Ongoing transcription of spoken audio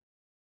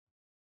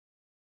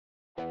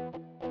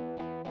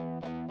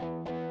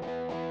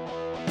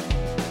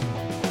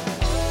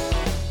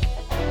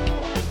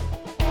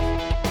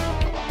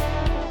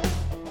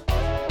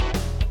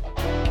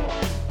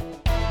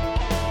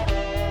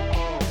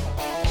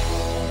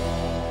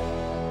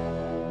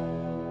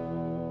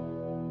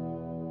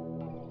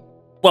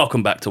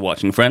Welcome back to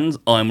Watching Friends.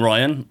 I'm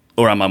Ryan,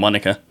 or am I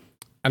Monica?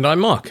 And I'm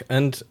Mark.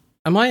 And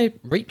am I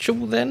Rachel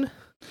then?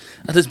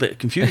 That is a bit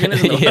confusing,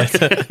 isn't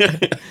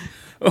it?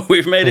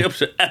 We've made it up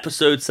to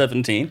episode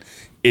 17.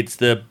 It's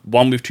the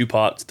one with two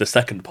parts, the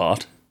second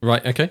part.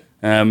 Right, okay.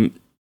 We're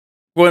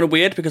in a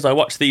weird because I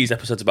watched these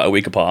episodes about a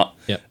week apart.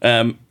 Yeah.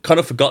 Kind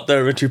of forgot they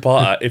were a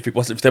two-parter if it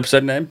wasn't for the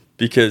episode name,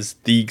 because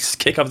the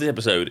kick of the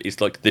episode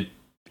is like the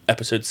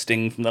episode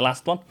sting from the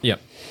last one. Yeah.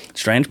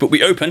 Strange, but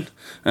we open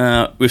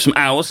with some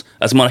owls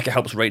as Monica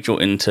helps Rachel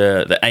into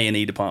the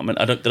A&E department.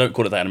 They don't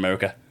call it that in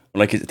America.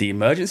 Like, is it the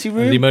emergency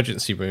room? The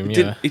emergency room,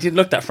 yeah. It didn't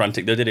look that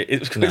frantic though, did it? It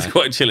was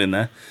quite chill in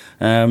there.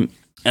 And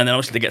then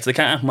obviously they get to the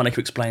counter. Monica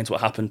explains what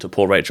happened to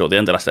poor Rachel at the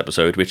end of last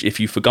episode, which, if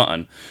you've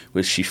forgotten,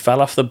 was she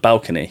fell off the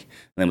balcony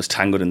and then was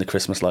tangled in the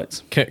Christmas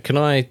lights. Can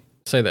I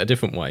say that a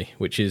different way?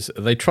 Which is,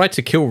 they tried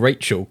to kill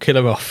Rachel, kill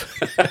her off.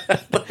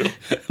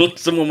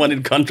 Someone went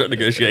in contract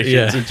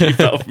negotiations and she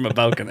fell from a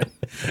balcony.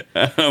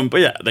 But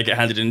yeah, they get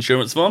handed an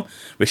insurance form,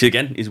 which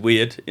again is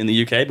weird in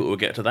the UK, but we'll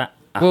get to that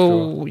after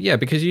all. Yeah,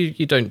 because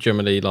you don't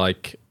generally,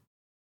 like,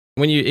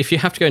 if you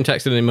have to go into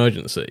accident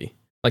emergency,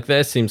 like,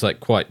 theirs seems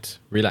like quite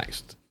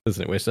relaxed,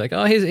 doesn't it? Where it's like,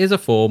 oh, here's a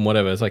form,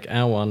 whatever. It's like,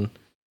 our one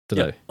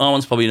today. Yeah. Our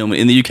one's probably normal.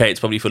 In the UK,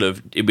 it's probably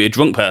it'd be a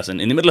drunk person.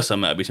 In the middle of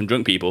summer, it'd be some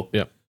drunk people.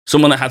 Yeah.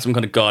 Someone that had some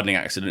kind of gardening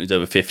accident who's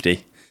over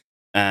 50,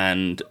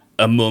 and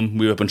a mum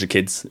with a bunch of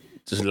kids,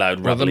 just loud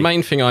Well, rattling. the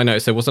main thing I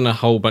noticed, there wasn't a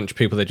whole bunch of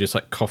people that just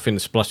like coughing,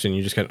 splushing.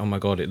 You just go, oh my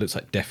god, it looks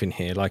like death in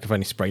here. Like, I've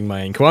only sprained my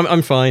ankle.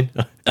 I'm fine.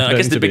 I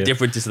guess the big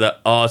difference is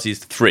that ours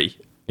is free,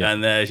 Yeah.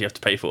 and theirs you have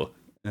to pay for.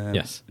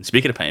 Yes. And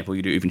speaking of paying for,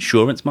 you do have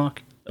insurance,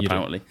 Mark, You do.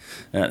 apparently.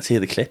 Let's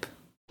hear the clip.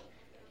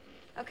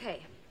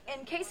 Okay,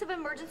 in case of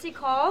emergency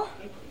call,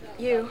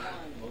 you.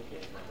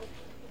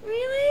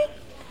 Really?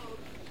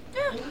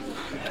 Yeah.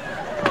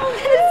 Oh,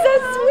 that's so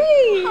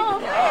sweet.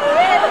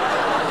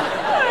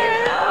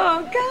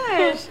 Oh,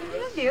 gosh. I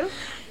love you.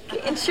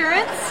 Okay,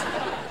 insurance?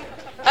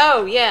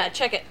 Oh, yeah,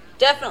 check it.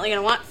 Definitely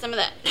gonna want some of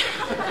that.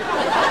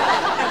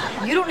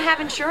 You don't have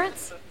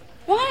insurance?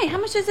 Why? How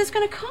much is this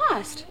gonna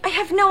cost? I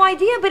have no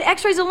idea, but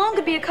x-rays alone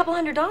could be a couple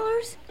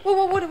 $100.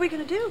 Well, what are we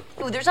gonna do?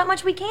 Ooh, there's not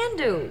much we can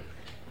do.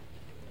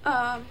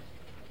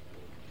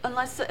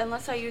 Unless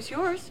I use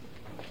yours.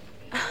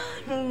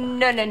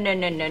 No.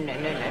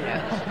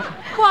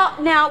 Well,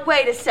 now,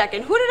 wait a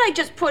second. Who did I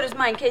just put as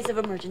my in case of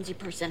emergency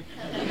person?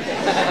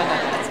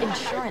 It's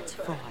insurance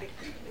fraud.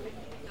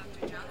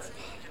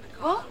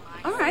 Well,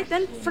 all right,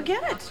 then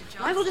forget it.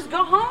 Might as well just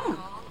go home.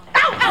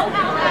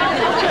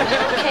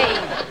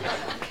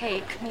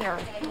 Okay, come here.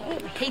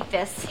 I hate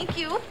this. Thank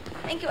you.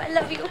 I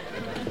love you.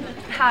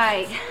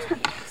 Hi.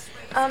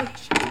 I'm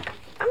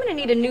gonna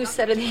need a new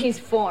set of these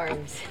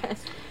forms.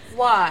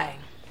 Why?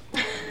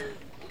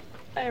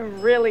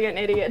 I'm really an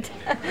idiot.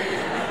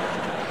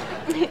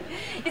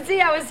 You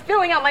see, I was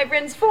filling out my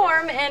friend's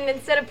form, and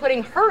instead of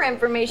putting her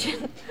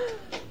information,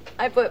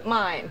 I put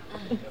mine.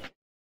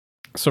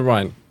 So,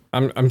 Ryan,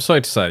 I'm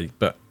sorry to say,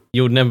 but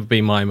you'll never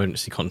be my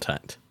emergency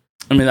contact.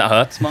 I mean, that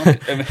hurts,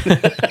 Mark.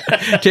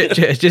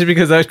 just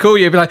because I was calling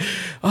you, you'd be like,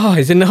 oh,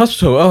 he's in the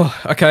hospital.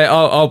 Oh, okay,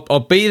 I'll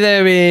be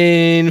there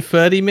in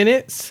 30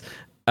 minutes.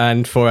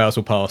 And 4 hours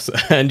will pass,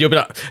 and you'll be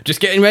like,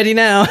 just getting ready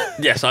now.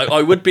 Yes,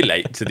 I would be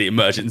late to the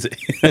emergency.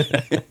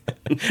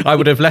 I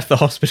would have left the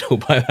hospital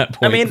by that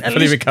point, I mean, at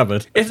fully least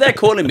recovered. If they're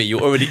calling me,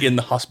 you're already in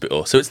the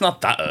hospital, so it's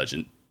not that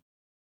urgent.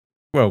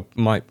 Well,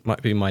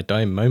 might be my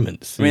dying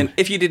moments. I mean,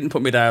 if you didn't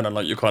put me down on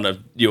like your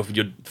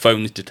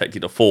phone's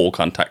detected a fall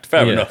contact,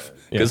 fair enough,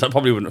 because I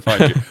probably wouldn't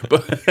find you.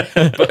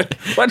 But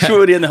once you're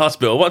already in the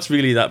hospital, what's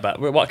really that bad?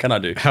 What can I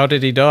do? How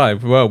did he die?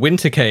 Well,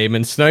 winter came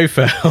and snow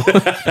fell.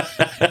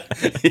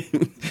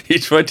 He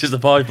tried to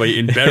survive by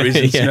eating berries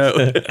and snow,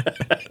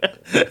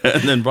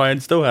 and then Brian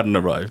still hadn't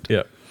arrived.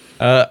 Yeah.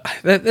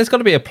 There's got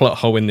to be a plot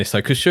hole in this, though,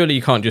 because surely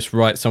you can't just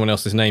write someone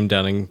else's name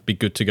down and be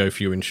good to go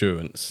for your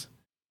insurance.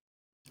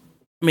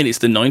 I mean, it's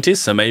the 90s,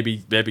 so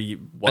maybe it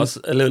was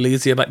a little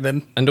easier back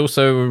then. And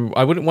also,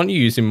 I wouldn't want you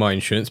using my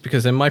insurance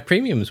because then my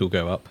premiums will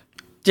go up.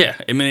 Yeah,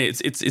 I mean,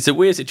 it's a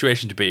weird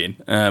situation to be in.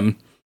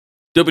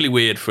 Doubly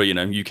weird for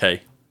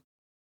UK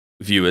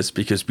viewers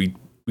because we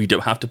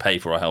don't have to pay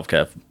for our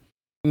healthcare.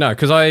 No,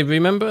 because I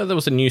remember there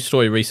was a news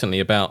story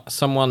recently about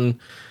someone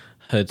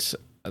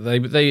they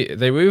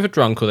were either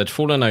drunk or they'd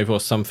fallen over or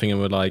something and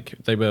were like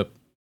they were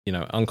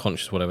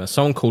unconscious or whatever.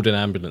 Someone called an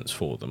ambulance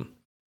for them.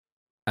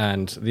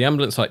 And the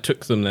ambulance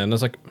took them there, and I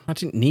was like, I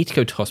didn't need to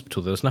go to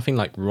hospital. There was nothing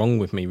wrong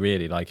with me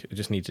really. I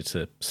just needed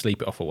to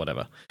sleep it off or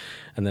whatever.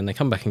 And then they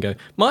come back and go,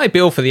 my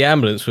bill for the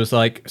ambulance was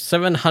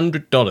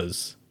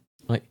 $700.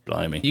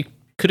 Blimey, you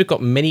could have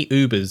got many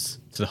Ubers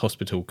to the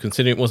hospital,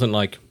 considering it wasn't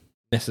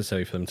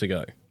necessary for them to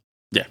go.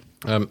 Yeah.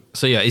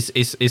 So yeah,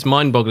 it's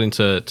mind-boggling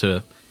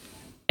to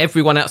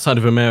everyone outside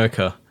of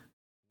America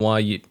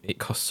why it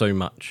costs so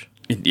much.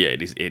 Yeah,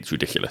 it's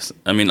ridiculous.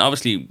 I mean,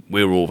 obviously,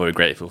 we're all very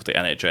grateful for the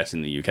NHS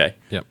in the UK.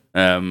 Yep.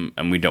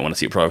 And we don't want to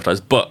see it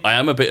privatised. But I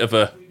am a bit of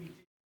a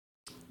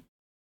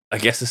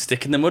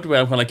stick in the mud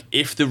where I'm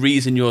if the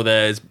reason you're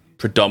there is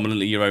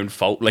predominantly your own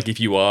fault. Like if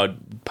you are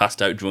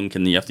passed out drunk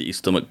and you have to get your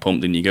stomach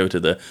pumped and you go to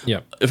the,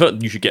 I feel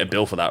like you should get a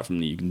bill for that from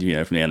the from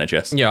the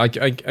NHS. Yeah,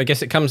 I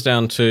guess it comes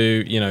down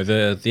to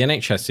the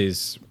NHS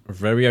is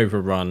very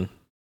overrun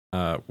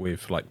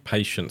with like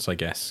patients, I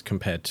guess,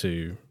 compared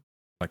to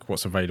like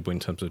what's available in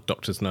terms of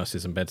doctors,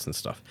 nurses, and beds and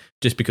stuff.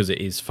 Just because it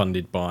is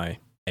funded by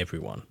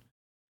everyone,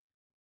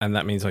 and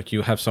that means like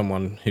you have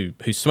someone who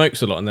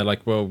smokes a lot, and they're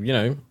like, well,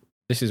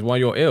 this is why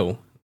you're ill.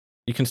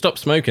 You can stop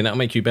smoking; that'll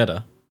make you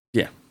better.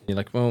 Yeah. You're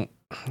like, well,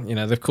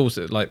 they've caused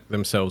it like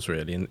themselves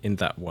really in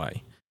that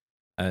way.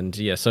 And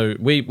yeah, so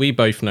we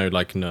both know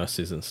like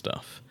nurses and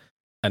stuff.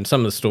 And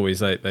some of the stories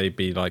they'd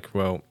be like,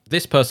 well,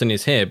 this person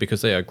is here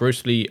because they are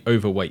grossly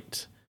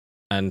overweight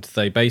and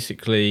they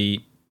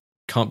basically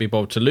can't be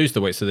bothered to lose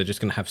the weight, so they're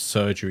just going to have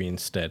surgery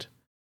instead.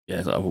 Yeah,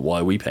 it's like, why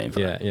are we paying for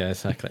that? Yeah,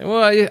 exactly.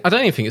 Well, I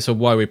don't even think it's a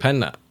why we're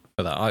paying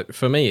for that.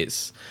 For me,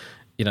 it's,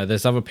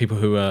 there's other people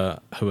who are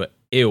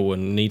ill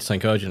and need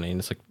something urgently, and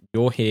it's like,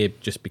 you're here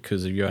just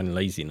because of your own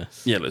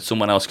laziness. Yeah, but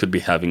someone else could be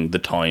having the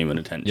time and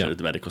attention of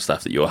the medical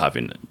staff that you're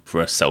having for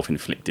a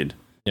self-inflicted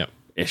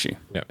issue.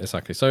 Yeah,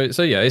 exactly. So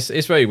yeah,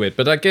 it's very weird.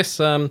 But I guess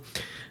I've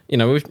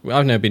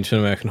never been to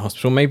an American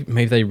hospital.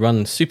 Maybe they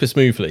run super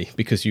smoothly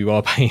because you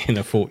are paying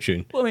a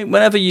fortune. Well, I mean,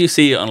 whenever you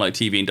see it on like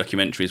TV and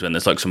documentaries when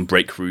there's like some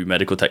breakthrough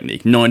medical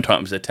technique, 9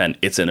 times out of 10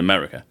 it's in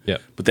America. Yeah.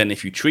 But then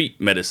if you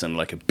treat medicine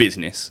like a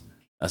business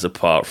as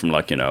apart from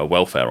like a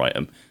welfare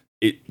item,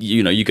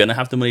 you're going to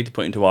have the money to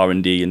put into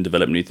R&D and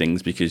develop new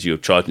things because you're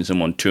charging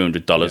someone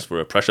 $200 for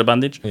a pressure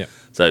bandage. Yeah.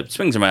 So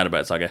swings and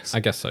roundabouts, I guess.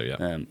 I guess so,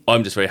 yeah.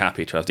 I'm just very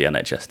happy to have the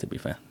NHS, to be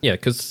fair. Yeah,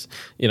 because,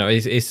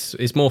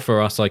 it's more for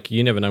us, like,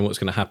 you never know what's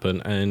going to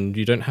happen and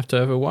you don't have to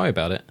ever worry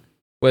about it.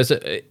 Whereas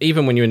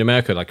even when you're in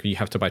America, like, you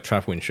have to buy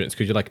travel insurance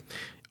because you're like,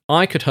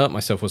 I could hurt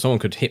myself or someone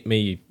could hit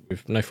me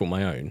with no fault of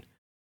my own.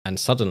 And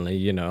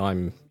suddenly,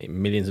 I'm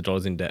millions of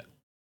dollars in debt.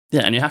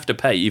 Yeah, and you have to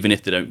pay even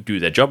if they don't do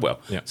their job well.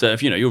 Yeah. So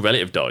if your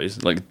relative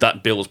dies, like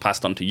that bill's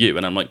passed on to you,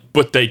 and I'm like,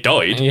 but they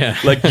died. Yeah.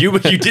 Like you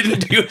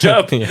didn't do your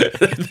job.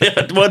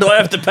 Why do I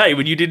have to pay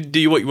when you didn't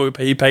do what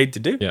you paid to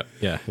do?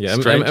 Yeah.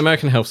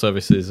 American health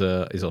service is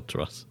odd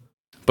to us.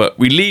 But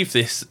we leave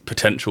this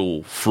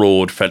potential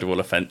fraud federal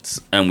offence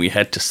and we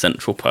head to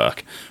Central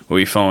Park, where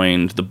we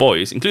find the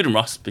boys, including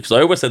Ross, because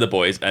I always say the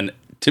boys, and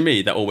to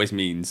me that always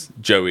means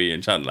Joey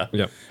and Chandler.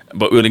 Yeah.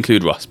 But we'll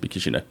include Ross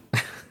because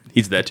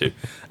he's there too.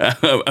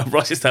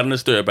 Ross is telling a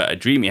story about a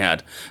dream he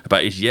had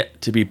about his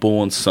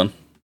yet-to-be-born son.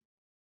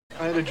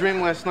 I had a dream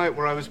last night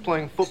where I was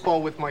playing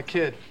football with my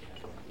kid.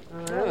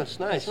 Oh, that's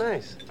nice.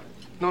 Nice.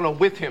 No,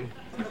 with him.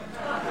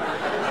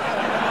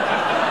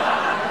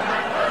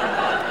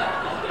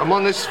 I'm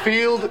on this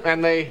field,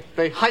 and they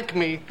hike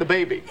me the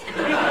baby.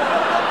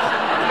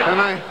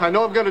 And I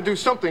know I've got to do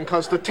something,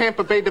 because the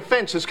Tampa Bay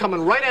defense is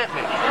coming right at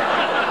me.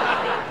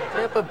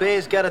 Tampa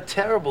Bay's got a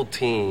terrible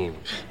team.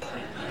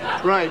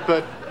 Right,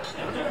 but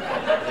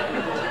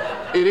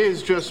it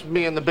is just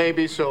me and the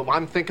baby, so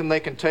I'm thinking they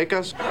can take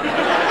us.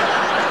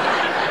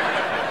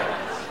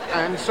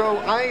 And so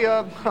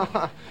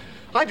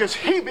I just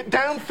heave it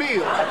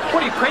downfield.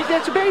 What, are you crazy?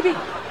 That's a baby.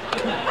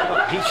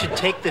 He should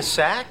take the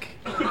sack?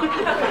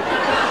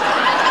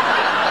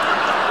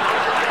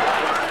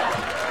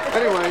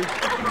 Anyway,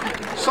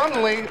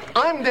 suddenly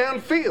I'm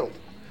downfield,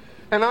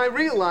 and I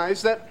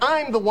realize that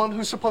I'm the one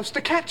who's supposed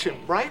to catch him,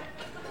 right?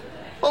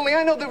 Only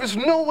I know there is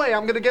no way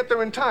I'm going to get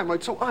there in time,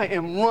 right? So I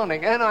am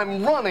running, and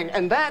I'm running,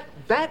 and that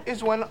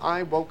is when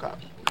I woke up.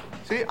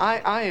 See,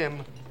 I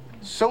am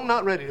so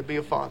not ready to be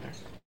a father.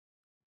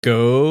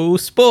 Go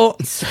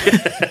sports.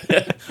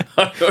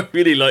 I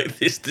really like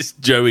this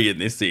Joey in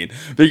this scene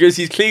because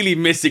he's clearly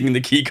missing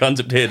the key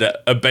concept here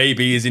that a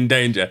baby is in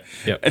danger.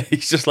 Yep. And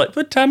he's just like,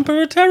 but Tampa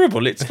are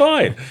terrible, it's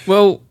fine.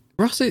 Well,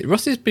 Ross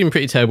has been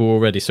pretty terrible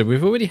already, so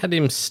we've already had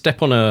him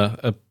step on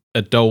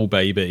a doll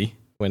baby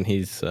when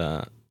he's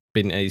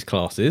been at his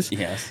classes.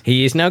 Yes.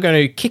 He is now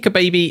going to kick a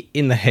baby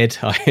in the head,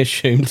 I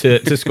assume,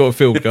 to score a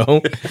field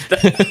goal.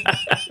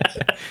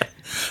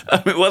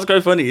 I mean, what's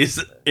quite funny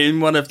is in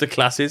one of the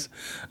classes,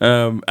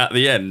 at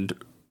the end,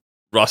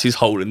 Ross is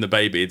holding the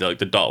baby, like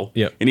the doll,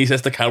 and he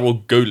says to Carol,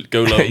 "Go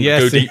low,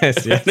 yes, go deep."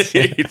 Yes.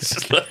 It's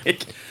just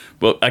like,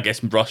 well, I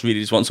guess Ross really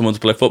just wants someone to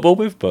play football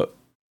with, but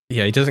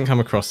yeah, he doesn't come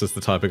across as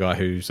the type of guy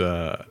who's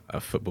a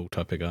football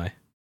type of guy.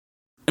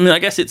 I mean, I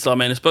guess it's. I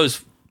mean, I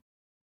suppose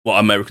what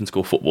American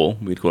school football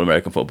we'd call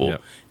American football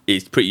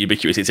is pretty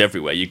ubiquitous. It's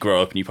everywhere. You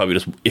grow up and you probably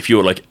just, if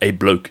you're like a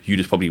bloke, you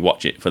just probably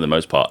watch it for the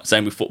most part.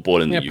 Same with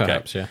football in the UK.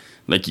 Perhaps, yeah.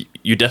 Like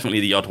you're definitely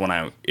the odd one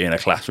out in a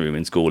classroom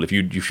in school if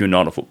you're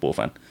not a football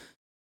fan.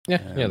 Yeah,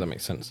 that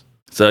makes sense.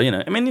 So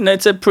I mean,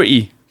 it's a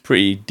pretty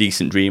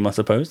decent dream, I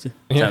suppose. It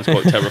sounds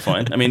quite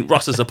terrifying. I mean,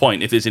 Ross is the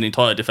point. If there's an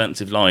entire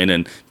defensive line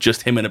and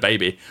just him and a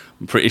baby,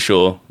 I'm pretty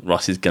sure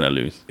Ross is gonna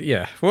lose.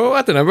 Yeah. Well,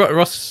 I don't know.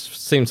 Ross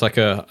seems like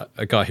a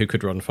guy who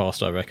could run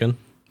fast, I reckon.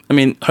 I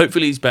mean,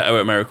 hopefully he's better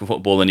at American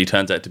football than he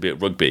turns out to be at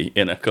rugby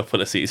in a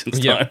couple of seasons'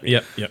 time.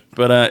 Yeah.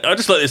 But I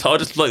just like this. I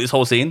just like this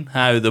whole scene.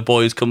 How the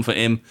boys comfort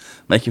him,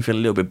 make him feel a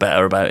little bit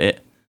better about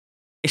it.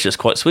 it's just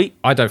quite sweet.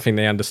 I don't think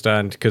they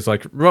understand because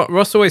like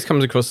Ross always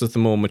comes across as the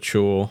more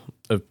mature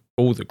of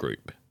all the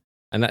group,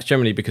 and that's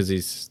generally because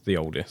he's the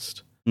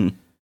oldest.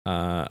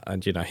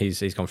 And you know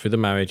he's gone through the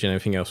marriage and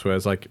everything else.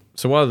 Whereas like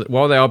so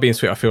while they are being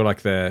sweet, I feel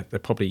like they're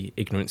probably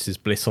ignorance is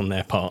bliss on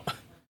their part.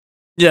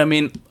 Yeah, I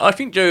mean, I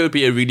think Joey would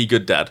be a really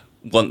good dad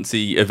once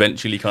he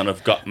eventually kind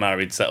of got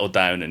married, settled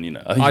down, and you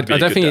know. I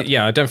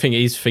don't think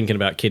he's thinking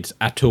about kids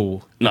at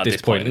all Not at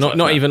this point.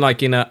 Not even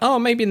like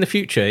maybe in the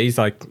future. He's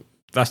like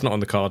that's not on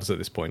the cards at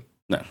this point.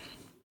 No.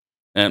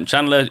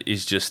 Chandler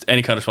is just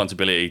any kind of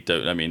responsibility.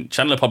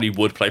 Chandler probably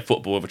would play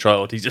football with a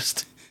child.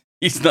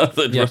 He's not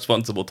the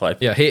responsible type.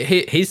 Yeah,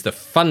 he's the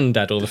fun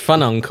dad or the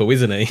fun uncle,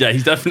 isn't he? Yeah,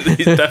 he's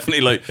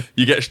definitely like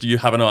you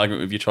have an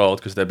argument with your child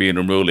because they're being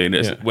unruly, and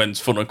it's when's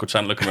fun Uncle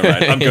Chandler coming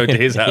around? I'm going to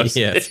his house.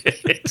 Yes.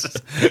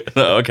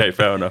 Okay,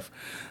 fair enough.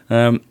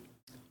 But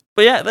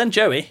yeah, then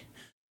Joey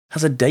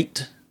has a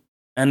date,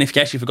 and if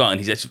you actually forgotten,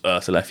 he's actually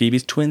Ursula,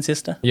 Phoebe's twin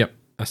sister. Yep,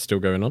 that's still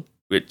going on.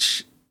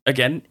 Which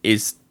again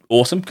is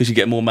awesome because you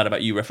get more Mad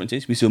About You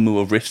references. We saw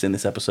more riffs in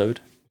this episode.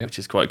 Which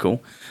is quite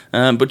cool.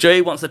 But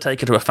Joey wants to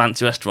take her to a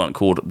fancy restaurant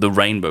called the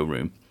Rainbow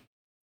Room.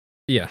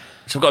 Yeah.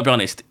 So I've got to be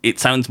honest,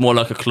 it sounds more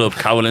like a club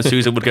Carol and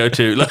Susan would go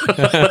to.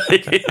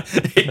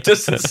 It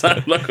doesn't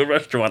sound like a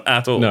restaurant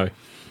at all. No.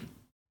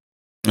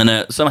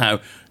 And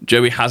somehow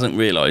Joey hasn't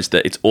realised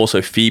that it's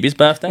also Phoebe's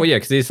birthday. Well, yeah,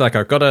 because he's like,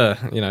 I've got to,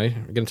 we're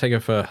going to take her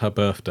for her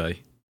birthday.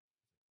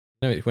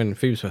 No, it's when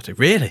Phoebe's birthday.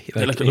 Really?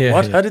 What? Yeah.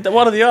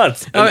 What are the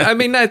odds? I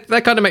mean, that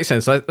kind of makes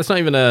sense. That's not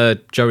even a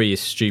Joey is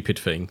stupid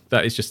thing.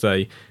 That is just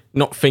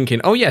not thinking,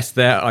 oh, yes,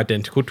 they're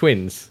identical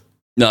twins.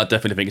 No, I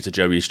definitely think it's a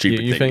Joey stupid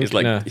thing. Think, it's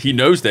like, he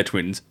knows they're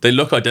twins. They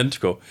look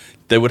identical.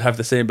 They would have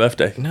the same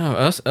birthday. No,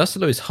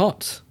 Ursula is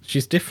hot.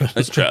 She's different.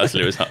 That's true,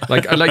 Ursula is hot.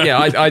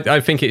 I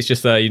think it's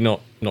just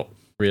not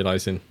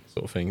realising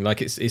sort of thing.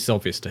 Like, it's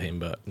obvious to him,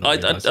 but I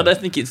don't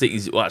think it's that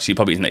he's, well, actually,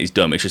 probably isn't that he's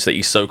dumb. It's just that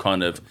he's so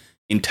kind of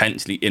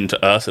intensely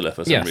into Ursula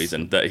for some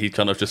reason that he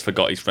kind of just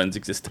forgot his friends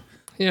exist.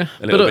 Yeah,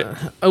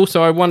 but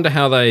also I wonder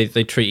how they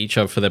treat each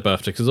other for their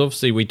birthday, because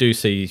obviously we do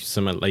see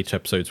some later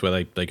episodes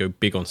where they go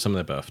big on some of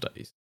their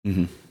birthdays.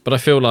 Mm-hmm. But I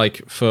feel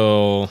like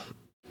for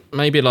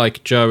maybe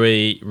like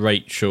Joey,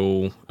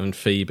 Rachel, and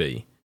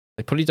Phoebe,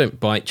 they probably don't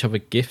buy each other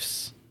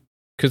gifts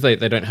because they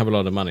don't have a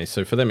lot of money.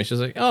 So for them, it's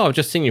just like, oh, I've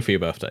just seen you for your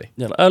birthday.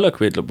 Yeah, like, oh look,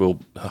 we'll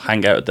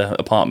hang out at the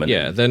apartment.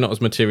 Yeah, they're not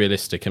as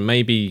materialistic, and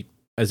maybe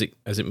as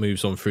it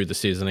moves on through the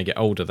season, they get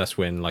older. That's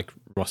when like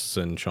Ross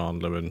and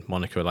Chandler and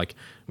Monica are like,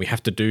 we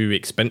have to do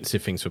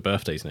expensive things for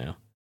birthdays now.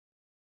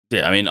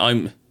 Yeah, I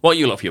mean, what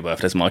you like for your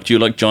birthdays, Mike? Do you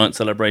like giant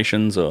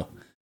celebrations, or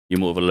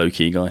you're more of a low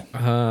key guy?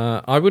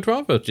 I would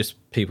rather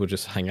people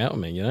just hang out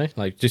with me,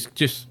 like just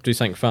do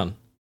something fun.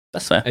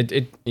 That's fair.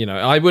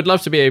 I would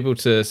love to be able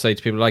to say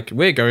to people like,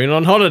 we're going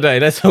on holiday,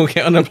 let's all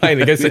get on a plane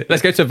and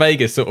let's go to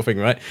Vegas, sort of thing,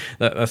 right?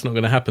 That's not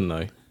going to happen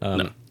though.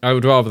 No. I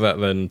would rather that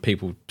than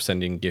people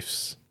sending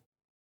gifts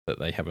that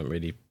they haven't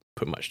really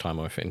put much time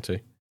or effort into.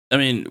 I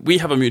mean, we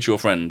have a mutual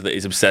friend that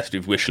is obsessed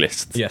with wish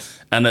lists. Yes.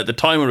 And at the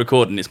time we're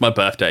recording, it's my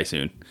birthday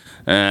soon.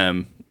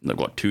 I've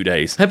got 2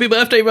 days. Happy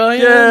birthday,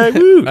 Ryan! Yeah,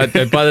 woo! By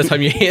the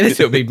time you hear this,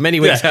 it'll be many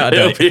weeks out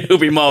of date. It'll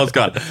be miles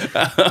gone.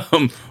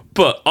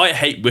 But I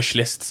hate wish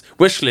lists.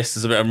 Wish lists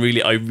is something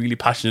I really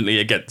passionately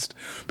against.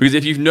 Because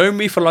if you've known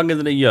me for longer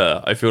than a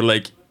year, I feel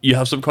like you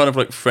have some kind of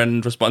like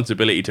friend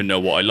responsibility to know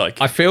what I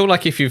like. I feel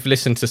like if you've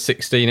listened to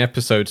 16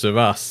 episodes of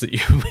us, that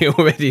we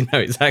already know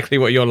exactly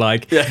what you're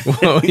like,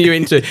 what you're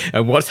into,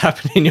 and what's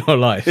happening in your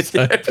life.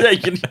 So. Yeah,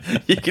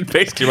 you can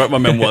basically write my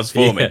memoirs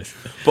for me.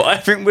 But I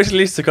think wish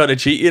lists are kind of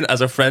cheating as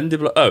a friend. They're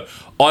like, oh,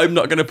 I'm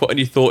not going to put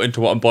any thought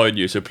into what I'm buying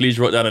you, so please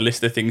write down a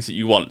list of things that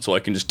you want so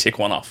I can just tick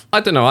one off. I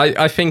don't know.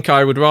 I think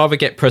I would rather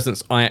get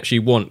presents I actually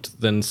want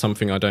than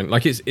something I don't.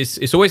 Like,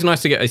 it's always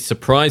nice to get a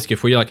surprise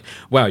gift where you're like,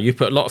 wow, you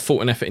put a lot of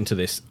thought and effort into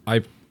this.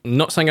 I'm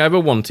not saying I ever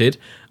wanted,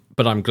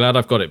 but I'm glad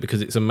I've got it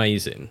because it's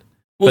amazing.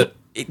 Well,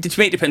 to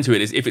me, it depends who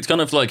it is. If it's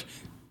kind of like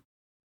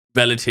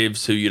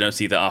relatives who you don't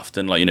see that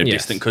often, like,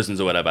 distant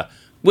cousins or whatever,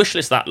 wish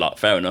list that lot,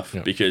 fair enough,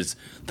 because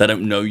they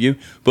don't know you.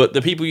 But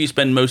the people you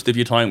spend most of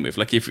your time with,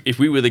 like if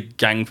we were the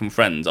gang from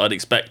Friends, I'd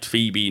expect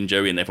Phoebe and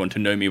Joey and everyone to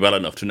know me well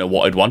enough to know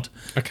what I'd want.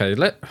 Okay,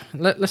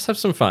 let's have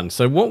some fun.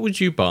 So what would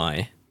you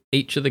buy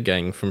each of the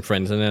gang from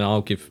Friends, and then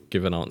I'll give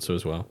an answer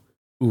as well.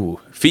 Ooh,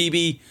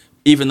 Phoebe,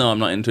 even though I'm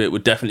not into it,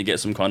 would definitely get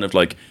some kind of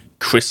like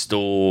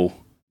crystal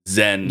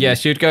Zen.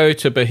 Yes, you'd go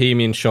to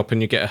Bohemian shop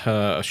and you get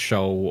her a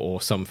shawl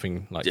or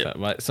something like that,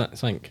 right?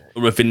 Something.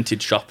 Or a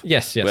vintage shop.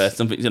 Yes. Where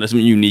something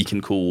unique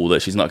and cool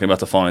that she's not going to be able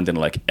to find in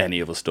like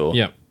any other store.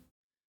 Yeah.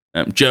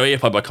 Joey,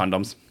 if I buy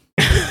condoms.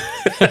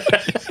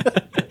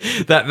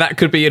 that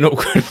could be an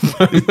awkward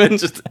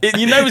moment.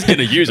 He's going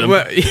to use them.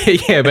 Well,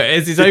 yeah, but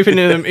as he's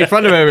opening them in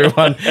front of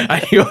everyone,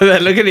 and you're there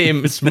looking at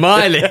him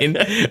smiling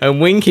and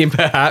winking,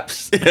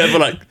 perhaps. Yeah, but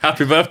like,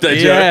 happy birthday,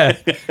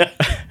 Joey. Yeah.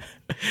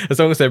 As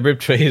long as they're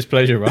ribbed for his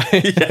pleasure,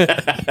 right?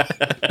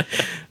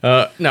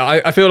 No,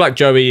 I feel like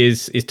Joey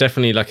is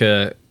definitely like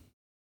a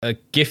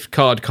gift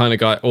card kind of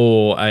guy,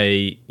 or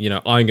I'm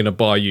going to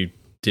buy you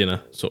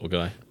dinner sort of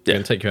guy. I'm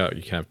going to take you out,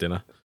 you can have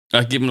dinner.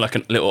 I'd give him like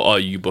a little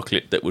RU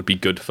booklet that would be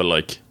good for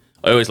like.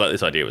 I always like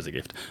this idea as a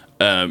gift.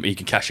 You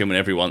can cash in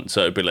whenever you want,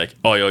 so it'd be like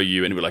I owe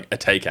you, and it'd be like a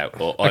takeout,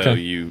 or I owe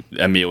you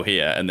a meal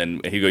here, and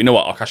then he go, you know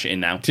what? I'll cash it in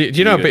now. Do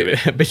you know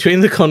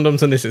between the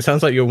condoms and this, it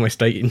sounds like you're almost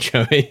dating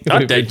Joey.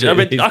 I'd date. I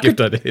mean, I could.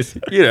 Ideas.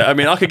 Yeah, I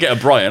mean, I could get a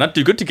Brian. I'd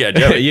do good to get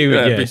a Joey.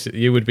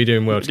 you would be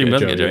doing well to get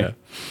a Joey.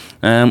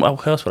 Yeah.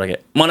 What else would I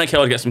get? Monica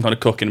would get some kind of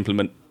cooking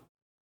implement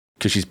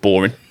because she's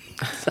boring.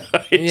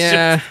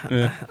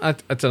 I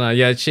don't know.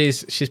 Yeah,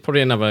 she's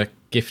probably another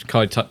gift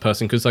card type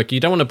person because like you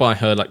don't want to buy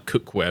her like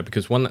cookware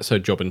because one, that's her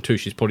job, and two,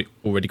 she's probably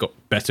already got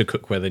better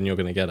cookware than you're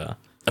going to get her.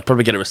 I'd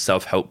probably get her a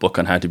self-help book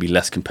on how to be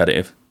less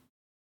competitive.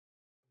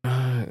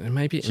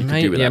 Maybe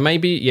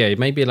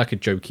like a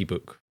jokey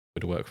book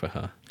would work for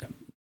her.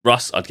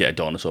 Ross, I'd get a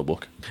dinosaur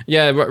book.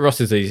 Yeah, Ross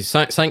is easy.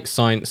 Something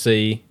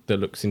sciencey that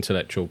looks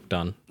intellectual.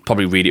 Done.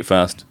 Probably read it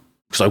first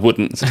because I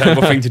wouldn't. It's a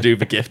terrible thing to do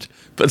for gift,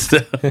 but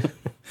still.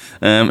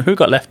 Who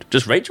got left?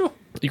 Just Rachel?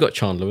 You got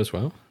Chandler as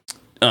well.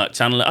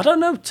 Chandler, I don't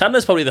know.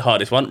 Chandler's probably the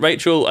hardest one.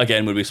 Rachel,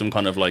 again, would be some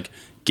kind of like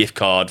gift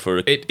card for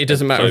a... It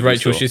doesn't matter with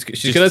Rachel. She's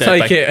going to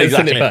take it and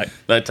send it back.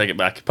 Let's take it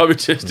back. Probably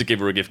just to give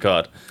her a gift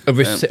card.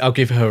 I'll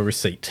give her a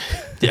receipt.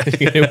 Yeah.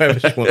 Whoever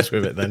she wants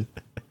with it then.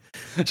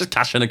 Just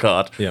cash in a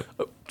card. Yep.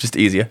 Just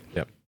easier.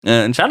 Yep.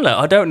 And Chandler,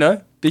 I don't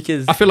know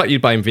because... I feel like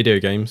you'd buy him video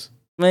games.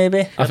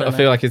 Maybe. I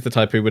feel like he's the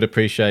type who would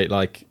appreciate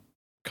like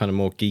kind of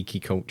more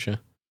geeky culture.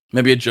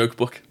 Maybe a joke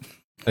book.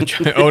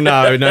 Oh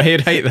no,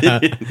 he'd hate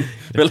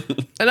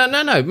that.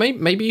 No.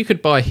 Maybe you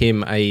could buy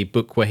him a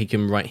book where he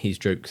can write his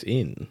jokes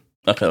in.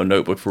 Like a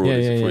notebook for all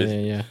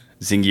his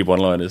zingy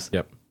one-liners.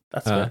 Yep.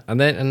 That's fair. And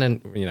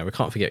then we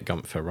can't forget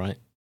Gunther, right?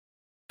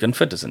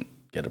 Gunther doesn't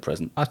get a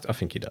present. I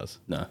think he does.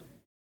 No.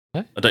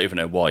 Huh? I don't even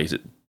know why. Is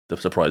it the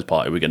surprise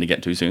party we're going to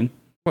get to soon?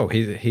 Well,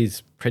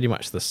 he's pretty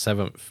much the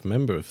 7th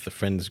member of the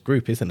Friends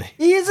group, isn't he?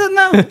 He isn't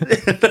now.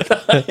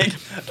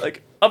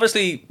 like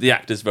obviously the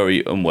actor's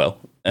very unwell,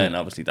 and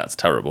obviously that's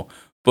terrible.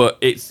 But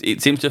it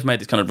seems to have made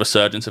this kind of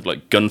resurgence of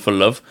like Gunther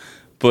love.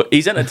 But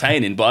he's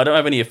entertaining, but I don't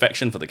have any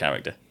affection for the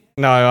character.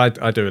 No, I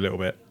do a little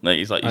bit. Like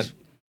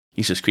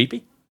he's just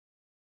creepy.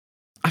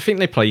 I think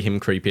they play him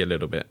creepy a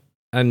little bit.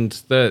 And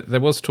there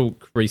was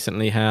talk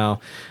recently how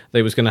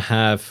they was going to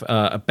have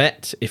a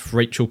bet if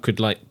Rachel could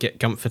like get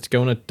Gunther to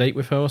go on a date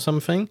with her or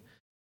something.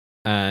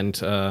 And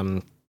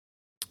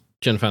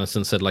Jennifer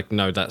Aniston said like,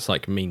 no, that's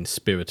like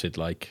mean-spirited.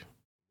 Like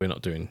we're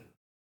not doing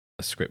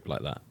a script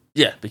like that.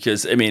 Yeah,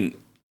 because I mean,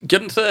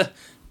 Gunther's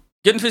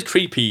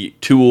creepy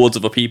towards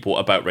other people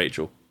about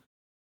Rachel.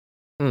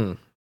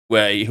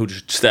 Where he'll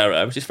just stare at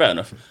her, which is fair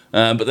enough.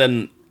 But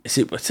then I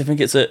think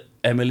it's at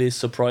Emily's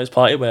surprise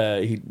party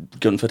where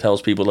Gunther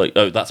tells people like,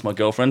 "Oh, that's my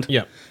girlfriend."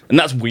 Yeah, and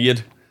that's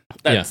weird.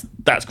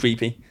 That's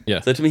creepy.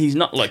 Yeah. So to me, he's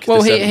not like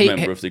the seventh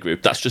member of the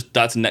group.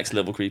 That's next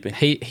level creepy.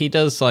 He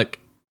does like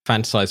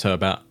fantasize her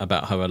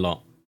about her a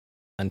lot,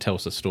 and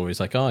tells her stories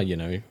like, "Oh,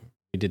 we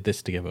did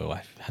this together.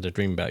 I had a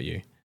dream about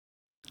you."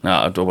 No,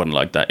 I wouldn't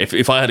like that.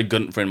 If I had a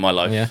Gunther in my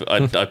life,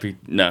 I'd be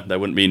they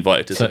wouldn't be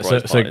invited to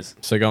surprise parties.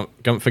 So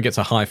Gunther gets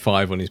a high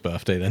five on his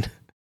birthday then.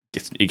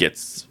 He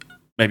gets.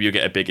 Maybe you'll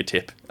get a bigger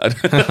tip.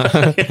 That's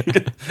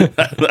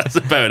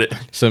about it.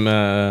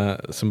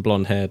 Some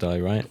blonde hair dye,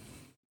 right?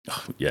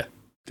 Oh, yeah,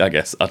 I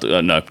guess. I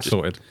don't know.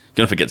 Sorted.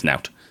 Gonna forget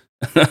out.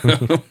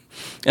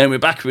 And we're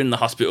back in the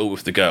hospital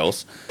with the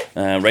girls,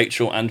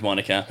 Rachel and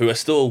Monica, who are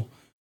still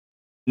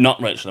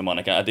not Rachel and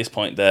Monica. At this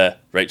point,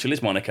 Rachel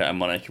is Monica and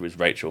Monica is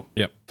Rachel.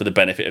 Yep. For the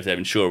benefit of their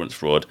insurance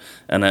fraud.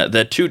 And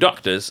their two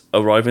doctors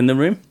arrive in the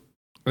room.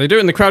 They do,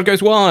 and the crowd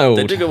goes wild.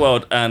 They do go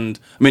wild, and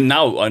I mean,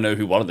 now I know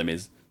who one of them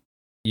is.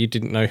 You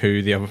didn't know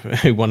who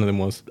one of them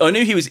was. I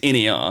knew he was in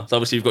ER. So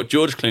obviously you've got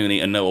George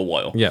Clooney and Noah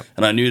Weil. Yeah.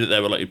 And I knew that they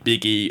were like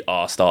big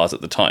ER stars at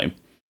the time.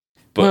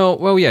 But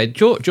well, yeah.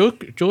 George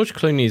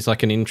Clooney is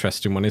like an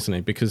interesting one, isn't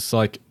he? Because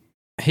like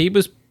he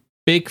was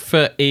big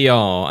for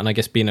ER and I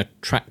guess being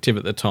attractive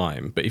at the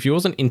time. But if he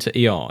wasn't into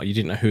ER, you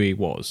didn't know who he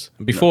was.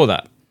 And before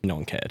that, no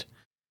one cared.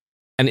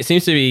 And it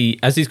seems to be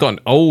as he's gotten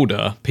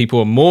older, people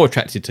are more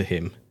attracted to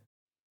him.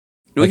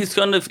 Well, he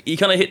kind of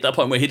hit that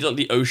point where he did like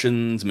the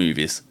Ocean's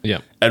movies,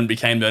 and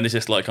became known as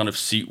this like kind of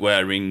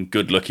suit-wearing,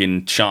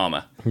 good-looking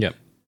charmer. Yeah,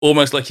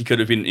 almost like he could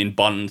have been in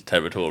Bond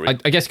territory.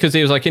 I guess because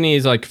he was like in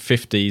his like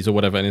 50s or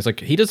whatever, and it's like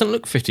he doesn't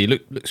look 50. He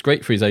looks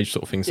great for his age,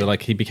 sort of thing. So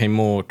like he became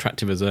more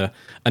attractive as an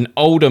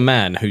older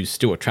man who's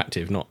still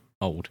attractive, not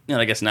old. Yeah,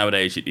 and I guess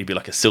nowadays he'd be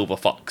like a silver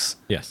fox.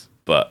 Yes,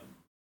 but.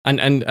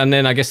 And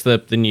then I guess the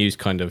news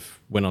kind of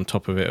went on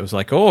top of it. It was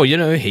like, oh,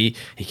 he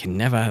can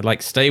never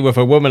like stay with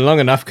a woman long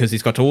enough because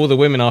he's got all the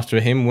women after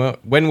him. Well,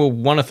 when will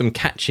one of them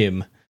catch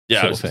him?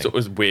 Yeah, it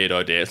was a weird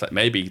idea. It's like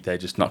maybe they're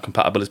just not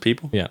compatible as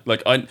people. Yeah,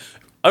 like I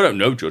don't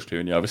know George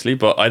Clooney obviously,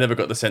 but I never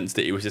got the sense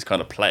that he was this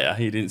kind of player.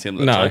 He didn't seem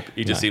like the type.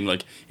 He just seemed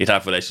like he'd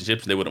have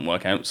relationships. They wouldn't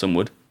work out. Some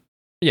would.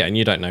 Yeah, and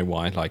you don't know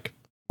why. Like.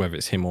 Whether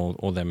it's him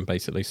or them,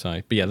 basically.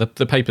 So, but yeah,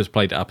 the papers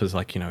played it up as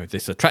like,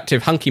 this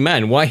attractive, hunky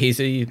man. Why is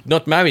he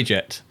not married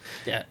yet?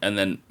 Yeah, and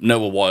then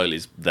Noah Weil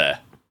is there.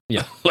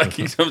 Yeah, like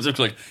in terms of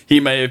like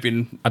he may have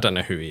been. I don't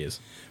know who he is.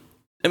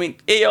 I mean,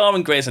 ER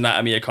and Grey's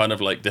Anatomy are kind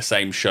of like the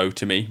same show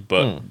to me,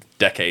 but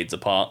decades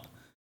apart.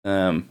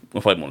 Well,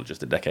 probably more than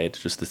just a decade,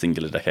 just the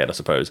singular decade, I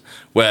suppose,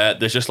 where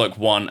there's just like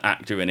one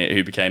actor in it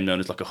who became known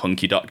as like a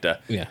hunky doctor,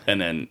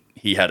 and then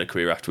he had a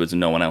career afterwards, and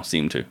no one else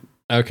seemed to.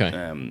 Okay. I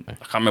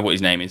can't remember what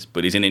his name is,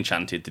 but he's in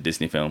Enchanted, the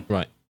Disney film.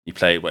 Right. He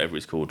played whatever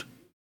it's called,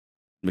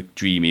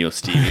 McDreamy or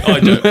Stevie. I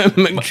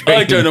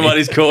don't know what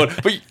he's called,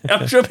 but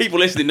I'm sure people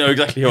listening know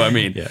exactly who I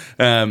mean.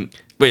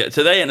 But yeah,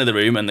 so they enter the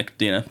room, and the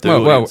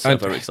audience are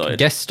very excited.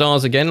 Guest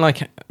stars again.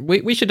 Like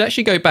we should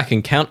actually go back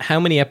and count how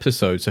many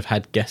episodes have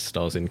had guest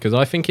stars in, because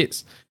I think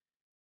it's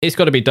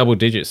got to be double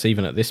digits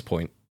even at this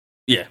point.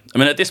 Yeah, I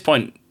mean, at this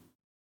point,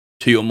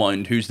 to your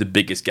mind, who's the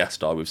biggest guest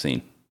star we've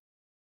seen?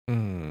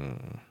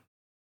 I'm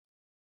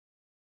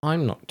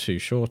not too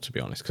sure, to be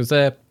honest, because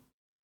they're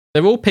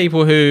all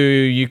people who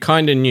you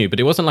kind of knew, but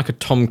it wasn't like a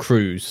Tom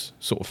Cruise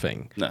sort of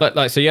thing. No.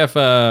 Like so you have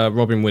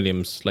Robin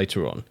Williams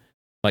later on.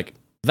 Like,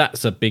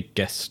 that's a big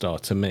guest star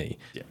to me.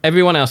 Yeah.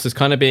 Everyone else has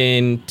kind of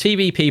been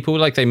TV people,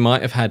 like they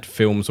might have had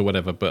films or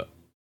whatever, but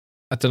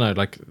I don't know,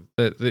 like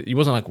it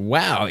wasn't like,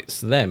 wow, it's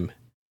them.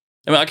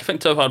 I mean, I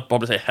think so far I'd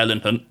probably say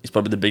Helen Hunt is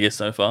probably the biggest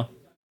so far.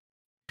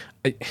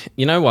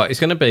 You know what? It's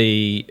going to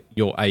be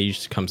your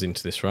age comes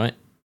into this, right?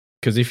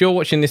 Because if you're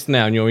watching this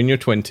now and you're in your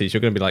 20s,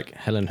 you're going to be like,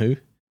 Helen who?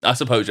 I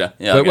suppose, yeah.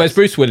 Whereas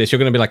Bruce Willis, you're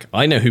going to be like,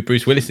 I know who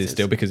Bruce Willis is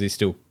still, because he's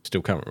still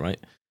current, right?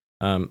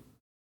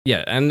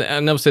 Yeah, and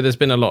obviously there's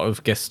been a lot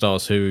of guest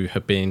stars who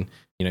have been,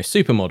 you know,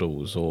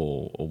 supermodels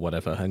or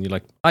whatever, and you're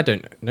like, I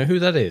don't know who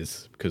that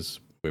is because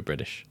we're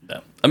British.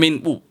 Yeah, I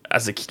mean, well,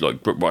 as a kid,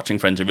 like watching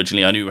Friends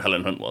originally, I knew who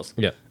Helen Hunt was.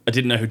 Yeah, I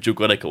didn't know who Joe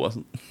Goodacre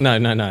wasn't. No.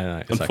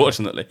 Exactly.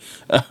 Unfortunately.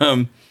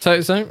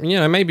 So you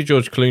know, maybe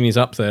George Clooney's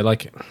up there.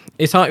 Like,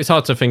 it's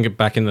hard to think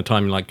back in the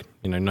time, like,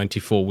 you know,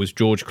 94. Was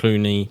George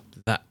Clooney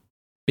that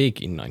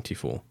big in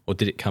 94, or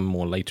did it come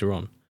more later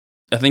on?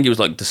 I think it was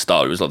like the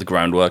start. It was like the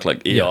groundwork.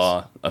 Like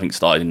ER, I think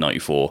started in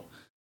 94,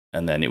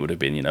 and then it would have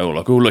been, you know,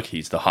 like, oh look,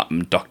 he's the hot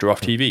doctor off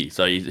TV.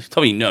 So he's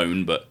probably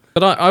known, but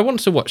I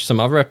want to watch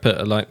some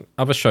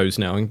other shows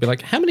now and be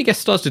like, how many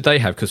guest stars did they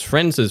have? Because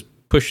Friends has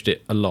pushed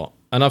it a lot,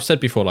 and I've said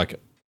before, like,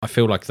 I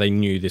feel like they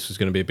knew this was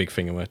going to be a big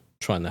thing, and we're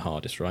trying their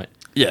hardest, right?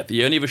 Yeah,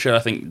 the only other show I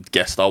think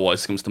guest star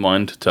wise comes to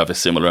mind to have a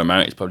similar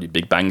amount is probably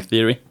Big Bang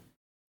Theory.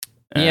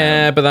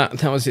 Yeah, but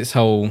that was its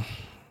whole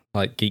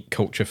like geek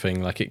culture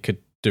thing. Like, it could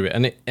do it,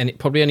 and it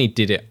probably only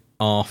did it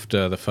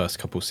after the first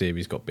couple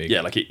series got big.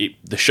 Yeah, like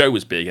the show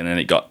was big, and then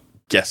it got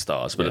guest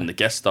stars, but then the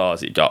guest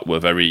stars it got were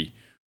very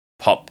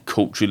pop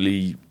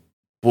culturally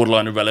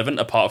borderline irrelevant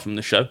apart from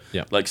the show.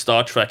 Yeah, like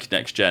Star Trek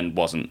Next Gen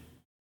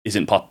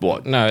isn't pop.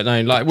 What? No,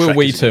 like Will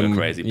Wheaton,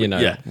 crazy, you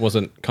know,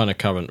 wasn't kind of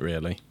current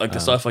really. Like the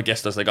sci-fi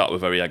guest stars they got were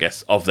very, I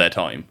guess, of their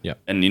time. Yeah,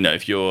 and you know,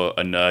 if you're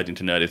a nerd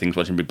into nerdy things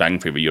watching Big Bang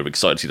Theory, you're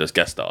excited to see those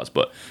guest stars.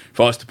 But if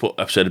I was to put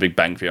an episode of Big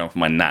Bang Theory on for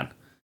my nan,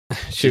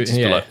 she'd just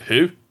be like,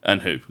 who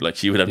and who? Like,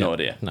 she would have no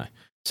idea. No.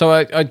 So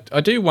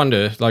I do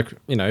wonder, like,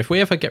 you know, if we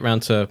ever get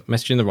around to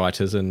messaging the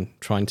writers and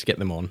trying to get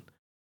them on,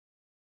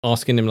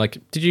 asking them, like,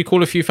 did you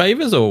call a few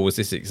favours, or was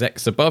this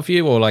execs above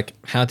you, or like,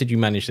 how did you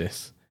manage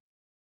this?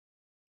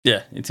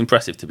 Yeah, it's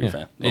impressive, to be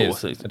fair.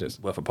 It is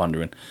worth a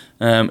pondering.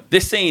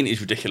 This scene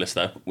is ridiculous,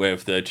 though,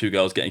 with the two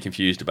girls getting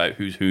confused about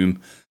who's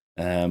whom.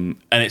 And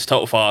it's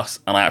total farce,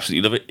 and I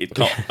absolutely love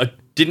it. I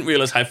didn't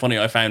realise how funny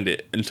I found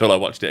it until I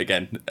watched it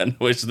again. And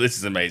this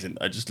is amazing.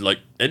 I just like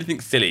anything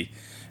silly.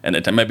 And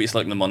maybe it's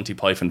like the Monty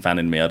Python fan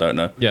in me, I don't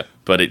know. Yeah.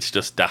 But it's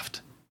just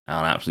daft,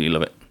 and I absolutely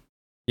love it.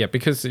 Yeah,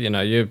 because, you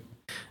know, you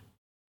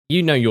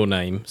know your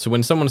name. So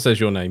when someone says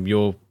your name,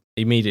 you're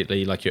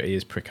immediately, like, your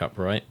ears prick up,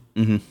 right?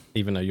 Mm-hmm.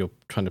 Even though you're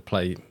trying to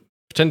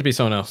pretend to be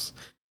someone else.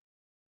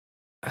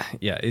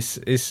 Yeah, it's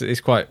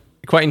quite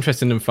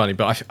interesting and funny,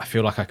 but I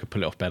feel like I could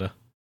pull it off better.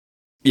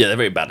 Yeah, they're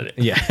very bad at it.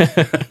 Yeah.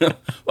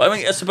 Well, I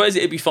mean, I suppose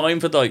it'd be fine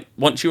for, like,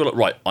 once you're like,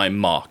 right, I'm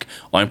Mark.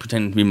 I'm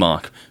pretending to be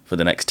Mark for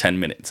the next 10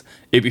 minutes.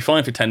 It'd be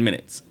fine for 10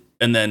 minutes.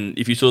 And then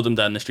if you saw them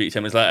down the street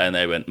 10 minutes later and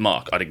they went,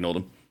 Mark, I'd ignore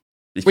them.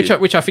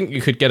 Which I think you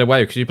could get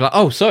away with, because you'd be like,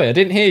 oh, sorry, I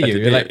didn't hear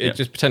you.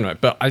 Just pretend,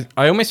 right? But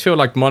I almost feel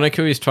like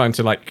Monica is trying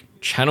to, like,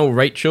 channel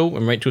Rachel,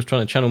 and Rachel's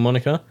trying to channel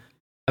Monica.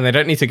 And they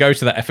don't need to go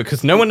to that effort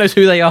because no one knows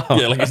who they are.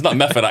 Yeah, like, it's not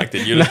method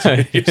acting. You're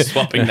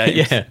swapping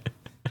names. Yeah.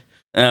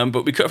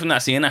 But we cut from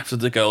that scene after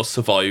the girls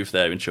survive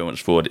their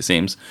insurance fraud, it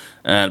seems.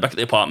 Back at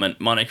the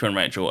apartment, Monica and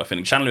Rachel are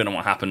feeling channeling on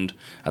what happened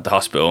at the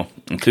hospital,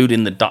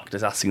 including the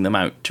doctors asking them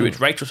out, to which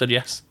Rachel said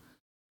yes,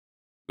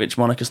 which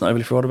Monica's not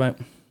overly thrilled about.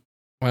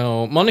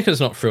 Well, Monica's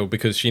not thrilled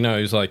because she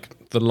knows,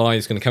 like, the lie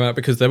is going to come out,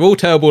 because they're all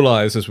terrible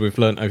lies, as we've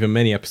learnt over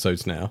many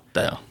episodes now.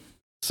 They are.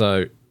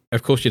 So,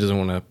 of course she doesn't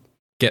want to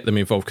get them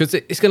involved, because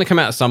it's going to come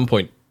out at some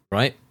point,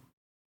 right?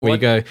 Where you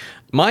go,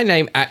 my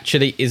name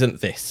actually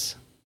isn't this.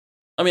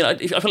 I mean, I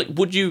feel like,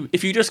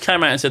 if you just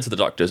came out and said to the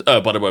doctors,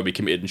 oh, by the way, we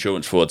committed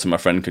insurance fraud so my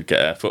friend could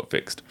get her foot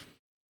fixed.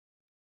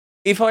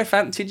 If I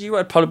fancied you,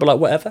 I'd probably be like,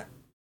 whatever.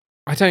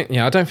 I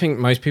don't think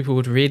most people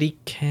would really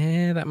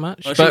care that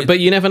much. Actually, But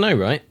you never know,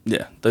 right?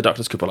 Yeah, the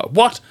doctors could be like,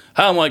 what?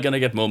 How am I going to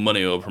get more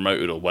money or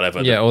promoted or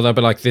whatever? Yeah, or they'll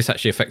be like, this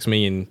actually affects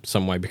me in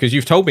some way because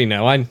you've told me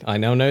now. I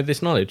now know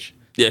this knowledge.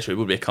 Yeah, sure, it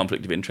would be a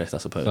conflict of interest, I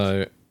suppose.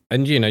 So,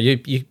 and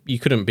you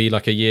couldn't be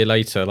like a year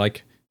later,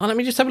 like, oh, let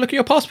me just have a look at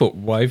your passport.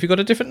 Why have you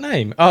got a different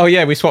name? Oh,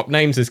 yeah, we swapped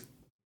names as,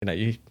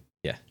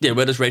 yeah. Yeah,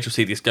 where does Rachel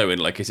see this going?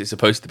 Like, is it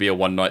supposed to be a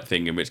one-night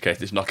thing, in which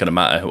case it's not going to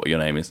matter what your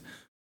name is?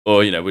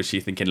 Or, was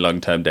she thinking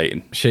long-term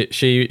dating?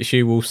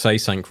 She will say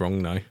something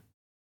wrong, though.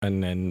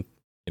 And then,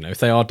 if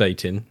they are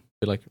dating,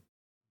 be like,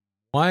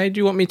 why do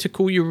you want me to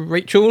call you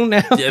Rachel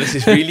now? Yeah, this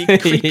is really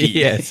creepy.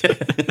 Yes.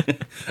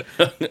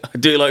 I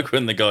do like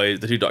when the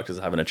two doctors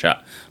are having a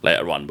chat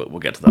later on, but we'll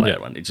get to that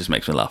later on. It just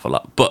makes me laugh a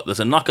lot. But there's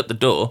a knock at the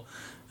door,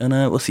 and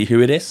we'll see who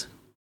it is.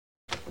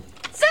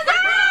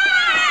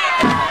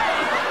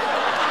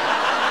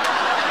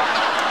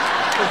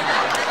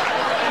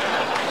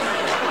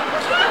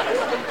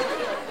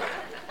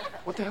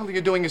 What the hell are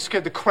you doing? You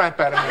scared the crap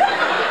out of me.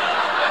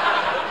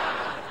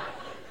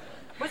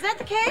 Was that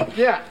the cake?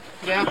 Yeah.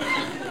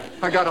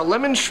 I got a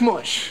lemon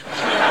schmush.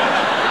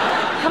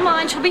 Come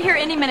on, she'll be here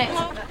any minute.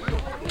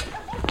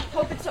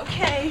 Hope it's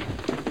okay.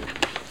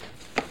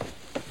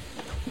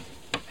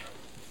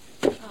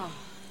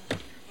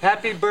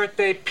 Happy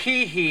birthday,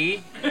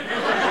 Pee-hee.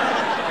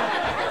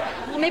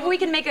 Well, maybe we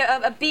can make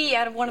a bee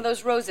out of one of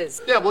those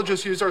roses. Yeah, we'll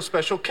just use our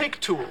special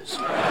cake tools.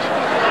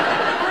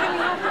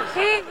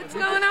 Hey, what's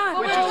going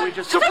on? We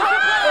just... This is so great!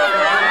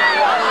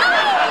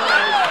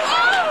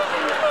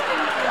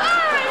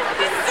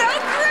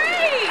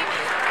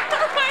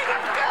 Oh my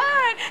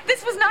God!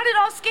 This was not at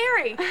all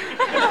scary.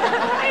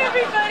 Hi,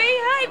 everybody.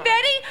 Hi,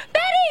 Betty.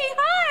 Betty,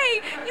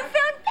 hi! You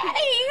found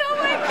Betty. Oh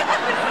my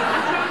God! This is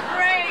so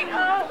great.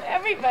 Oh,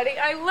 everybody,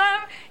 I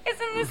love is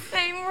in the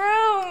same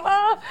room.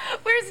 Oh,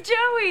 where's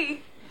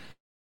Joey?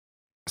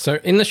 So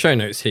in the show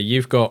notes here,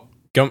 you've got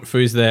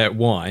Gunther's there.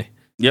 Why?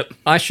 Yep.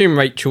 I assume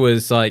Rachel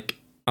has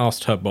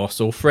asked her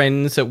boss or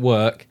friends at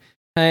work,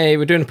 hey,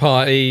 we're doing a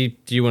party.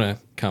 Do you want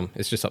to come?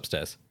 It's just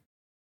upstairs.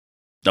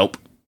 Nope.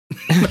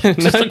 No?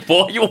 Just like,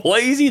 why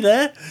is he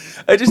there?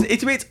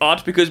 To me, it's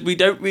odd because we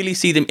don't really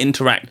see them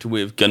interact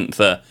with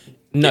Gunther.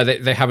 No,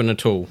 they haven't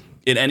at all.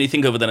 In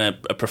anything other than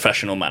a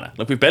professional manner.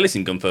 Like, we've barely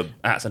seen Gunther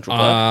at Central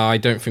Park. I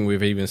don't think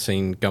we've even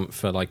seen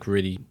Gunther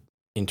really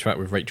interact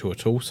with Rachel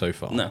at all so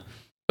far. No.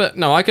 But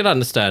no, I could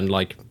understand,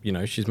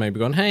 she's maybe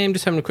gone, hey, I'm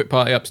just having a quick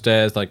party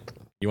upstairs.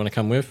 You want to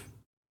come with?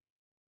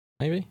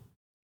 Maybe.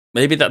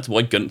 Maybe that's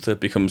why Gunther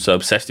becomes so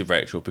obsessed with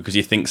Rachel, because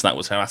he thinks that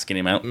was her asking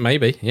him out.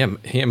 Maybe, yeah.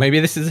 Maybe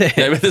this is it.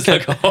 Maybe there's a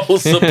whole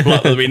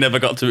subplot that we never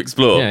got to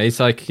explore. Yeah, it's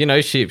like,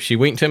 she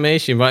winked at me,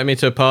 she invited me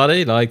to a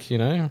party, so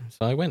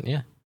I went,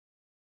 yeah.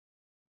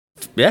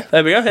 Yeah,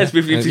 there we go. Yes,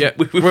 we've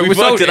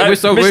solved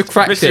it. We've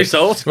cracked mystery it.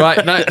 solved.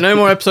 Right, no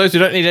more episodes. We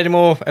don't need any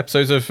more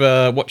episodes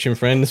of Watching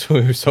Friends.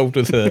 We've solved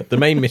the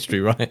main mystery,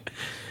 right?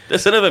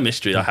 There's another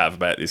mystery I have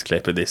about this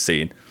clip of this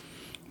scene.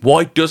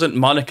 Why doesn't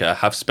Monica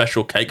have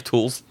special cake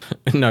tools?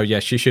 No, yeah,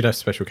 she should have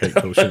special cake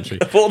tools, shouldn't she?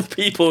 Of all the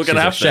people who are going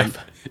to have chef.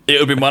 them, it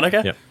would be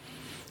Monica. Yeah.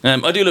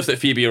 I do love that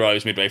Phoebe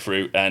arrives midway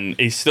through and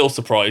is still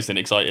surprised and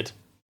excited.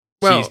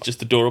 Well, she's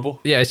just adorable.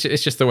 Yeah, it's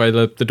just the way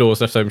the door's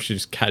left open. She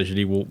just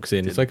casually walks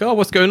in. It's like, oh,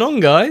 what's going on,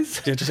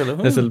 guys? Yeah, just a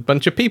little, There's a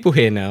bunch of people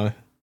here now.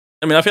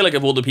 I mean, I feel like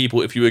of all the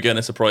people, if you were going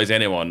to surprise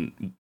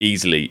anyone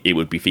easily, it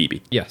would be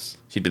Phoebe. Yes.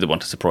 She'd be the one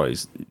to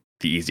surprise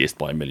the easiest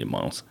by a million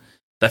miles.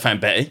 They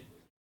found Betty.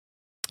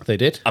 They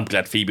did. I'm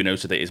glad Phoebe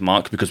knows that it is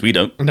Mark, because we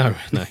don't. No.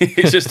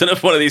 It's just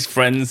enough one of these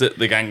friends that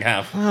the gang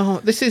have. Well,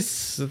 this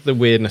is the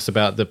weirdness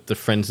about the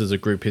friends as a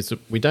group, is that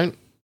we don't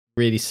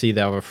really see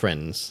their other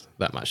friends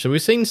that much. So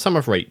we've seen some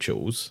of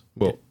Rachel's,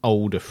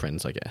 older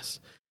friends, I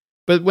guess.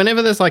 But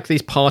whenever there's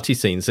these party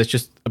scenes, there's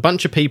just a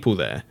bunch of people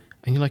there.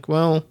 And you're like,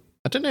 well,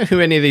 I don't know who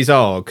any of these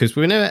are, because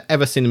we've never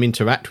ever seen them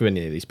interact with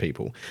any of these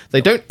people. They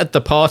don't at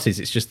the parties,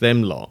 it's just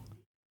them lot.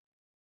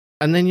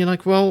 And then you're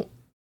like, well,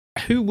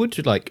 who would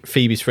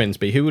Phoebe's friends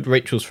be? Who would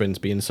Rachel's friends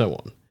be? And so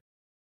on.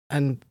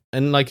 And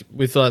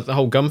with the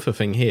whole Gunther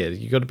thing here,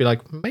 you got to be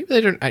like, maybe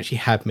they don't actually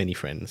have many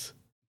friends.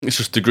 It's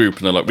just a group,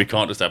 and they're like, we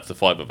can't just have the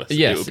five of us.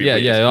 Yes,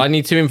 yeah. I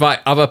need to invite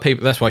other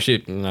people. That's why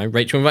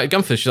Rachel invited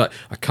Gunther. She's like,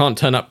 I can't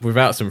turn up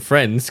without some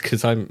friends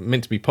because I'm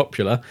meant to be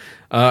popular.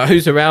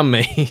 Who's around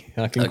me?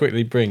 I can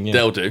quickly bring. Yeah.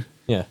 They'll do.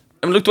 Yeah.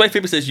 I mean, look, the way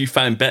Phoebe says you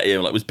found Betty,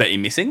 I'm like, was Betty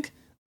missing?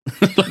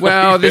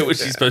 Well, where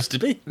was she supposed to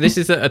be? This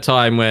is at a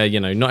time where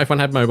not everyone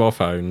had mobile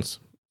phones,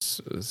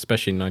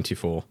 especially in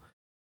 '94.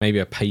 Maybe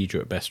a pager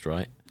at best,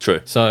 right?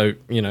 True. So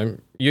you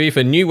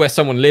either knew where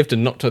someone lived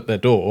and knocked at their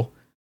door,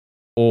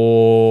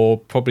 or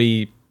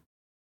probably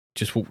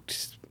just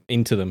walked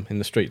into them in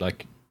the street.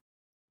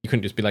 You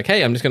couldn't just be like,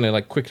 hey, I'm just going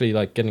to quickly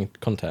get in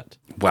contact.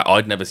 Well,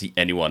 I'd never see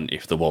anyone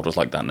if the world was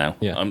like that now.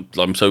 Yeah.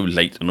 I'm so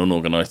late and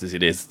unorganized as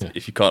it is. Yeah.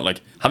 If you can't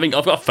I've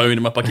got a phone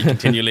in my pocket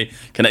continually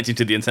connected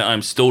to the internet,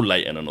 I'm still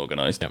late and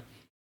unorganized.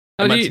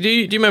 Yeah. Do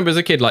you remember as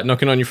a kid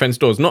knocking on your friends'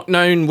 doors, not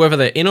knowing whether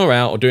they're in or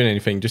out or doing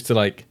anything, just to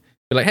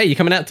Be like, hey, you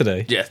coming out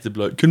today? Yes, they'd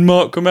be like, can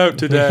Mark come out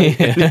today?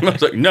 And I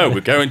was like, no,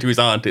 we're going to his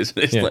auntie's.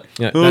 It's like,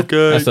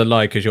 okay. That's a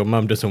lie because your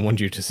mum doesn't want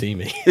you to see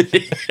me.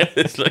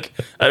 It's like,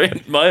 I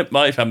mean,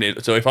 my family,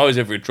 so if I was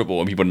ever in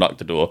trouble and people knocked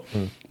the door,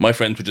 my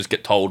friends would just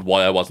get told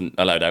why I wasn't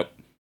allowed out.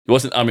 It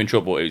wasn't I'm in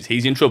trouble, it was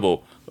he's in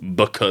trouble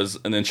because,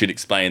 and then she'd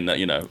explain that,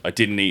 I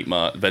didn't eat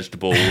my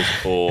vegetables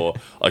or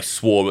I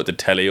swore at the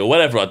telly or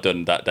whatever I'd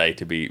done that day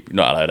to be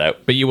not allowed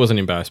out. But you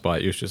wasn't embarrassed by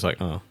it. You was just like,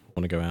 oh, I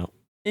want to go out.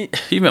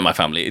 You met my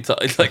family. It's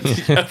like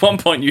at one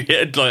point you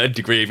hit like a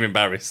degree of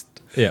embarrassed.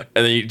 Yeah.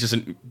 And then you just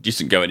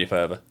didn't go any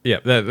further. Yeah.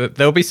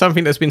 There'll be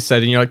something that's been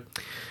said and you're like,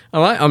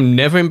 all right, I'm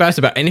never embarrassed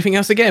about anything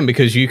else again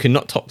because you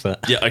cannot top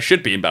that. Yeah, I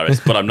should be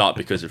embarrassed, but I'm not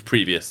because of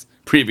previous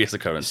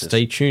occurrences.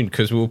 Stay tuned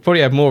because we'll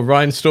probably have more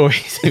Ryan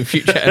stories in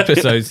future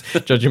episodes,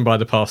 judging by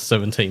the past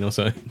 17 or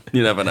so.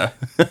 You never know.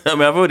 I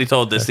mean, I've already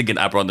told this thinking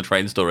Abra on the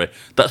train story.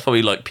 That's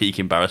probably like peak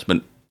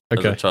embarrassment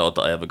as a child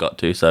that I ever got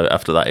to. So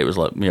after that, it was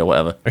like,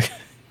 whatever.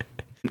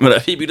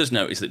 But Phoebe does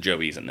notice that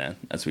Joey isn't there,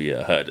 as we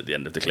heard at the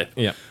end of the clip.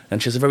 Yeah.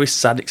 And she has a very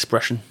sad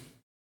expression.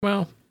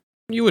 Well,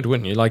 you would,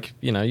 wouldn't you? Like,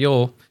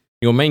 your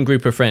main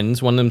group of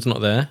friends, one of them's not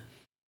there.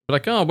 But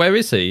like, oh, where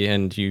is he?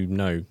 And you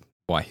know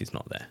why he's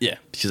not there. Yeah.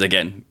 She's,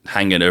 again,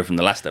 hanging over from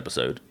the last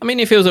episode. I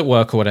mean, if he was at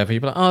work or whatever, you'd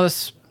be like, oh,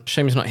 that's a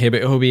shame he's not here,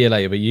 but he'll be here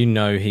later. But you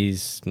know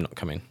he's not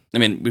coming. I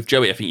mean, with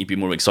Joey, I think you'd be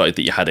more excited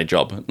that you had a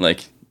job.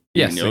 Like,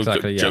 yes,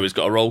 exactly. Joey's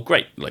got a role,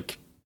 great. Like,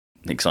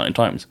 exciting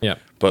times. Yeah.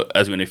 But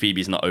as we know,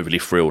 Phoebe's not overly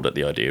thrilled at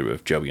the idea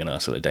of Joey and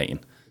Ursula dating.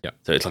 Yeah.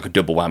 So it's like a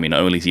double whammy. Not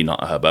only is he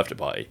not at her birthday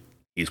party,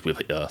 he's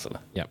with Ursula.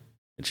 Yeah.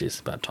 Which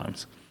is bad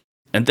times.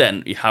 And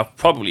then you have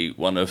probably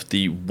one of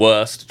the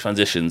worst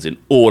transitions in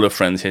all of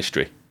Friends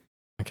history.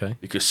 Okay.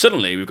 Because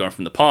suddenly we've gone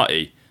from the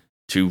party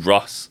to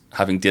Ross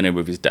having dinner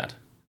with his dad.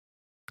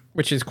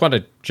 Which is quite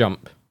a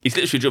jump. It's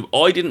literally a jump.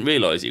 I didn't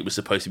realise it was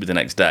supposed to be the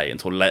next day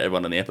until later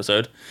on in the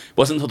episode. It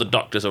wasn't until the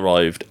doctors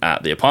arrived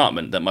at the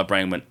apartment that my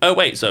brain went, oh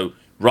wait, so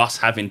Ross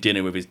having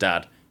dinner with his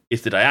dad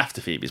is the day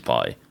after Phoebe's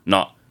party,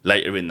 not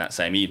later in that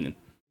same evening.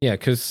 Yeah,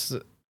 because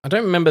I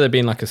don't remember there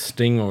being like a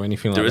sting or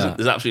anything like that.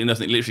 There's absolutely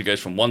nothing. It literally goes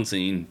from one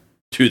scene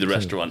to the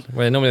restaurant.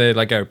 Where normally they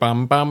like go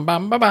bam, bam,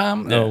 bam, bam,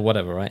 bam, or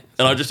whatever, right?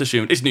 And I just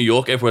assumed it's New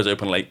York, everywhere's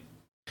open late.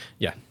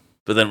 Yeah.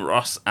 But then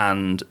Ross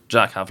and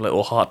Jack have a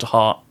little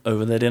heart-to-heart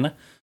over their dinner.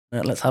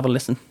 Let's have a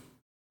listen.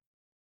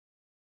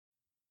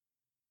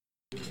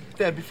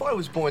 Dad, before I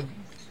was born,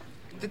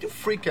 did you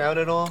freak out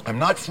at all? I'm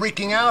not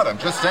freaking out. I'm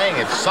just saying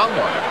if someone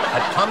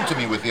had come to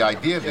me with the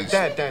idea of these...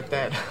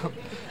 Dad.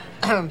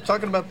 I'm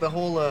talking about the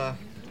whole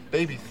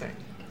baby thing.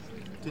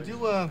 Did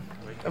you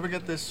ever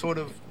get this sort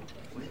of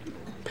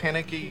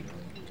panicky,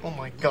 oh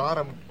my God,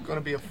 I'm going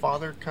to be a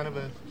father kind of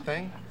a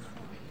thing?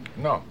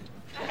 No.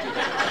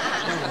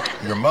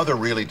 Your mother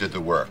really did the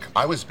work.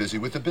 I was busy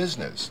with the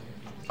business.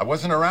 I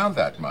wasn't around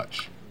that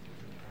much.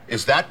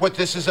 Is that what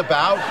this is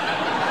about?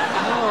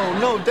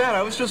 No, Dad,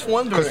 I was just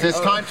wondering. Because there's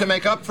time to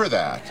make up for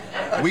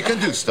that. We can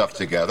do stuff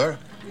together.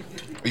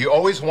 You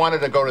always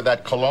wanted to go to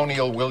that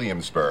Colonial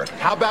Williamsburg.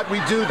 How about we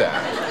do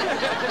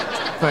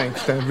that?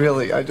 Thanks, Dad,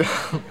 really. I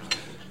just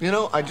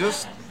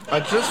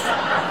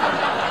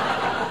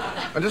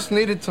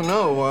needed to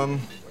know,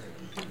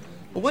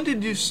 when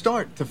did you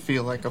start to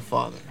feel like a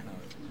father?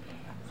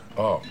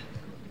 Oh.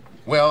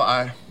 Well,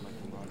 I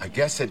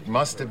guess it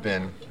must have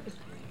been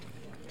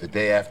the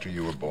day after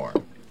you were born.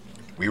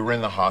 We were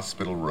in the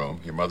hospital room,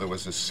 your mother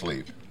was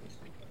asleep,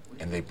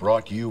 and they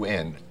brought you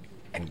in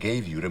and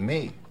gave you to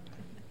me.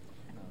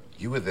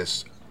 You were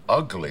this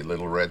ugly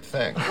little red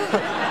thing.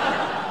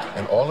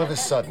 And all of a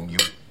sudden, you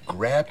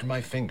grabbed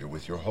my finger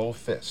with your whole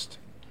fist,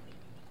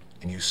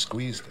 and you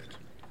squeezed it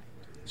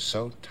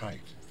so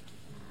tight.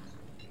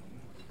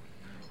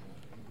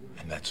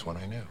 And that's when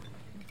I knew.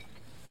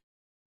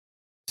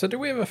 So did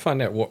we ever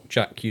find out what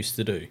Jack used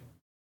to do?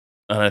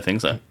 I don't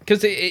think so.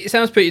 Because it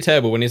sounds pretty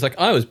terrible when he's like,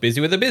 I was busy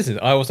with the business.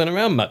 I wasn't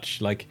around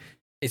much. Like,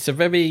 it's a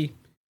very,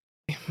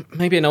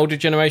 maybe an older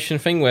generation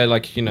thing where,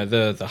 like,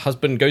 the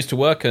husband goes to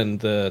work and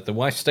the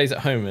wife stays at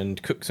home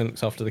and cooks and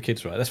looks after the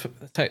kids, right? That's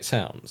how it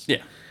sounds.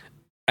 Yeah.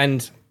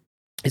 And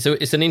it's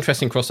an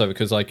interesting crossover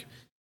because, like,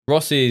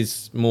 Ross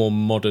is more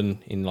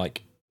modern in,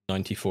 like,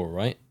 94,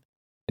 right?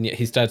 And yet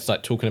his dad's,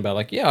 like, talking about,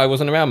 like, yeah, I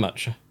wasn't around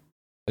much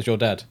as your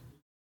dad.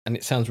 And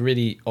it sounds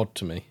really odd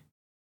to me.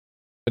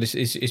 But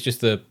it's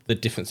just the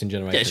difference in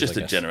generations. Yeah, it's just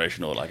the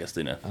generational, I guess,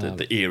 the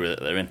era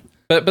that they're in.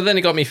 But then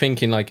it got me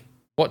thinking, like,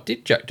 what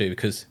did Jack do?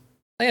 Because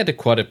they had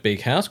quite a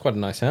big house, quite a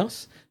nice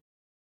house.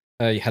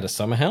 You had a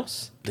summer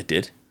house. They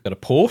did. Got a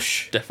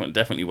Porsche.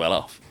 Definitely well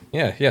off.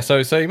 Yeah.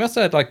 So he must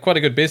have had like quite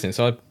a good business.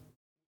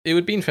 It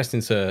would be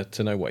interesting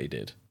to know what he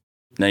did.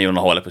 Now you're on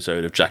a whole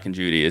episode of Jack and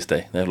Judy, is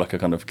they? They have like a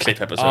kind of clip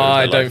episode.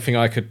 I don't think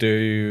I could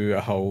do a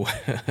whole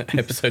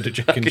episode of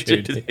Jack and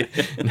Judy.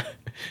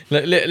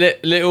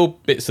 Little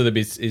bits of them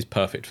is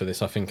perfect for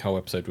this. I think whole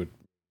episode would.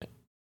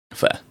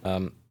 Fair.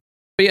 But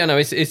yeah, no,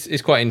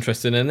 it's quite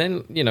interesting. And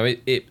then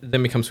it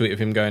then becomes sweet of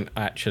him going,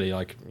 actually,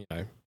 like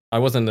I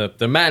wasn't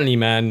the manly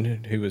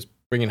man who was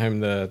bringing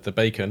home the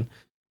bacon.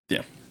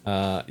 Yeah.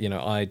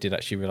 I did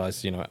actually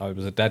realise, I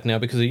was a dad now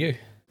because of you.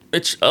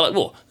 It's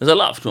well, there's a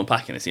lot to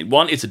unpack in this scene.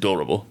 One, it's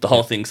adorable. The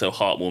whole thing's so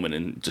heartwarming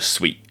and just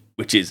sweet,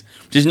 which is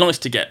nice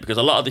to get because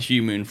a lot of the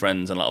Hugh Moon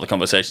friends and a lot of the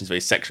conversations are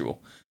very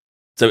sexual.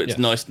 So it's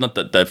nice, not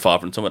that they're far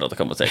from some of the other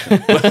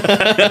conversations,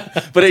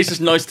 but it's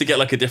just nice to get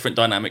like a different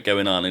dynamic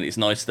going on, and it's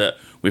nice that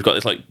we've got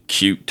this like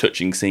cute,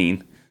 touching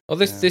scene. Well,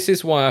 this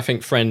is why I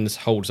think Friends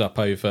holds up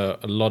over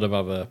a lot of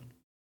other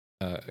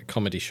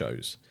comedy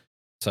shows.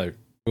 So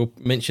we'll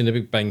mention The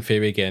Big Bang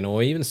Theory again,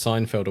 or even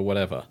Seinfeld or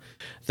whatever.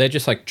 They're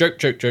just like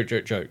joke.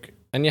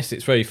 And yes,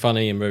 it's very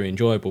funny and very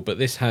enjoyable, but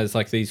this has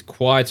like these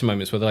quieter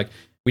moments where they're like,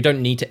 we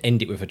don't need to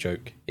end it with a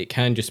joke. It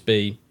can just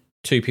be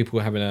two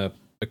people having a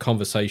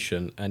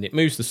conversation, and it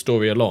moves the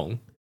story along,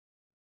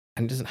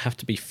 and it doesn't have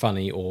to be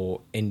funny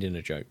or end in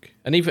a joke.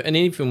 And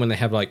even when they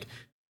have like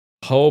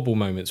horrible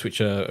moments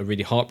which are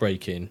really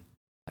heartbreaking,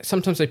 like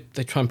sometimes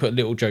they try and put a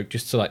little joke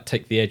just to like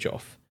take the edge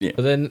off. Yeah.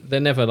 But then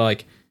they're never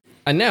like,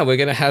 and now we're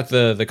going to have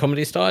the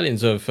comedy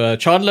stylings of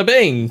Chandler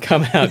Bing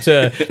come out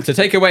to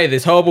take away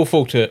this horrible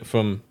falter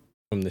from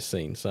this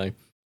scene. So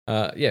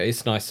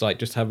it's nice to like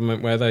just have a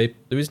moment where there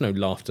is no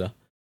laughter.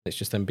 It's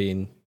just them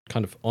being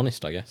kind of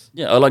honest, I guess.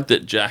 Yeah, I like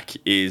that Jack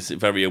is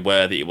very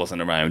aware that he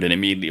wasn't around and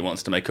immediately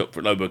wants to make up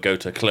for it. Go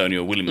to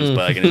Colonial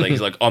Williamsburg and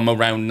he's like, I'm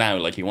around now.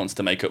 Like he wants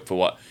to make up for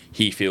what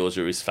he feels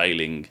or is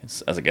failing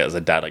as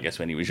a dad, I guess,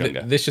 when he was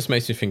younger. This just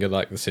makes me think of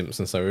like The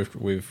Simpsons, so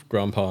with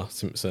Grandpa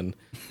Simpson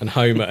and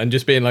Homer, and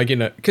just being like,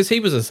 because he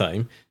was the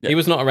same. Yeah. He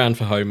was not around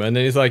for Homer, and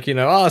then he's like,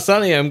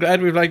 Sonny, I'm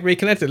glad we've like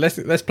reconnected.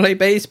 Let's play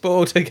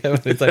baseball together.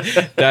 And it's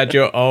like, Dad,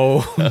 you're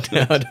old. I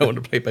don't want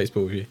to play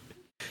baseball with you.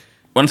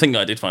 One thing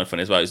I did find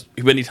funny as well is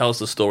when he tells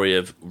the story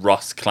of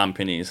Ross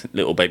clamping his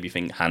little baby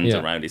hands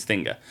around his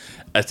finger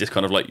as this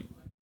kind of like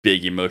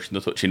big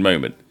emotional touching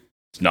moment.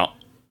 It's not.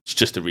 It's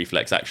just a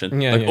reflex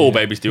action. All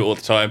babies do it all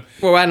the time.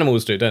 Well,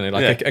 animals do, don't they?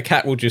 Like a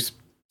cat will just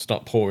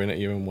start pawing at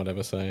you and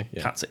whatever. So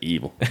cats are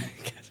evil.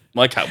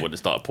 My cat would have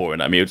started pawing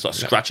at me. It would start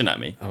scratching at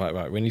me. All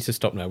right. We need to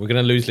stop now. We're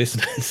going to lose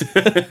listeners.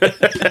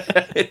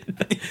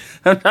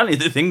 I'm telling you,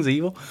 the thing's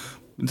evil.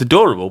 It's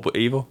adorable, but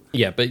evil.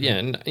 Yeah, but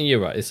you're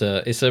right. It's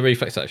a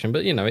reflex action,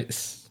 but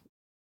it's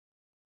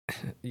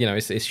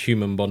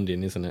human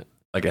bonding, isn't it?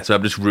 I guess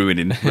I'm just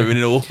ruining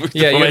all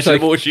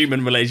all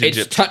human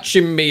relationships. It's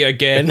touching me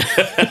again.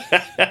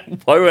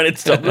 Why won't it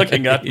stop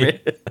looking at me?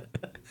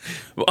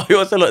 But I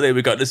also like that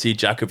we got to see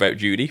Jack without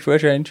Judy for a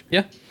change.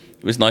 Yeah.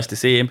 It was nice to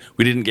see him.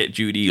 We didn't get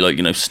Judy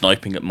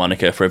sniping at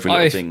Monica for every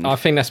little thing. I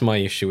think that's my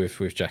issue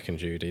with Jack and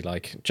Judy.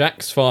 Like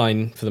Jack's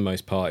fine for the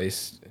most part.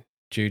 It's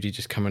Judy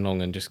just coming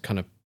along and just kind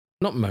of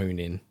not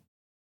moaning,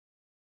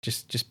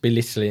 just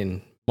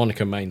belittling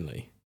Monica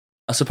mainly.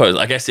 I suppose.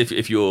 I guess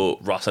if you're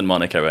Ross and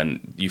Monica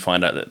and you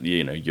find out that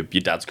your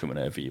dad's coming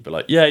over, you'd be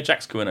like, yeah,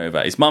 Jack's coming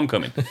over. Is Mum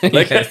coming?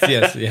 Like,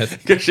 yes.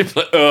 Because she'd be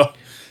like, oh,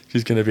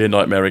 she's going to be a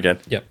nightmare again.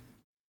 Yep.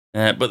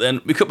 But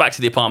then we cut back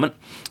to the apartment.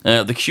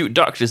 The cute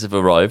doctors have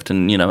arrived,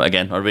 and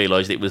again, I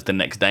realised it was the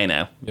next day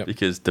now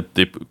because the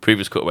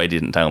previous cutaway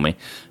didn't tell me.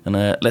 And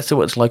let's see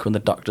what it's like when the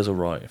doctors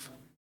arrive.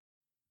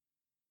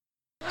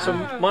 So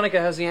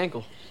Monica has the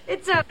ankle.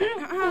 It's a...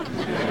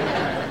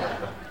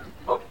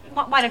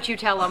 Why don't you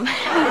tell them?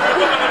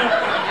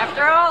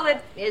 After all,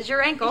 it is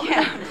your ankle.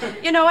 Yeah.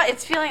 You know what?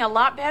 It's feeling a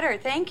lot better.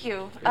 Thank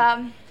you.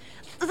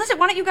 Listen,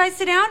 why don't you guys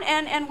sit down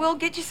and we'll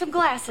get you some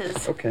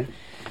glasses. Okay.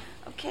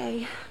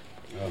 Okay.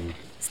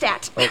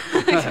 Stat. Oh.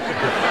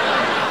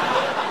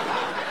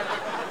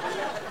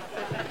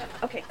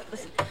 Okay,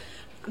 listen.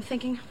 I'm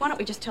thinking, why don't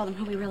we just tell them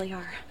who we really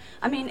are?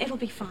 I mean, it'll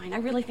be fine. I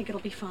really think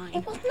it'll be fine.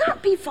 It will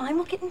not be fine.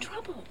 We'll get in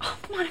trouble. Oh,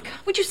 Monica,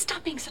 would you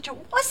stop being such a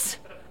wuss?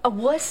 A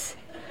wuss?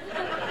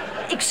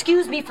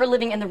 Excuse me for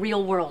living in the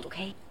real world,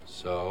 okay?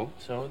 So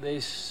they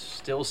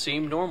still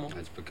seem normal.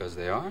 That's because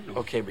they are.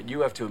 Okay, but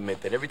you have to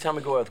admit that every time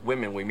we go out with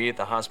women, we meet at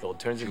the hospital. It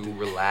turns into...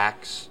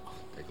 Relax.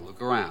 Take a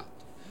look around.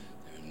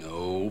 There are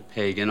no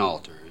pagan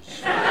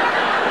altars.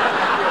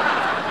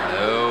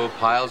 No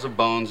piles of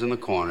bones in the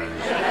corners.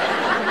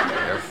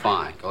 They're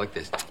fine. Go like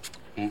this.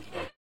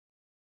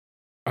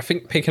 I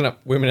think picking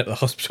up women at the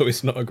hospital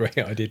is not a great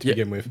idea to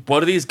begin with. Why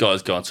do these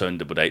guys go on so many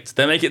double dates?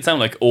 They make it sound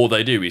like all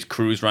they do is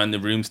cruise around the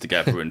rooms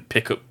together and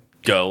pick up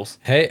girls.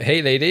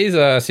 Hey, ladies.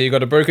 So you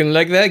got a broken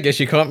leg there? Guess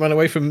you can't run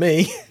away from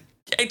me.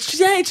 It's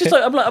just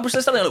like I was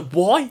just standing like,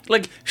 why?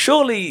 Like,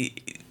 surely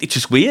it's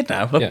just weird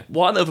now. Like,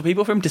 why aren't there other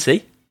people for him to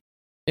see?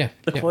 Yeah.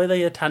 Why are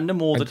they a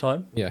tandem all the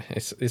time? Yeah,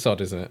 it's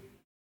odd, isn't it?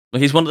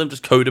 Like, he's one of them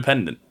just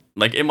codependent.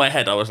 Like, in my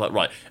head, I was like,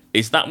 right,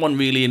 is that one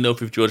really in love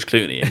with George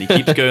Clooney? And he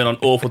keeps going on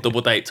awful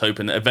double dates,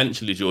 hoping that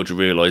eventually George will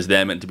realise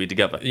they're meant to be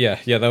together. Yeah,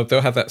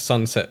 they'll have that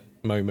sunset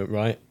moment,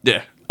 right?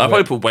 Yeah. I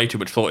probably put way too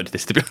much thought into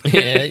this, to be honest.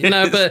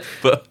 Yeah,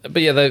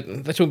 but yeah, they're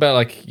talking about,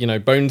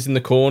 like, bones in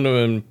the corner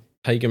and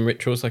pagan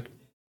rituals. Like,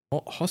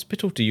 what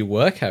hospital do you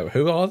work at?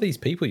 Who are these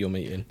people you're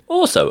meeting?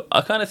 Also,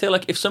 I kind of feel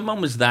like if someone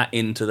was that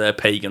into their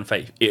pagan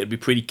faith, it would be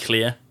pretty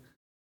clear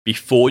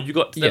before you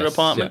got to their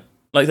apartment.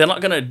 Yeah. Like, they're not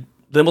going to...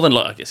 They're more than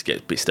like, I guess, get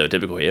a bit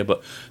stereotypical here,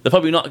 but they're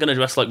probably not going to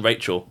dress like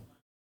Rachel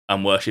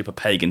and worship a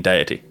pagan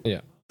deity.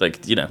 Yeah.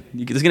 Like, you know,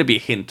 there's going to be a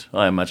hint,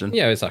 I imagine.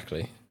 Yeah,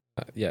 exactly.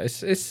 Yeah,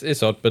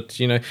 it's odd, but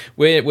you know,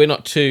 we're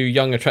not two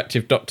young,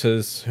 attractive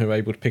doctors who are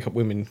able to pick up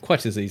women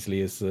quite as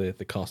easily as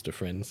the cast of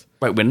Friends.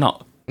 Wait, we're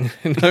not. no,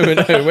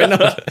 we're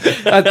not.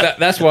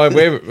 That's why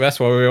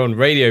we're on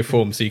radio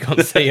form, so you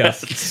can't see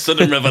us.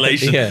 Sudden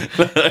revelation. Yeah.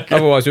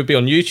 Otherwise, we'd be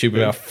on YouTube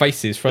with our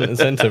faces front and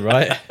center,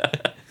 right?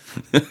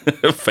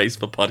 Face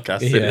for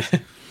podcast. Yeah.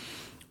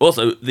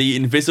 Also, the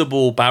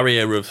invisible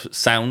barrier of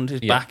sound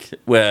is back,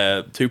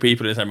 where two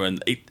people in the same room.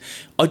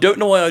 I don't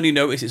know why I only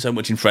notice it so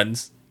much in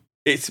Friends.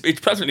 It's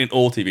practically in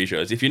all TV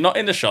shows. If you're not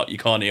in the shot, you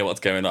can't hear what's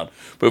going on.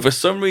 But for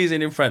some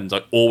reason in Friends,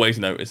 I always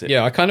notice it.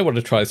 Yeah, I kind of want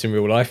to try this in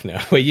real life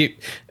now. Where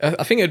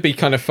I think it'd be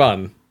kind of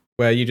fun,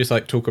 where you just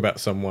like talk about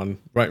someone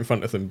right in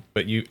front of them,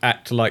 but you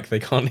act like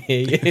they can't hear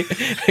you,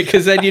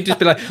 because then you'd just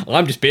be like,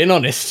 "I'm just being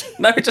honest."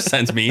 No, it just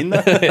sounds mean.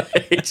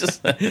 it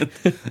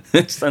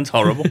just sounds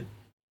horrible.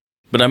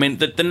 But I mean,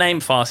 the name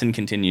Farsing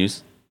continues.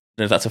 I don't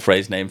know if that's a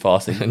phrase, name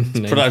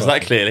Farsing. Pronounce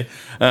that clearly.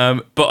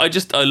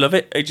 But I love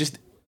it.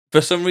 For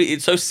some reason,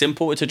 it's so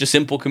simple. It's such a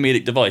simple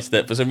comedic device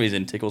that for some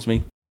reason tickles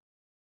me.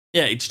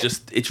 Yeah,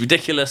 it's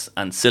ridiculous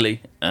and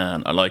silly,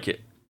 and I like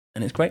it,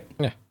 and it's great.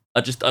 Yeah,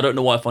 I don't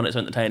know why I find it so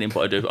entertaining,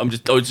 but I do. I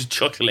was just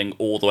chuckling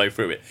all the way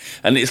through it,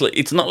 and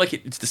it's not like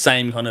it's the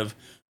same kind of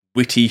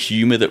witty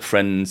humor that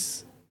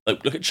Friends.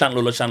 Like, look at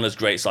Chandler. Chandler's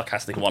great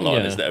sarcastic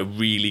one-liners that are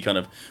really kind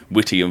of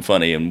witty and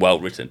funny and well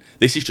written.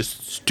 This is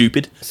just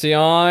stupid. See,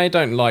 I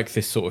don't like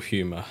this sort of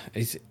humor.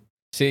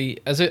 See,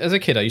 as a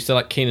kid, I used to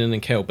like Kenan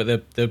and Kel, but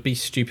there'd be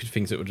stupid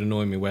things that would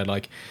annoy me. Where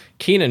like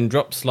Kenan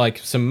drops like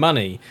some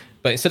money,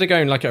 but instead of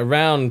going like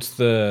around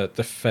the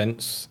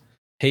fence,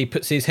 he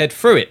puts his head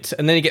through it,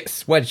 and then he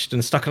gets wedged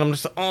and stuck. And I'm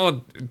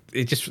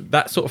just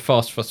that sort of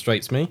fast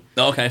frustrates me.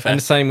 Okay, fair. And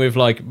the same with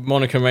like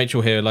Monica and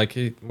Rachel here. Like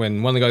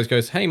when one of the guys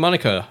goes, "Hey,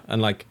 Monica,"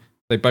 and like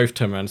they both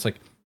turn around, it's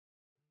like,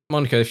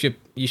 Monica,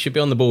 you should be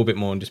on the ball a bit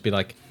more and just be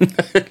like,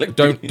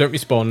 don't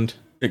respond.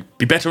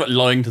 Be better at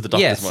lying to the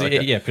doctors. Yes,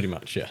 Monica. yeah, pretty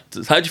much, yeah.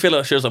 How do you feel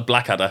about shows like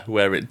Blackadder,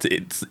 where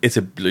it's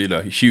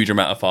a huge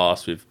amount of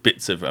farce with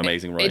bits of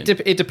amazing writing?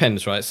 It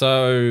depends, right?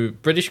 So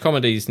British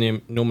comedy is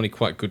normally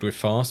quite good with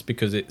farce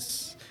because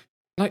it's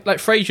like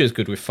Frasier's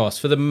good with farce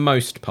for the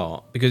most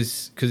part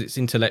because it's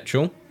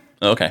intellectual.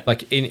 Okay.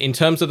 Like in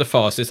terms of the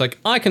farce, it's like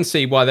I can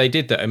see why they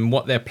did that and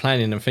what they're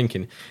planning and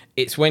thinking.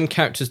 It's when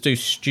characters do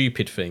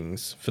stupid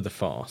things for the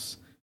farce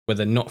where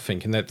they're not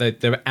thinking,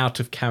 they're out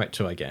of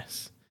character, I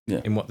guess.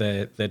 Yeah. In what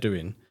they're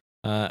doing,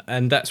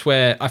 and that's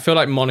where I feel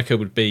like Monica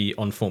would be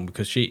on form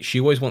because she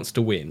always wants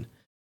to win.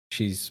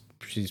 She's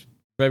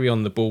very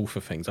on the ball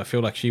for things. I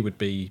feel like she would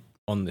be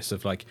on this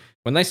of like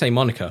when they say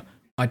Monica,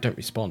 I don't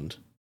respond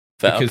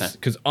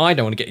because I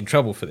don't want to get in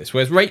trouble for this.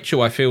 Whereas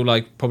Rachel, I feel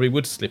like probably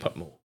would slip up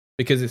more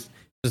because it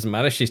doesn't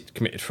matter. She's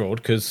committed fraud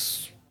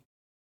because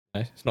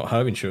it's not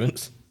her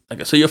insurance.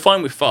 Okay, so you're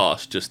fine with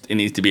farce, just it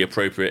needs to be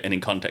appropriate and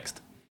in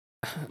context.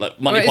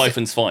 Like Monty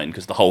Python's fine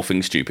because the whole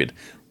thing's stupid,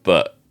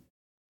 but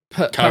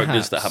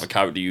characters that have a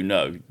character you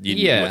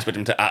expect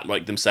them to act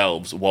like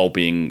themselves while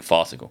being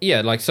farcical.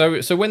 Yeah, like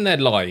so when they're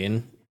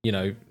lying,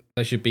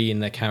 they should be in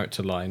their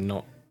character line,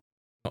 not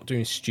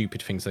doing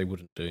stupid things they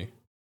wouldn't do.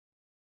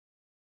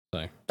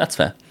 So that's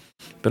fair.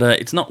 But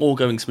it's not all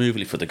going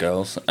smoothly for the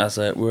girls, as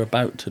we're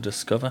about to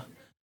discover.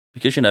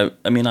 Because, I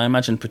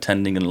imagine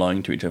pretending and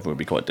lying to each other would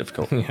be quite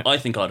difficult. Yeah. I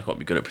think I'd quite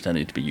be good at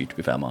pretending to be you, to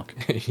be fair, Mark.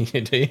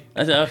 You do?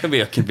 I can be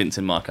a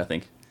convincing Mark, I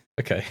think.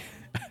 Okay.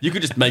 You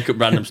could just make up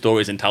random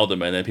stories and tell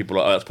them, and then people are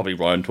like, oh, that's probably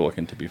Ryan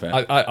talking, to be fair.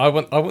 I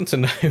want to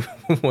know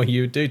what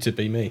you would do to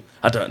be me.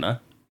 I don't know.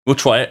 We'll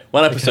try it.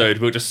 One episode,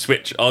 we'll just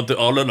switch. I'll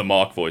learn a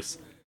Mark voice.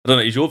 I don't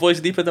know. Is your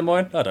voice deeper than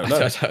mine? I don't know.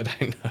 I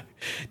don't know.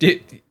 Do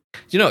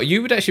you know,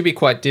 you would actually be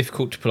quite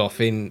difficult to pull off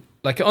in...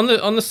 Like, on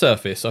the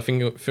surface, I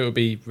think it would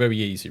be very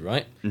easy,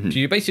 right? Mm-hmm. So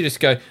you basically just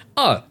go,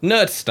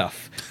 nerd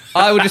stuff.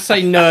 I would just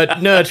say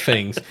nerd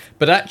things.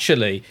 But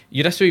actually,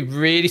 you'd have to be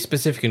really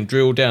specific and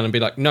drill down and be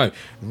like, no,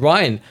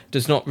 Ryan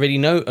does not really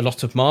know a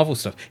lot of Marvel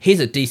stuff. He's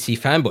a DC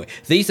fanboy.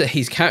 These are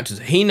his characters.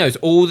 He knows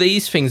all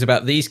these things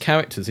about these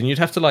characters. And you'd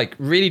have to, like,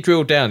 really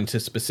drill down into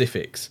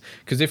specifics.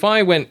 Because if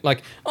I went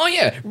like, oh,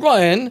 yeah,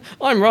 Ryan,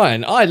 I'm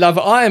Ryan. I love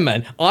Iron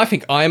Man. I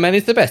think Iron Man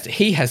is the best.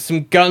 He has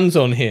some guns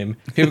on him.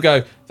 People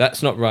go,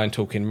 that's not Ryan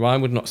talking.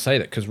 Ryan would not say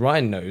that because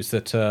Ryan knows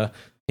that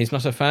he's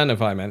not a fan of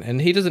Iron Man,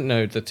 and he doesn't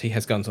know that he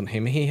has guns on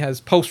him. He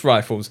has pulse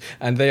rifles,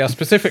 and they are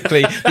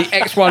specifically the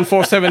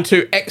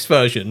X1472X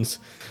versions.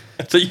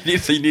 So you need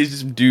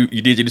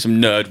to do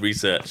some nerd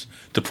research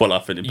to pull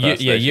off an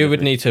impersonation. Yeah, you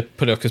would need to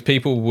put it off because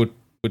people would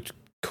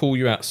call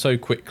you out so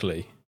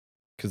quickly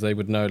because they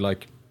would know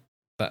like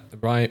that.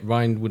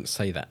 Ryan wouldn't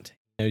say that.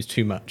 He knows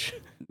too much.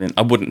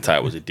 I wouldn't say I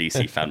was a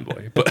DC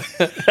fanboy, but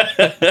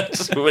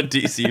just I'm a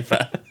DC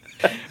fan.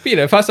 But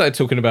if I started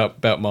talking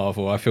about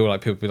Marvel, I feel like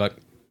people would be like,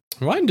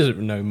 Ryan doesn't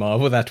know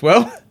Marvel that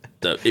well.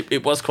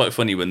 It was quite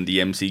funny when the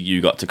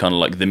MCU got to kind of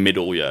like the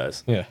middle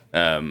years. Yeah.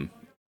 And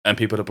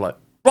people would be like,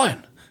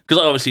 Ryan,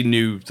 because I obviously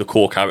knew the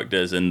core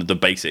characters and the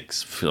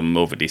basics from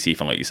more of a DC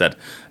fan, like you said.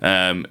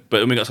 But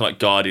when we got to like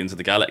Guardians of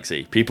the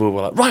Galaxy, people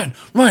were like,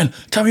 Ryan,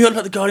 tell me all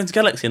about the Guardians of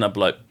the Galaxy. And I'd be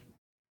like,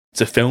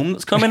 it's a film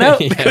that's coming out?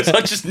 Because I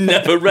just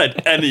never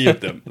read any of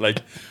them. Like,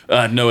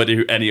 I had no idea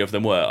who any of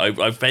them were.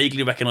 I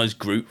vaguely recognised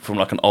Groot from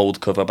like an old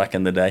cover back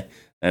in the day.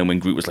 And when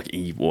Groot was like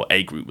evil, or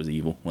a Groot was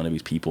evil, one of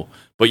these people.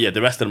 But yeah,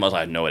 the rest of them I was like,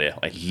 I had no idea.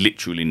 Like,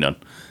 literally none.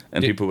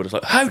 And people were just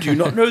like, how do you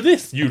not know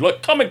this? You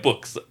like comic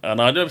books.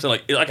 And I know,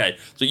 like, okay,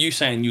 so you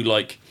saying you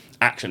like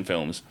action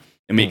films,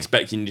 and me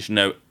expecting you to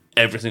know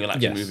every single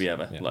action movie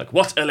ever. Yeah. Like,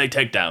 what's LA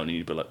Takedown? And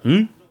you'd be like,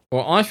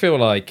 Well, I feel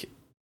like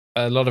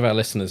a lot of our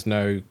listeners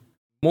know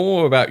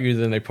more about you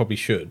than they probably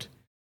should.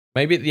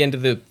 Maybe at the end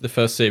of the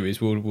first series,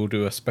 we'll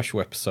do a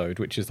special episode,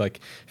 which is like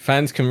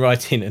fans can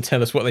write in and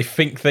tell us what they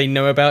think they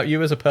know about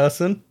you as a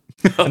person,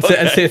 and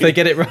see if they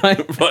get it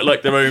right. Right,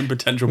 like their own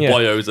potential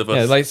bios of us.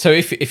 Yeah, like so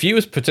if you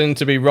was pretending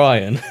to be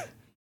Ryan,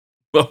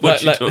 what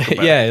would you talk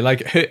about? Yeah,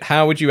 like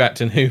how would you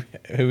act and who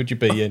would you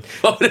be in?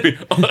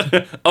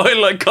 I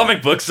like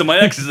comic books and my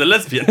ex is a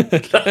lesbian.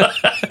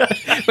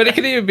 But it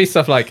could even be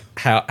stuff like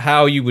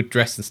how you would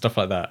dress and stuff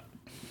like that.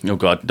 Oh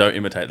God, don't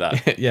imitate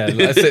that. Yeah,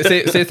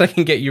 see if they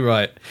can get you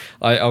right.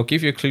 I'll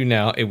give you a clue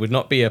now. It would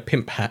not be a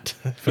pimp hat,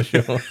 for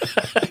sure.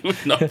 It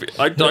would not be.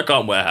 I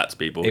can't wear hats,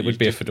 people. It would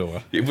be a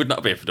fedora. It would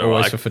not be a fedora.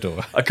 Always a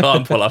fedora. I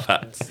can't pull off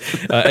hats.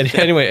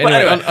 Anyway,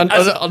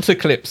 on to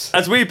clips.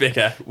 As we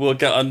bicker, we'll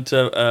get on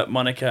to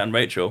Monica and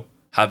Rachel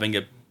having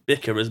a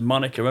bicker as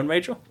Monica and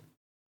Rachel.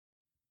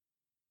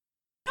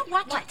 You know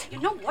what? You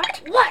know what?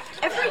 What?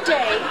 Every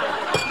day,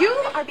 you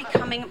are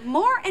becoming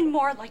more and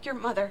more like your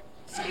mother.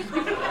 Excuse me.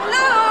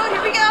 Hello,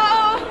 here we go.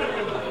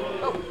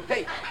 Oh,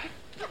 hey.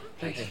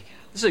 Hey.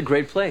 This is a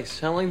great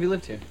place. How long have you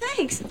lived here?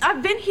 Thanks.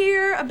 I've been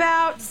here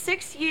about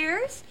 6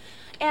 years,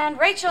 and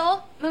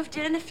Rachel moved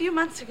in a few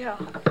months ago.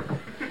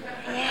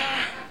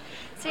 Yeah.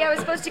 See, I was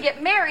supposed to get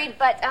married,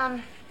 but,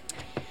 I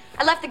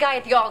left the guy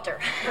at the altar.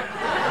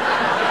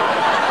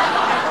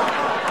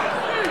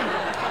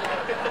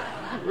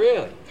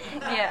 Really?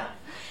 Yeah.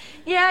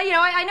 Yeah, you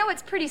know, I know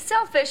it's pretty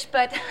selfish,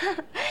 but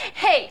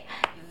hey,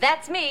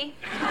 that's me.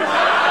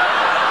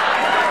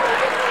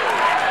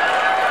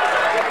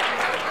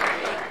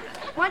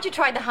 Why don't you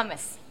try the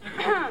hummus?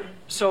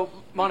 So,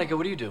 Monica,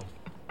 what do you do?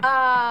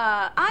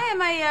 I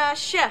am a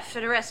chef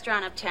at a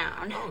restaurant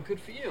uptown. Oh, good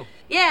for you.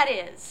 Yeah,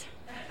 it is.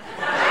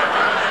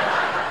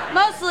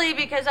 Mostly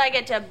because I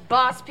get to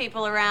boss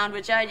people around,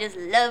 which I just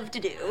love to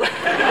do. Well,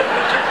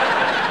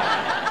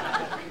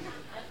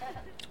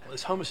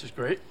 this hummus is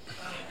great.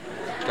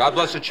 God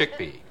bless the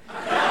chickpea.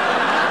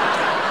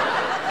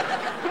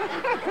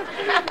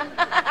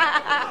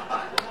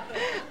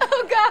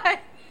 Oh, God.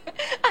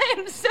 I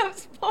am so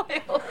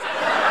spoiled.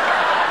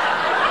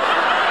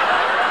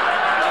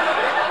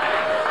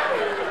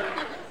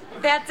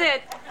 That's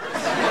it.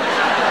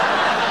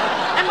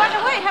 And by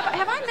the way,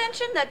 have I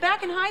mentioned that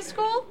back in high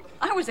school,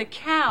 I was a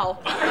cow?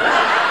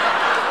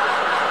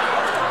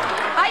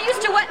 I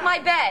used to wet my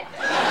bed.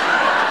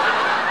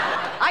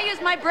 I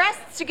used my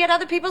breasts to get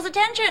other people's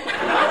attention.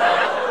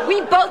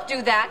 We both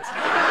do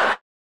that.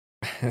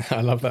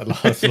 I love that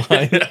last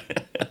line.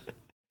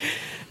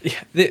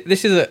 Yeah,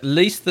 this is at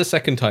least the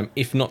second time,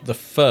 if not the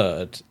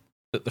third,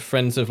 that the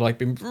friends have like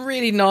been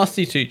really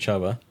nasty to each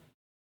other,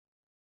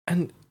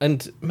 and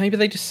maybe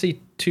they just see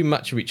too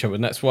much of each other,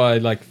 and that's why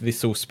like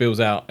this all spills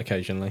out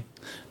occasionally.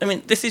 I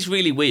mean, this is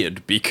really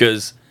weird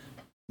because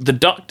the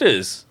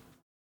doctors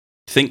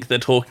think they're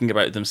talking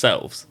about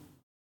themselves,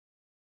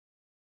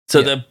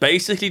 so they're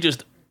basically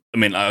just. I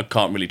mean, I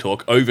can't really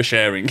talk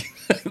oversharing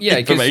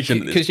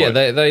information because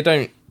they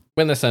don't.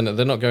 When they're saying that,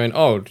 they're not going,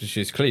 oh,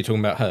 she's clearly talking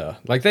about her.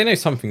 Like, they know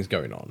something's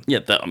going on. Yeah,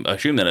 I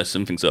assume they know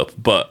something's up,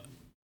 but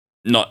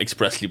not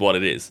expressly what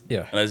it is.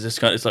 Yeah. And it's just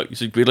kind of,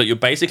 it's like you're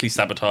basically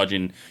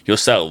sabotaging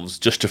yourselves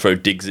just to throw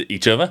digs at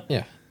each other.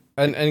 Yeah.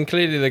 And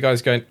clearly the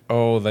guy's going,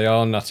 oh, they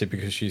are nutty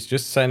because she's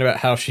just saying about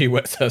how she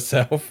wets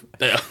herself.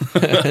 They are.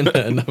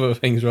 and other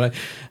things, right?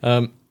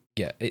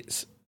 Yeah,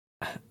 it's...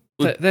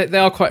 They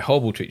are quite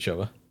horrible to each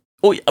other.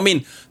 Oh, I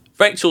mean,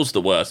 Rachel's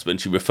the worst when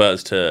she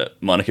refers to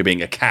Monica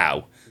being a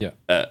cow.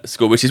 Yeah.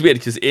 School, which is weird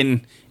because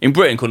in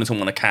Britain, calling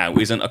someone a cow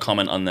isn't a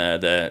comment on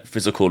their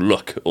physical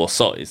look or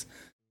size.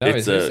 No,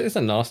 it's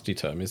a nasty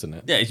term, isn't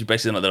it? Yeah, it's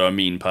basically like they're a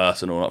mean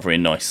person or not very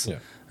nice. Yeah.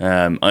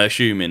 I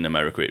assume in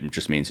America it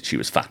just means that she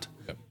was fat.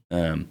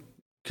 Yeah.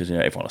 Because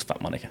everyone was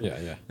fat Monica.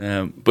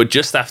 Yeah. But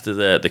just after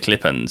the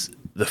clip ends,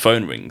 the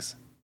phone rings,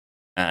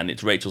 and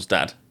it's Rachel's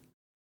dad.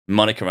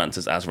 Monica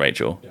answers as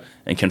Rachel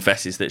and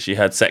confesses that she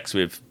had sex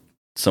with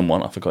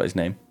someone. I forgot his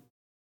name.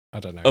 I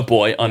don't know. A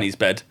boy on his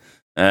bed.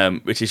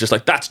 Which is just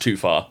like, that's too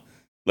far.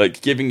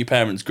 Like, giving your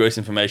parents gross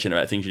information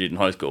about things you did in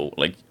high school.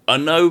 Like, I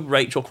know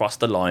Rachel crossed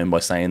the line by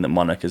saying that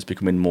Monica's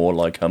becoming more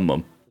like her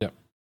mum. Yeah.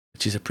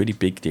 Which is a pretty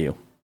big deal.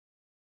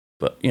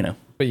 But, you know.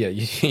 But yeah,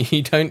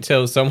 you don't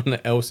tell someone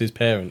else's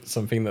parents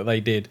something that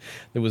they did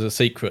that was a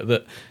secret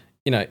that,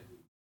 you know,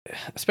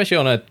 especially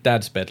on a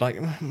dad's bed.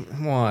 Like,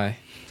 why?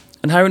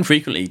 And how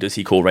infrequently does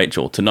he call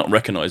Rachel to not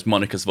recognise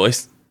Monica's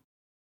voice?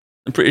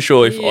 I'm pretty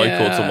sure if I called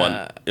Yeah.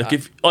 someone, like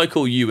if I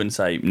call you and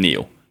say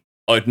Neil,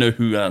 I'd know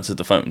who answered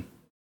the phone.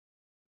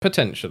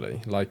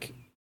 Potentially. Like,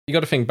 you got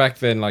to think back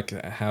then, like,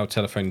 how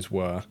telephones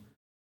were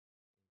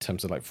in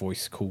terms of, like,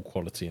 voice call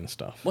quality and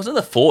stuff. Wasn't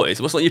the 40s?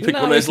 It wasn't like you picked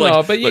No, one of those it's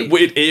not, but like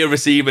weird ear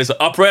receivers.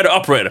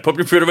 Operator, put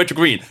me through to Richard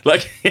Green.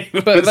 Like,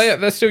 But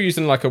they're still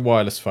using, like, a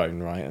wireless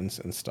phone, right?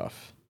 And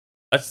stuff.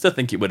 I still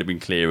think it would have been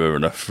clearer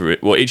enough for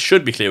it. Well, it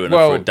should be clear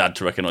enough for a dad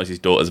to recognise his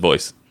daughter's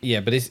voice. Yeah,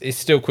 but it's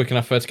still quick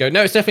enough for her to go,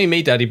 no, it's definitely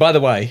me, Daddy, by the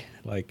way.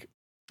 Like,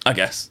 I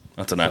guess.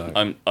 I don't know.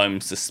 So-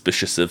 I'm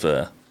suspicious of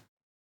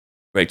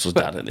Rachel's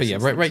dad in this. But yeah,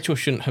 instance. Rachel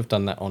shouldn't have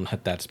done that on her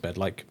dad's bed.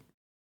 Like,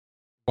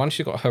 one,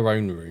 she got her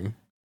own room.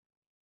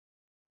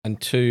 And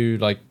two,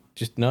 like,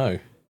 just no.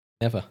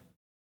 Never.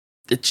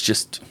 It's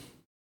just...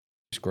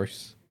 It's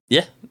gross.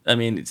 Yeah. I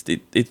mean,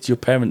 it's your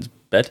parents'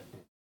 bed.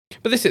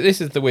 But this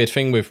is the weird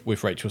thing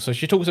with Rachel. So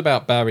she talks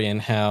about Barry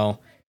and how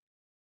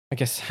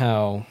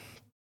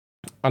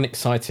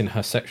unexciting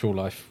her sexual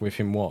life with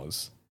him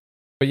was.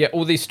 But yet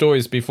all these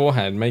stories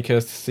beforehand make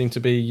her seem to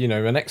be,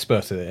 an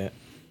expert at it.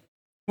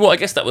 Well, I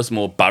guess that was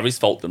more Barry's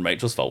fault than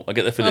Rachel's fault. I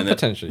get the feeling that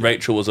potentially.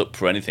 Rachel was up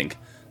for anything,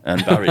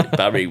 and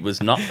Barry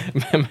was not.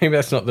 Maybe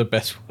that's not the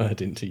best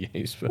wording to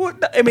use. But... Well,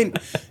 I mean,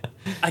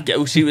 I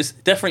get. She was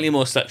definitely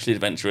more sexually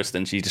adventurous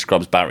than she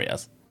describes Barry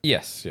as.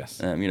 Yes.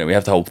 We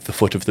have the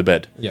foot of the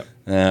bed. Yep.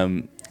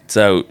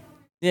 So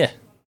yeah,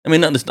 I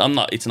mean, I'm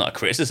not. It's not a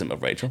criticism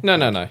of Rachel.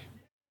 No.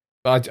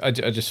 But I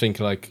just think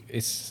like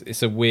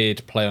it's a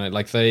weird play on it.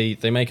 Like they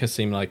make her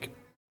seem like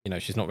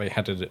she's not really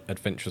had an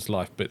adventurous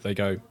life, but they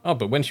go, oh,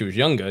 but when she was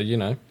younger,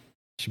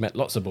 she met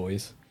lots of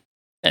boys.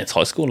 Yeah, it's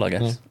high school, I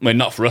guess. Yeah. I mean,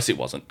 not for us, it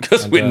wasn't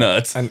because we're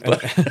nerds.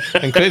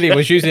 And clearly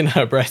was using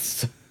her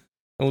breasts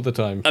all the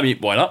time. I mean,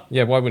 why not?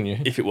 Yeah, why wouldn't you?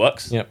 If it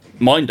works. Yep.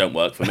 Mine don't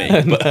work for me.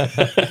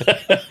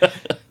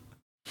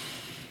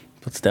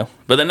 But still.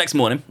 But the next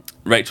morning,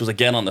 Rachel's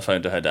again on the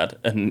phone to her dad,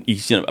 and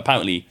he's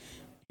apparently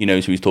he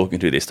knows who he's talking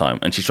to this time,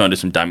 and she's trying to do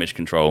some damage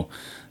control.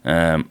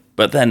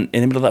 But then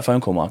in the middle of that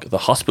phone call, Mark, the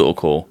hospital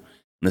call,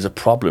 and there's a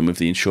problem with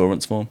the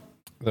insurance form.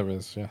 There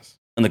is, yes.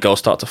 And the girls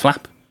start to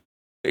flap.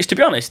 Which, to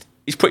be honest,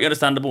 is pretty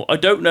understandable. I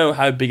don't know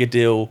how big a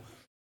deal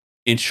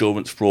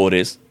insurance fraud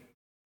is.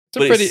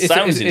 It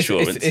sounds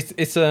insurance.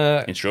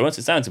 Insurance,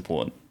 it sounds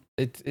important.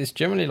 It's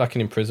generally like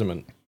an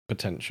imprisonment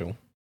potential.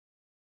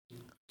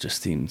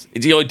 Just seems...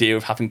 The idea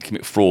of having to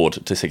commit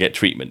fraud to get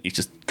treatment is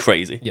just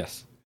crazy.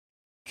 Yes.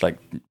 Like,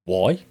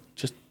 why?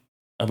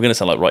 I'm going to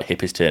sound like right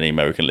hippies to any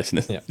American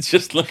listeners. Yeah. It's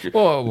just like...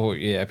 Well,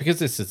 yeah, because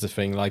this is the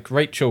thing. Like,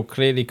 Rachel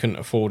clearly couldn't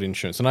afford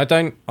insurance. And I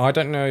don't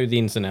know the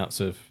ins and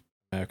outs of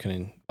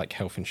American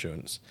health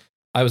insurance.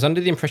 I was under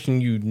the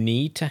impression you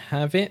need to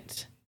have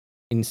it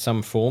in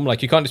some form.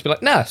 Like, you can't just be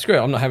like, nah, screw it,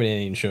 I'm not having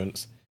any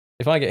insurance.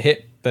 If I get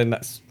hit, then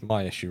that's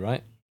my issue,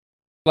 right?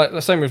 Like,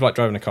 the same with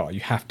driving a car. You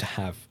have to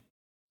have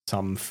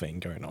something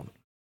going on.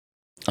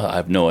 I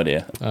have no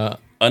idea.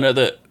 I know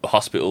that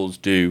hospitals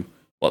do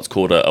what's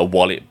called a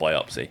wallet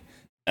biopsy.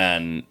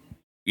 And,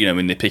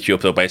 when they pick you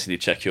up, they'll basically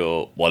check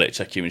your wallet,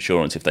 check your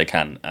insurance if they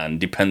can. And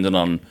depending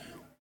on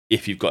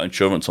if you've got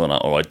insurance or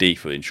not, or ID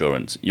for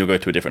insurance, you'll go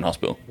to a different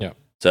hospital. Yeah.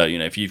 So,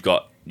 if you've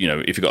got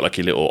like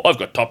a little, I've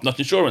got top-notch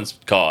insurance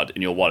card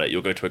in your wallet,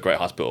 you'll go to a great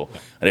hospital. Yeah.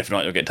 And if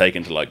not, you'll get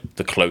taken to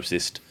the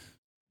closest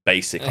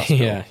basic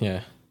hospital.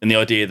 Yeah. And the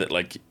idea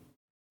that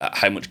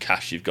how much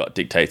cash you've got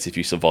dictates if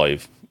you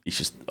survive is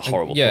just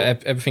horrible. Yeah,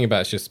 everything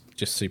about it's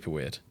just super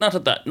weird.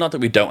 Not that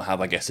we don't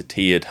have, I guess, a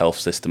tiered health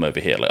system over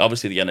here.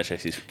 Obviously the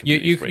NHS is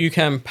completely free. You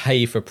can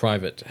pay for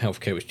private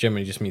healthcare, which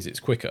generally just means it's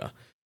quicker.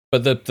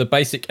 But the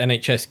basic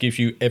NHS gives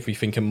you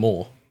everything and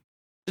more.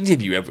 It doesn't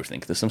give you everything.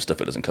 There's some stuff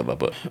it doesn't cover,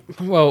 but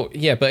well,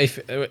 yeah. But if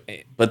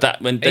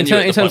in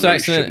terms of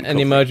accident and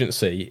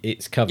emergency,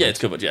 it's covered. Yeah, it's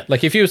covered. Yeah.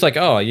 Like if he was like,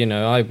 oh,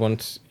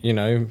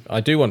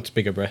 I do want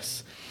bigger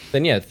breasts,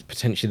 then yeah,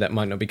 potentially that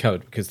might not be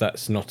covered because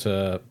that's not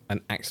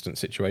an accident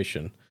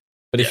situation.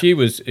 But if he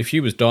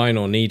was dying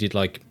or needed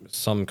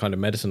some kind of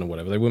medicine or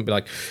whatever, they wouldn't be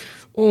like,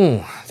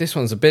 oh, this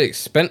one's a bit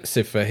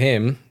expensive for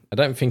him. I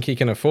don't think he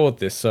can afford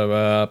this,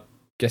 so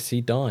guess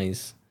he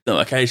dies. No,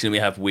 occasionally we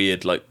have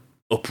weird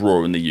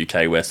uproar in the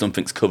UK where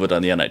something's covered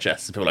on the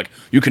NHS. And people are like,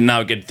 you can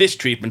now get this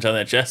treatment on the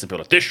NHS. And people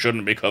are like, this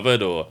shouldn't be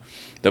covered. Or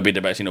there'll be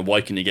debates,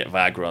 why can you get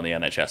Viagra on the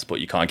NHS, but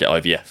you can't get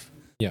IVF?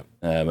 Yeah.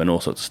 And all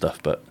sorts of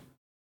stuff. But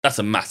that's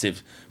a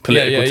massive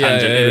political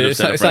tangent. It's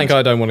something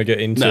I don't want to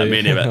get into. No,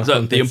 me neither.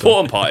 So the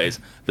important part is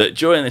that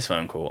during this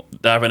phone call,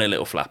 they're having a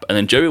little flap. And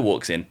then Joey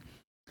walks in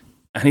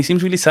and he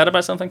seems really sad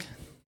about something.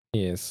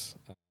 He is.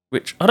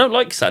 Which, I don't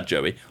like sad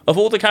Joey. Of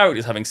all the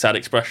characters having sad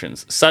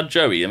expressions, sad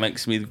Joey, it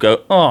makes me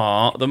go,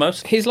 "Aw," the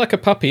most. He's like a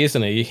puppy,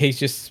 isn't he? He's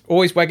just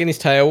always wagging his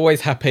tail,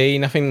 always happy,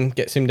 nothing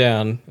gets him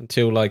down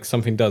until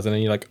something does, and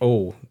then you're like,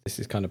 oh, this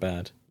is kind of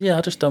bad. Yeah,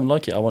 I just don't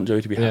like it. I want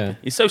Joey to be happy.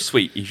 He's so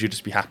sweet, he should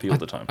just be happy all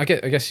the time. I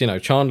guess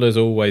Chandler's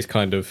always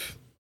kind of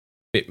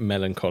a bit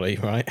melancholy,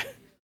 right?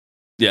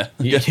 Yeah.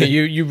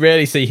 You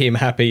rarely see him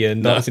happy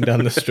and dancing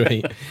down the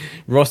street.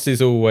 Ross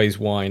is always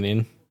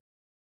whining.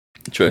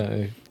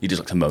 True. He just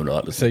likes to moan a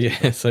lot. So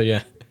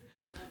yeah.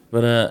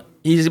 But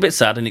he's a bit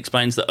sad and he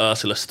explains that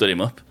Ursula stood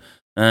him up.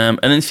 And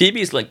then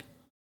Phoebe's like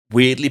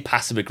weirdly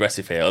passive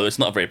aggressive here, although it's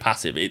not very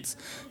passive.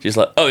 She's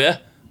like, oh yeah,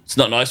 it's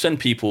not nice when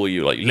people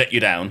let you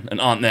down and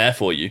aren't there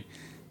for you.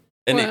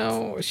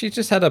 And she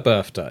just had her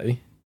birthday.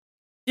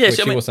 Yeah,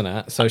 which she wasn't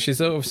at, so she's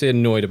obviously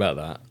annoyed about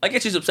that. I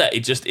guess she's upset. It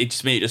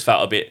just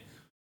felt a bit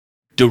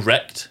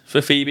direct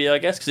for Phoebe, I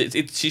guess, because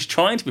she's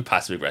trying to be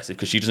passive aggressive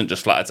because she doesn't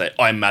just flat out say,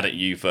 I'm mad at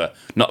you for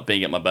not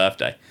being at my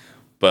birthday.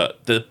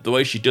 But the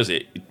way she does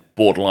it,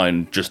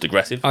 borderline just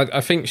aggressive.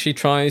 I think she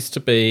tries to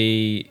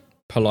be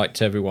polite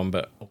to everyone,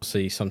 but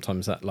obviously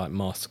sometimes that like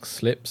mask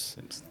slips.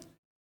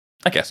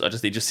 I guess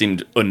it just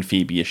seemed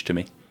un-Phoebe-ish to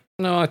me.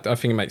 No, I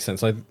think it makes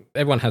sense.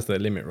 Everyone has their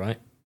limit, right?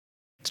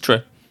 It's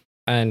true.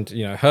 And,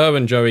 her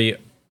and Joey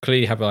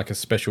clearly have like a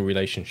special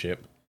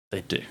relationship.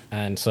 They do.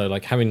 And so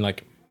like having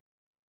like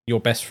your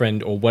best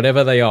friend or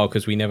whatever they are,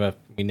 because we never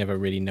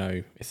really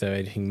know if they're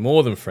anything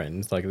more than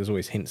friends. Like there's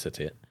always hints at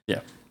it.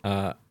 Yeah.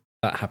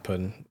 That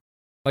happen.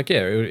 Like,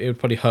 yeah, it would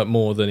probably hurt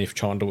more than if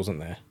Chandler wasn't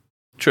there.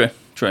 True.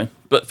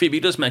 But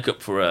Phoebe does make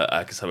up for her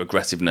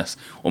aggressiveness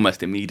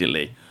almost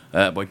immediately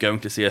by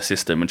going to see her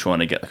sister and trying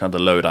to get the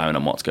lowdown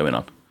on what's going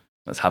on.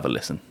 Let's have a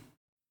listen.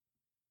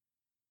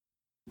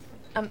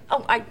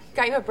 I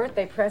got you a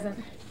birthday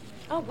present.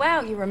 Oh, wow,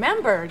 you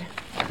remembered.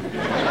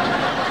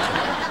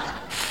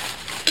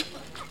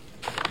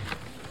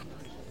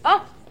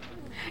 Oh,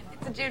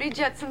 it's a Judy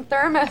Jetson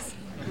thermos.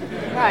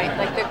 Right,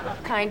 like the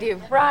kind you...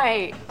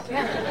 Right,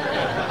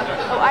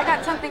 yeah. Oh, I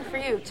got something for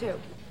you, too.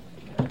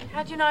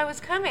 How'd you know I was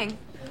coming?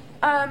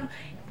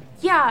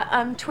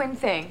 Twin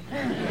thing.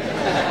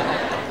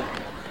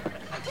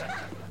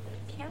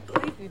 Can't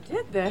believe you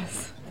did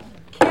this.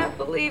 Can't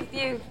believe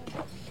you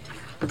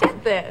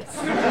did this.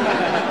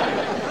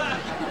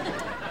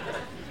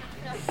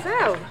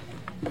 So,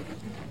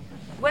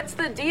 what's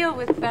the deal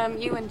with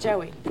you and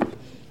Joey?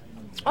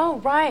 Oh,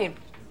 right.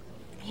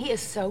 He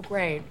is so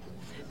great.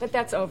 But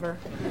that's over.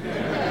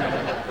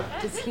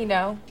 Does he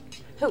know?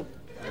 Who?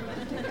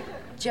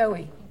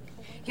 Joey.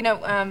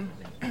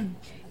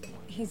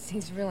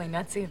 He's really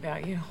nutsy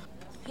about you.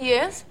 He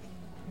is?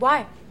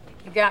 Why?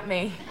 You got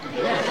me.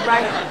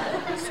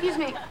 Right. Excuse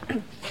me.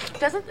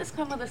 Doesn't this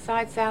come with a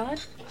side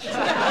salad?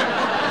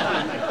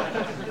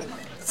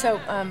 So,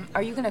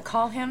 are you gonna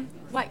call him?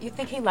 What, you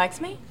think he likes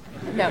me?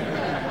 No,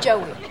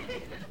 Joey.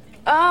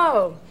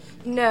 Oh,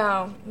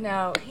 no.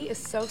 He is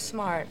so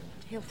smart.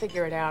 He'll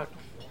figure it out.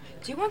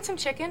 Do you want some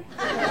chicken?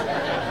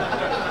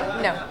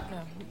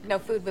 No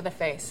food with a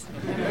face.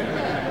 You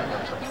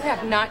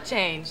have not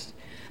changed.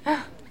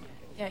 Yeah,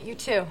 you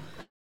too.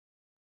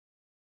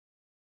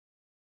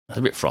 That's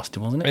a bit frosty,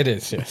 wasn't it? It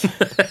is, yes.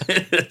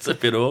 It's a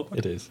bit awkward.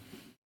 It is.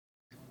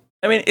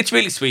 I mean, it's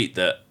really sweet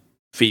that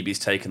Phoebe's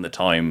taken the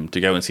time to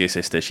go and see her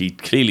sister she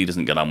clearly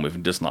doesn't get on with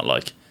and does not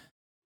like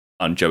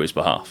on Joey's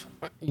behalf.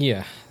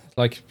 Yeah.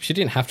 Like, she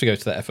didn't have to go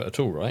to that effort at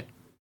all, right?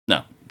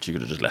 No, she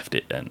could have just left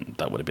it and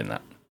that would have been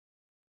that.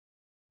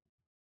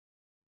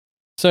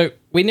 So,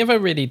 we never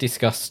really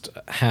discussed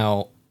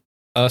how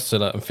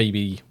Ursula and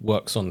Phoebe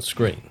works on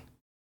screen.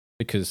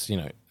 Because,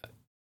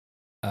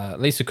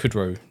 Lisa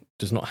Kudrow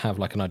does not have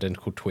like an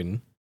identical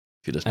twin.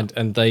 She does not.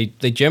 And they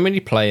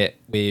generally play it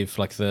with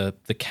like the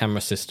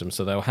camera system.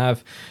 So they'll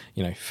have,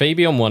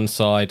 Phoebe on one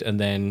side and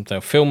then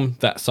they'll film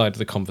that side of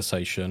the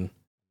conversation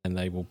and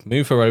they will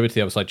move her over to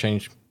the other side,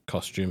 change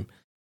costume,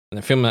 and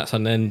then film that side.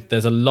 And then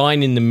there's a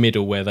line in the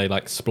middle where they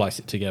like splice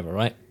it together,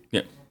 right?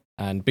 Yeah.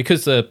 And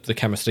because the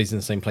camera stays in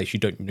the same place, you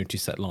don't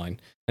notice that line.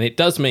 And it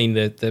does mean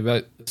that there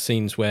are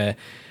scenes where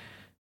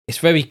it's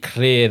very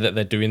clear that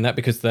they're doing that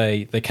because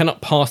they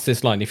cannot pass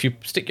this line. If you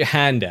stick your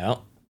hand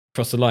out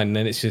across the line,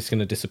 then it's just going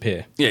to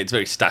disappear. Yeah, it's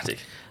very static.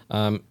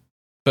 But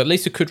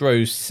Lisa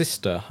Kudrow's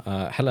sister,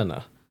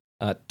 Helena,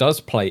 does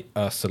play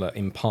Ursula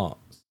in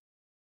parts,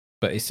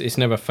 but it's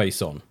never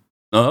face on.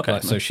 Oh, okay.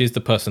 So she's the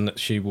person that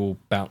she will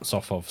bounce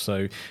off of.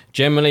 So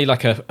generally,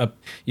 like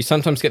you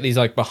sometimes get these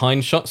like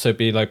behind shots. So it'd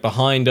be like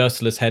behind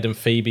Ursula's head and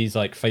Phoebe's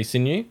like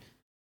facing you.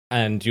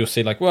 And you'll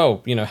see, like,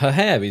 well, her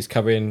hair is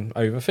covering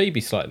over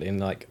Phoebe slightly, and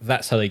like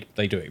that's how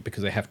they do it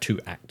because they have two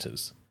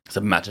actors. It's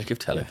the magic of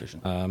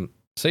television. Yeah.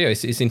 So yeah,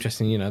 it's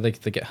interesting. They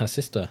get her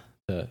sister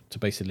to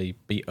basically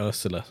be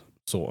Ursula,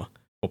 sort of,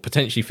 or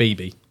potentially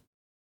Phoebe,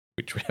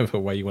 whichever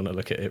way you want to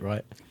look at it,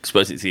 right? I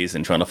suppose it's easier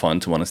than trying to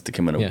find someone to stick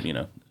him in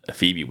a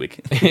Phoebe wig.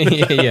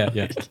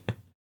 yeah.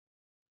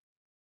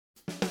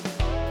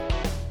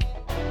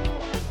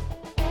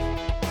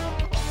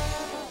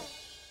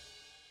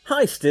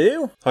 Hi,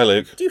 Stu. Hi,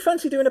 Luke. Do you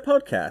fancy doing a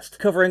podcast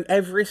covering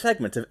every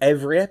segment of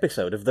every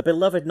episode of the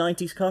beloved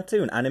 90s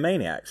cartoon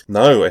Animaniacs?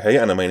 No, I hate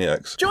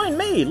Animaniacs. Join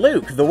me,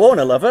 Luke, the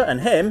Warner lover, and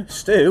him,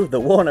 Stu,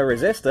 the Warner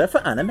resistor, for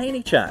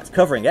Animani Chat,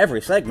 covering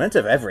every segment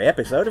of every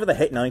episode of the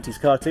hit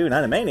 90s cartoon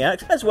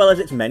Animaniacs, as well as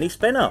its many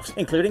spin-offs,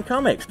 including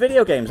comics,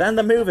 video games, and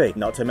the movie,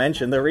 not to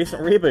mention the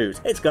recent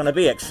reboot. It's gonna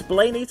be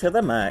explainy to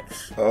the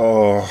max.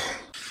 Oh...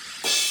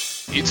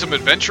 Need some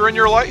adventure in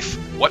your life?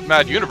 What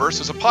Mad Universe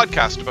is a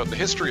podcast about the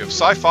history of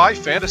sci-fi,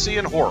 fantasy,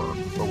 and horror,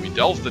 where we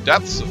delve the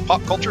depths of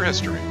pop culture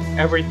history.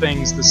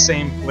 Everything's the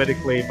same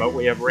politically, but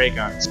we have ray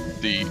guns.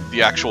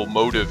 The actual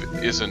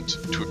motive isn't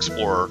to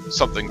explore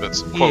something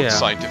that's, quote,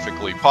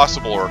 scientifically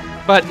possible, or...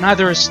 But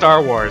neither is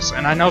Star Wars,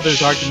 and I know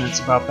there's arguments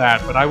about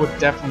that, but I would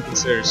definitely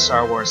consider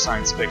Star Wars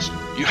science fiction.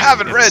 You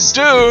haven't read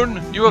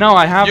Dune! No,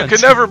 I haven't. You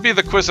can never be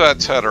the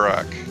Kwisatz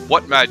Haderach.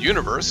 What Mad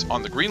Universe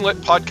on the Greenlit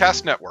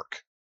Podcast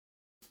Network.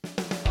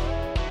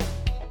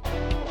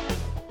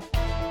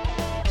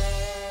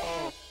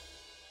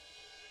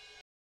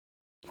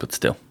 But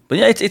still,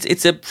 yeah,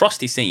 it's a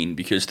frosty scene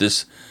because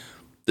there's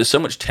so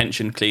much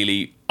tension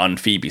clearly on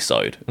Phoebe's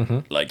side,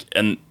 like,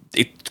 and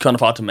it's kind of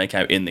hard to make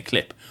out in the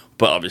clip.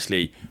 But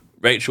obviously,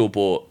 Rachel,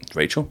 who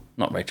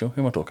am I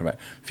talking about?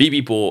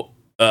 Phoebe bought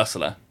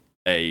Ursula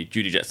a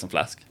Judy Jetson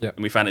flask, and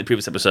we found in the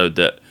previous episode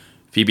that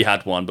Phoebe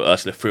had one, but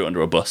Ursula threw it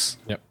under a bus,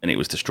 and it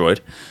was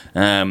destroyed.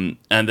 And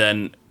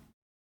then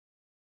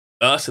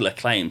Ursula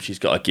claims she's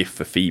got a gift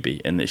for Phoebe,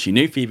 and that she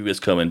knew Phoebe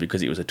was coming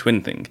because it was a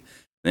twin thing.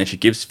 And then she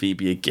gives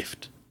Phoebe a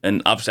gift.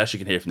 And obviously, as you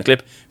can hear from the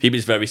clip,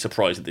 Phoebe's very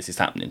surprised that this is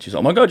happening. She's like,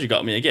 oh my God, you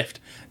got me a gift.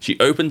 She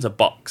opens a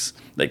box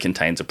that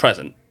contains a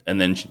present,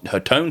 and then her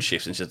tone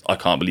shifts and she says, I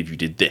can't believe you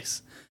did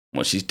this. And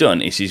what she's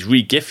done is she's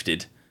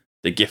re-gifted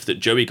the gift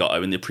that Joey got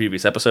her in the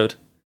previous episode.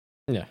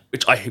 Yeah.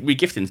 Which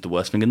re-gifting is the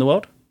worst thing in the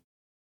world.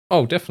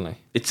 Oh, definitely.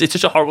 It's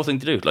such a horrible thing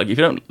to do. Like, if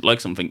you don't like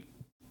something,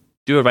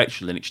 do a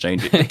Rachel and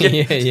exchange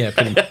it. yeah.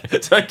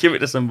 Don't give it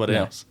to somebody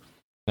else.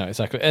 No,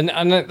 exactly. And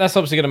that's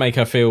obviously going to make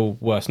her feel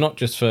worse, not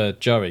just for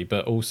Joey,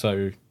 but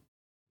also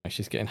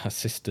she's getting her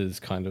sister's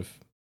kind of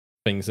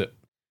things that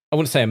I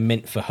wouldn't say are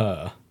meant for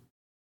her,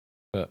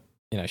 but,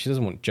 she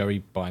doesn't want Joey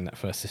buying that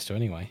for her sister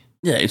anyway.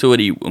 Yeah, it's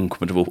already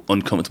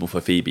uncomfortable for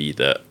Phoebe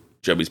that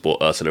Joey's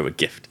bought Ursula a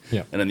gift.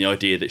 Yeah. And then the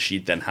idea that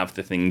she'd then have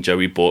the thing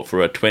Joey bought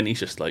for her twin is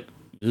just like,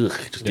 ugh,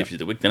 it just gives you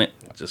the wick, doesn't it?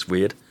 It's just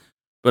weird.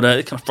 But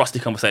the kind of frosty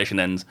conversation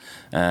ends,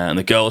 and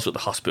the girls are at the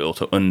hospital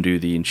to undo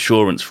the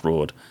insurance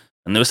fraud.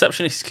 And the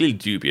receptionist is clearly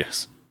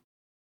dubious.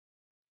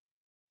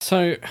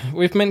 So,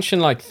 we've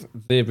mentioned,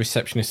 the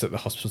receptionists at the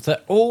hospitals.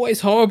 They're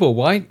always horrible.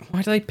 Why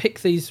do they pick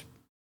these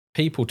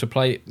people to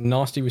play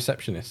nasty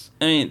receptionists?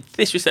 I mean,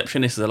 this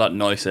receptionist is a lot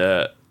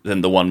nicer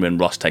than the one when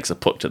Ross takes a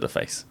puck to the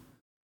face.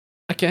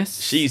 I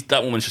guess.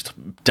 That woman's just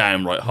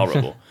downright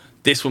horrible.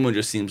 This woman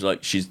just seems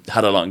like she's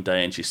had a long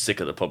day and she's sick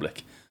of the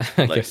public.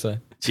 I guess so.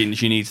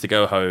 She needs to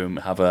go home,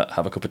 have a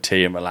cup of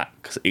tea and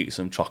relax, eat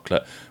some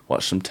chocolate,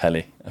 watch some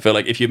telly. I feel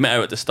like if you met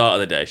her at the start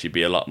of the day, she'd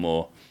be a lot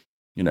more,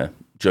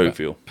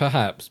 jovial.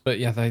 Perhaps, but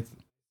yeah,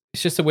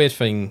 it's just a weird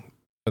thing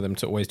for them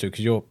to always do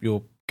because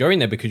you're going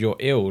there because you're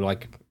ill.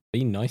 Like,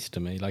 be nice to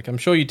me. Like, I'm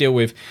sure you deal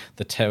with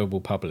the terrible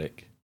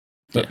public,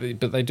 but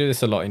they do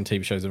this a lot in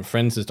TV shows, and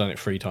Friends has done it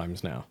 3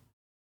 times now.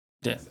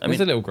 Yeah, it's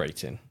a little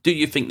grating. Do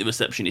you think the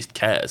receptionist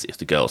cares if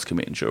the girls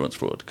commit insurance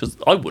fraud? Because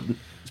I wouldn't,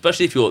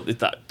 especially if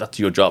that's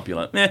your job. You're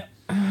like,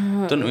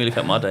 doesn't really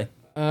affect my day.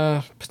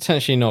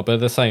 Potentially not, but at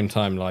the same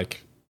time,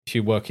 like, if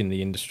you work in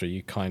the industry,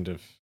 you kind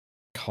of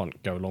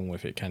can't go along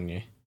with it, can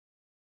you?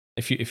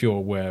 If you're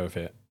aware of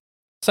it,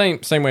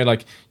 same way,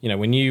 like,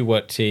 when you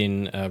worked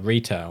in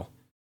retail,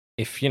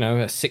 if a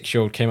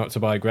 6-year-old came up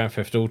to buy a Grand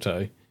Theft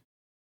Auto,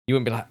 you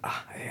wouldn't be like,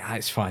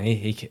 it's fine.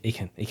 He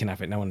can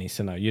have it. No one needs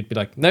to know. You'd be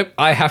like, nope.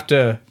 I have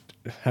to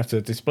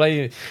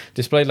display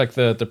like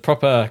the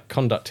proper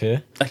conduct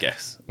here. I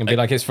guess. And be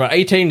like, it's for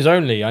 18s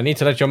only. I need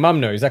to let your mum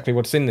know exactly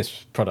what's in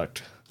this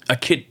product. A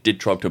kid did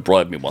try to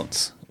bribe me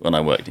once when I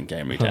worked in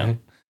game retail. Right.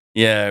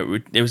 Yeah,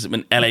 it was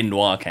when LA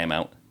Noire came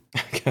out.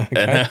 Okay.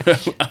 And I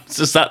was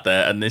just sat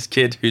there, and this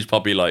kid who's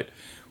probably like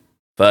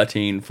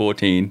 13,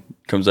 14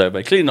 comes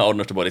over. Clearly not old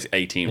enough to buy this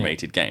 18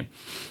 rated game.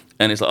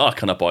 And it's like, oh,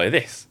 can I buy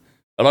this?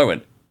 And I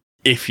went,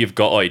 if you've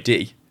got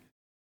ID.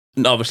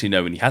 And obviously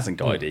knowing he hasn't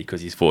got ID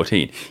because he's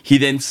 14. He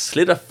then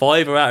slid a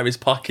 $5 out of his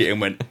pocket and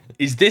went,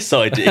 is this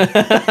ID?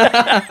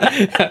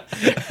 I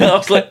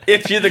was like,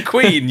 if you're the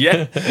queen,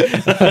 yeah.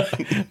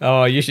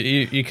 Oh,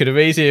 you could have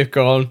easily have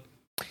gone,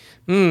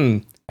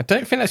 I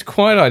don't think that's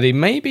quite ID.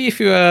 Maybe if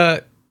you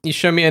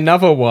show me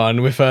another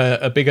one with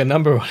a bigger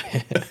number on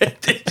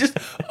it.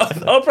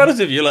 I'll be honest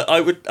with you, like I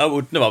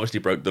would no, obviously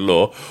broke the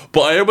law,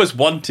 but I almost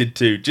wanted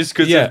to just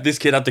because this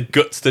kid had the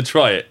guts to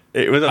try it.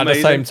 It was amazing. At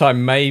the same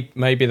time,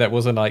 maybe that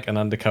wasn't like an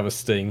undercover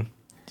sting.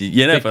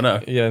 You never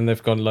know. Yeah, and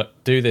they've gone, like,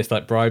 do this,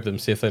 like, bribe them,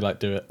 see if they, like,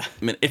 do it.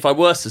 I mean, if I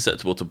were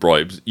susceptible to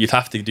bribes, you'd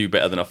have to do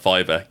better than a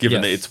 $5,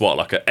 given that it's,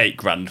 like, an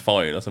 $8,000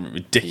 fine or something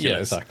ridiculous. Yeah,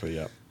 exactly,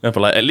 yeah. No,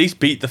 but, like, at least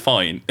beat the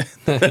fine.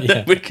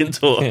 We can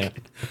talk. Yeah.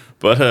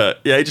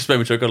 But, it just made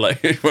me chuckle, like,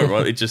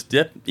 it just,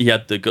 he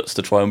had the guts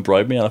to try and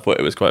bribe me, and I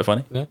thought it was quite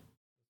funny. Yeah,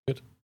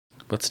 good.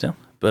 But still.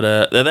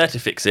 But they're there to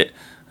fix it.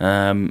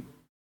 And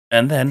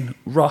then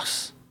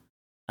Ross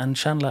and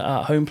Chandler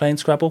are at home playing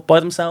Scrabble by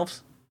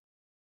themselves.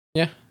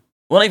 Yeah.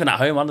 Well, not even at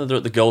home, they're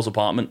at the girls'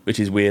 apartment, which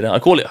is weirder. I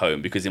call it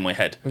home because in my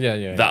head,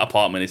 that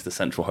apartment is the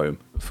central home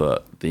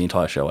for the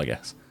entire show, I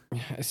guess.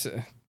 It's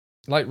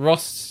like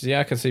Ross,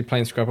 I can see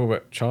playing Scrabble,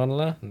 but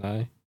Chandler,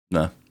 no.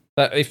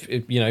 That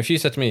if you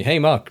said to me, "Hey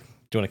Mark,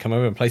 do you want to come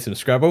over and play some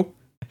Scrabble?"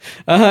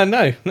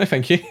 No,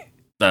 thank you.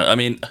 No, I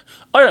mean,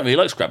 I don't really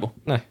like Scrabble.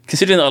 No.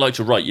 Considering that I like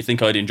to write, you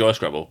think I'd enjoy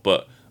Scrabble,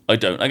 but I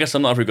don't. I guess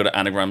I'm not very good at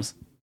anagrams.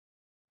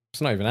 It's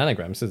not even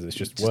anagrams, is it? It's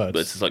just words. But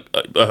it's just like,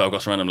 I've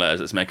got some random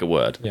letters, let's make a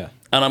word. Yeah.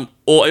 And I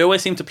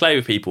always seem to play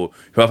with people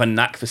who have a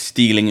knack for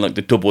stealing like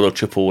the double or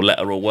triple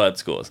letter or word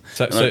scores.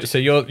 So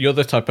you're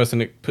the type of person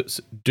that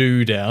puts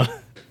do down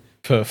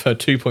for a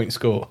 2-point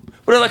score.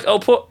 Well, like I'll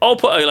put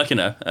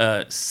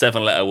a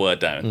 7-letter word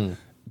down,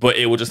 but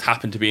it will just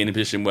happen to be in a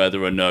position where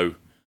there are no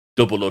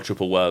double or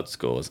triple word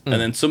scores, and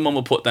then someone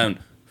will put down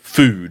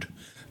food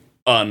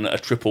on a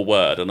triple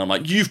word, and I'm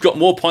like, you've got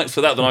more points for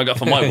that than I got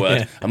for my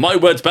word, and my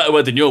word's better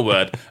word than your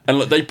word. And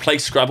look, they play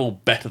Scrabble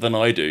better than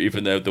I do,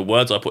 even though the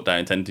words I put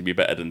down tend to be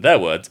better than their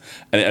words,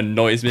 and it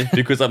annoys me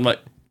because I'm like,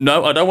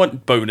 no, I don't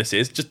want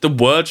bonuses, just the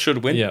word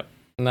should win. Yeah,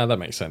 no, that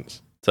makes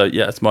sense. So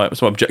yeah, that's my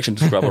objection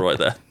to Scrabble right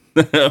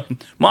there.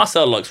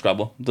 Marcel likes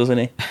Scrabble, doesn't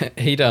he?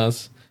 He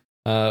does,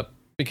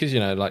 because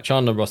like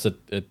Chandler and Ross are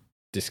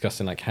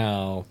discussing like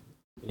how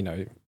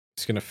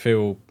it's going to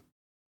feel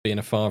being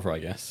a father, I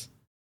guess.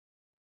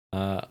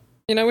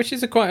 Which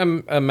is quite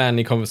a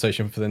manly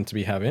conversation for them to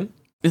be having.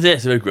 It's a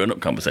very grown-up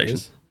conversation.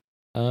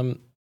 I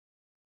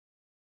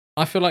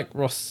feel like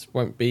Ross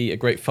won't be a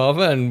great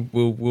father, and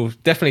we'll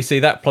definitely see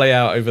that play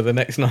out over the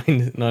next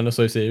nine or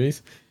so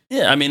series.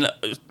 Yeah, I mean,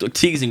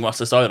 teasing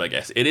Ross aside, I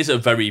guess it is a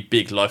very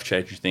big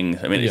life-changing thing.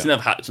 I mean, it's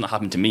not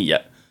happened to me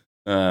yet,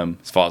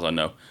 as far as I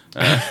know.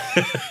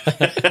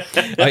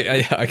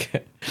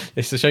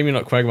 It's a shame you're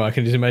not Quagmire. I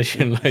can just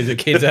imagine loads of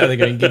kids out there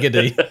going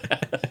giggity.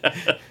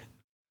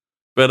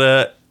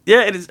 But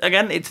yeah, it is.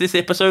 Again, it's this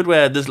episode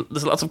where there's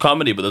lots of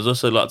comedy, but there's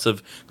also lots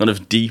of kind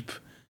of deep,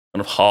 kind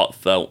of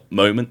heartfelt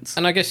moments.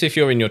 And I guess if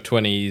you're in your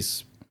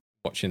 20s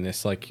watching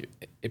this, like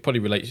it probably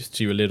relates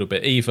to you a little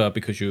bit, either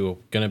because you're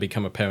going to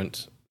become a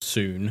parent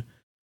soon,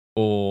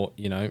 or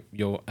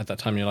you're at that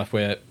time in your life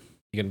where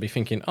you're going to be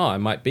thinking, I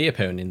might be a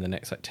parent in the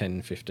next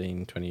 10,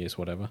 15, 20 years,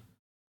 whatever.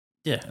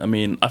 Yeah, I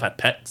mean, I've had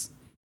pets.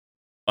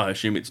 I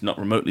assume it's not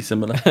remotely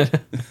similar.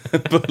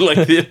 But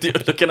like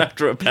looking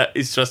after a pet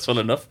is stressful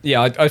enough.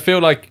 Yeah, I feel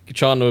like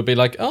Chandler would be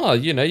like,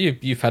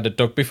 you've had a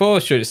dog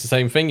before. Sure, it's the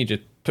same thing. You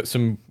just put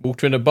some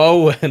water in a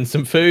bowl and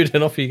some food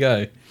and off you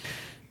go.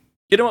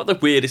 You know what the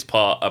weirdest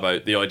part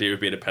about the idea of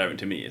being a parent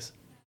to me is?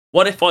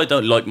 What if I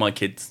don't like my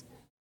kids?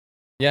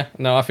 Yeah,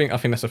 no, I think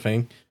that's a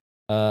thing.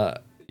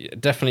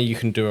 Definitely, you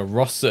can do a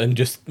Ross and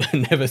just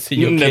never see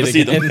your kid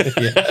again. Them.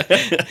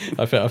 Yeah.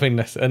 I think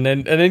that's and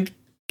then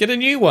get a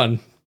new one.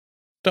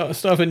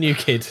 Start a new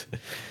kid.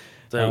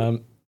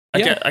 So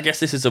I guess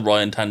this is a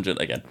Ryan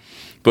tangent again.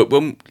 But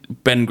when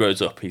Ben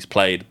grows up, he's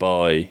played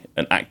by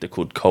an actor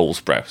called Cole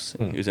Sprouse.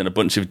 He was in a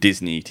bunch of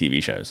Disney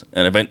TV shows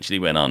and eventually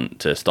went on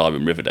to star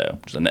in Riverdale,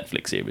 which is a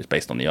Netflix series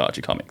based on the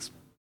Archie comics.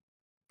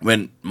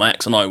 When my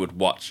ex and I would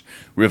watch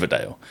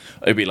Riverdale,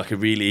 it would be like a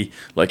really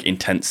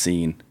intense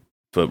scene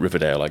for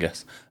Riverdale, I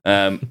guess.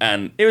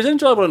 And it was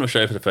enjoyable enough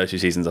show for the first few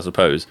seasons, I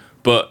suppose.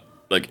 But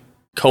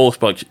Cole,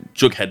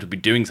 Jughead would be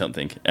doing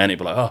something, and he'd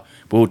be like,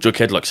 will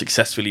Jughead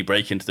successfully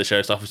break into the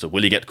sheriff's office, or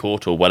will he get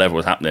caught, or whatever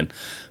was happening?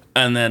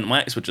 And then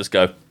my ex would just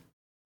go,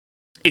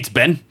 it's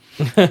Ben,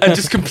 and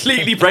just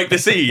completely break the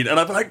scene. And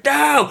I'd be like,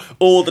 no,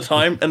 all the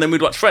time. And then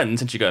we'd watch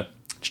Friends, and she'd go,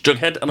 it's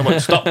Jughead, and I'm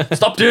like, stop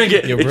doing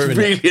it. It's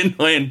really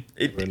annoying.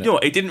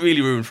 It didn't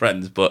really ruin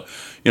Friends, but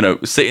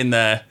sitting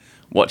there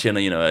watching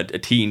a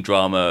teen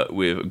drama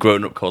with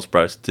grown-up Cole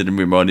Sprouse didn't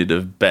remind me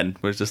of Ben.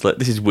 It was just like,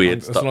 this is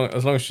weird. As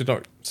long as she's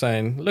not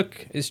saying,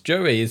 look, it's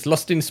Joey, he's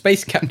Lost in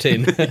Space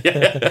Captain.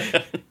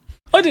 Yeah.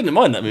 I didn't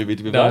mind that movie,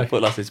 to be fair,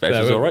 but Lost in Space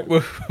was all right.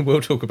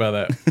 We'll talk about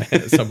that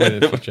at some point in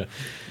the future.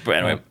 But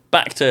anyway,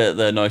 back to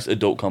the nice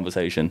adult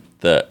conversation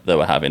that they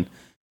were having.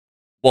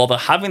 While they're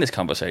having this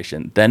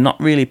conversation, they're not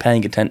really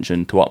paying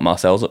attention to what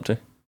Marcel's up to.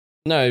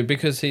 No,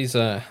 because it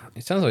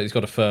sounds like he's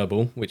got a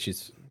furball, which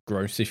is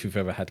gross if you've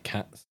ever had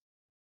cats.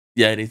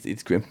 Yeah,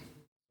 it's grim.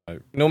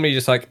 Normally you're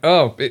just like,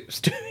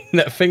 it's doing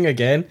that thing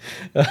again.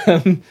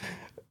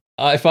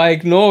 If I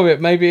ignore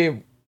it, maybe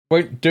it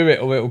won't do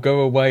it, or it'll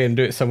go away and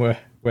do it somewhere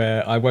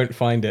where I won't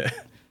find it.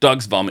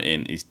 Dogs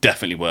vomiting is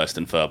definitely worse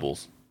than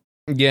furballs.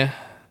 Yeah.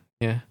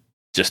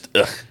 Just,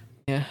 ugh.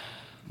 Yeah.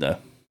 No.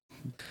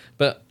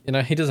 But,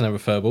 he doesn't have a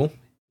furball.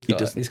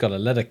 He's got a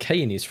letter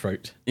K in his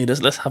throat. He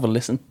does. Let's have a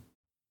listen.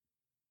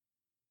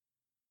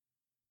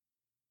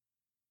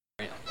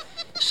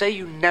 Say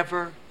you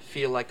never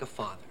feel like a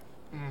father.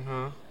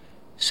 Mm-hmm.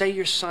 Say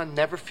your son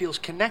never feels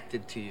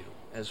connected to you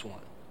as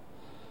one.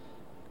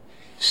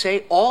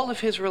 Say all of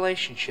his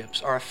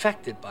relationships are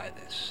affected by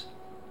this.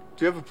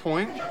 Do you have a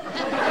point?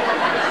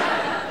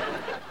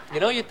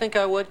 You'd think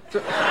I would.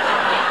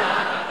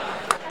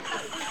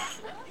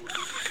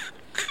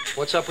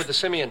 What's up with the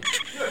simian?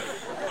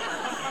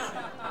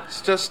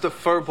 It's just a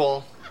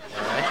furball. All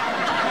right.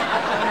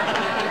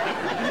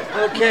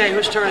 Okay,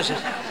 whose turn is it?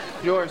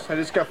 Yours. I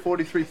just got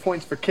 43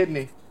 points for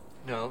kidney.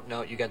 No,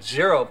 you got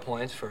 0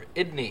 points for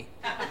idney.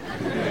 I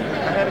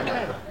had a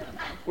K.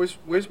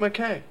 Where's my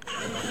K?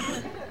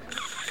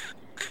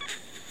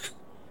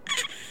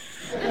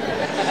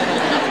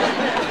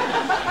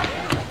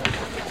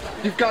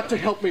 You've got to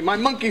help me. My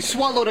monkey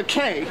swallowed a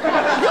K. You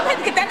have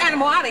to get that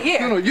animal out of here.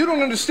 No, you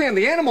don't understand.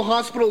 The animal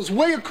hospital is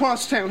way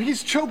across town.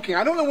 He's choking.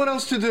 I don't know what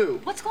else to do.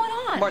 What's going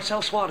on?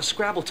 Marcel swallowed a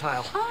Scrabble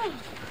tile. Oh.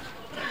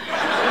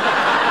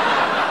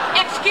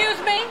 Excuse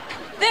me?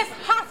 This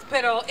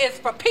hospital is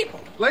for people.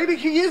 Lady,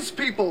 he is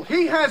people.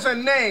 He has a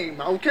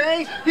name,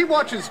 okay? He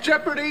watches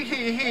Jeopardy.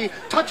 He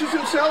touches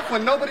himself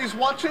when nobody's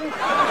watching.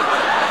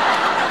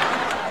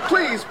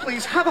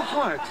 Please, have a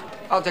heart.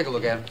 I'll take a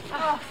look at him.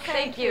 Oh,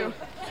 thank you.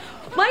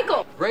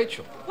 Michael.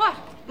 Rachel. What?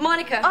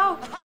 Monica. Oh.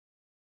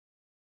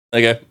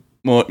 There you go.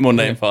 More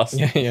name fast.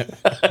 Yeah.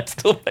 It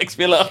still makes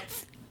me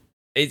laugh.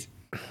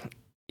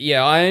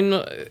 I'm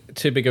not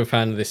too big of a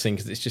fan of this thing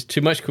because it's just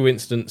too much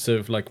coincidence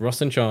of like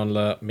Ross and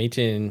Chandler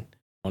meeting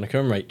Monica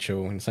and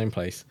Rachel in the same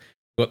place.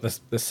 You've got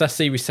the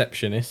sassy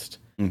receptionist.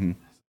 Mm-hmm.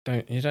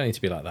 You don't need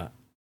to be like that.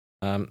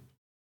 And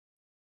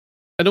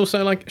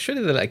also, like,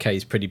 surely the letter K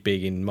is pretty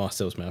big in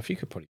Marcel's mouth. You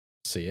could probably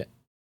see it.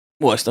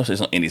 Well, it's not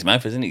in his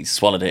mouth, isn't it? He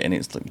swallowed it and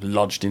it's like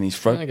lodged in his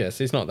throat. I guess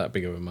he's not that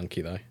big of a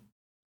monkey, though.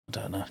 I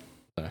don't know.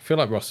 I feel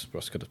like Ross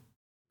could have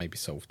maybe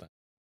solved that.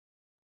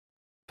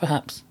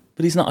 Perhaps.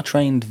 But he's not a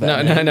trained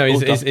vet. No,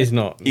 he's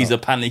not. He's a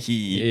panicky...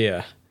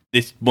 Yeah.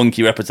 This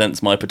monkey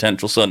represents my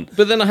potential son.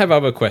 But then I have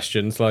other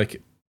questions,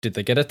 like, did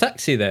they get a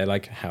taxi there?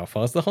 Like, how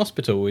far's the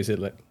hospital? Is it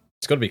like...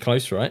 It's got to be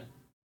close, right?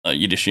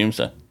 You'd assume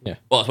so. Yeah.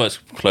 Well, I suppose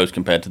close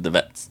compared to the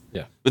vets.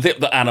 Yeah. With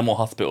the animal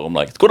hospital, I'm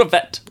like, it's got a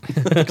vet.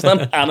 It's not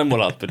an animal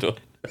hospital.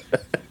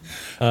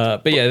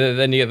 But yeah,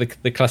 then you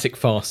get the classic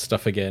farce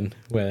stuff again,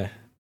 where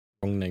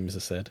wrong names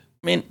are said.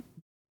 I mean,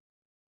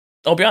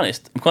 I'll be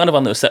honest, I'm kind of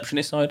on the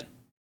receptionist side.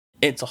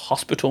 It's a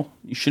hospital.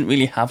 You shouldn't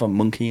really have a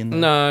monkey in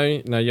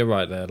there. No, you're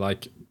right there.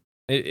 Like,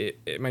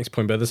 it makes a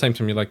point, but at the same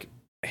time, you're like,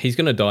 he's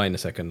going to die in a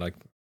second. Like,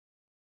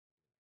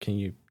 can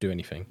you do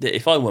anything?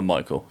 If I were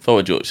Michael, if I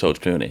were George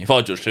Clooney,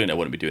 I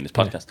wouldn't be doing this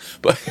podcast. Yeah.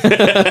 But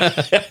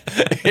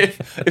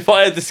if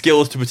I had the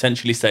skills to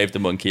potentially save the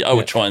monkey, I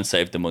would try and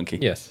save the monkey.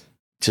 Yes.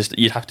 Just,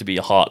 you'd have to be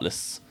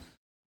heartless.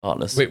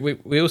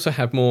 We also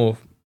have more,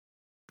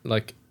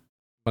 like,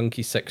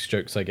 monkey sex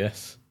jokes, I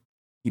guess.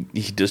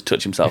 He does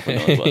touch himself when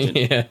no one's watching.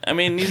 Yeah. I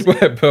mean,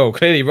 well,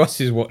 clearly Ross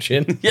is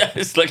watching. Yeah,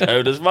 it's like,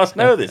 how does Ross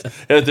know this?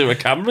 He'll do a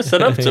camera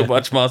set up to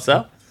watch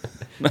Marcel.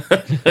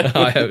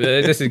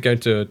 This is going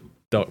to a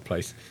dark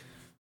place.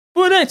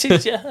 Well, no,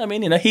 yeah. I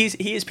mean, he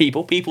is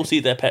people. People see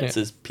their pets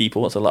as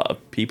people. That's a lot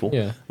of people.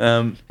 Yeah.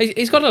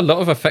 He's got a lot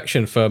of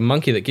affection for a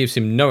monkey that gives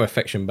him no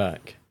affection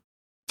back.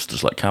 It's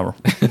just like Carol.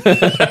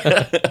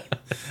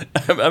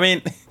 I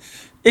mean,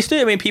 it's true.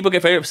 I mean, people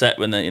get very upset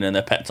when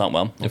their pets aren't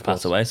well or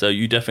pass away. So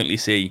you definitely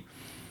see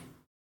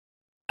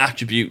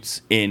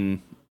attributes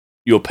in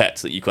your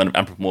pets that you kind of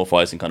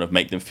anthropomorphize and kind of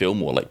make them feel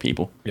more like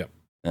people. Yeah.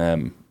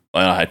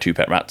 I had 2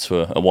 pet rats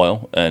for a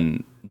while,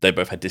 and they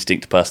both had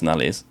distinct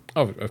personalities.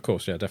 Oh, of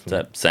course, yeah,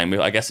 definitely. So same with,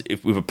 I guess,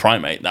 if with a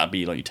primate, that'd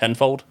be like your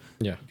tenfold.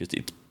 Yeah. Because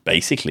it's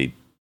basically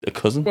a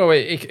cousin. Well,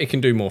 it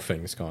can do more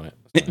things, can't it?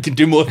 It can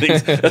do more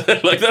things.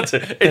 Like that's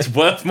it. It's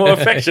worth more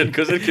affection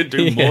because it can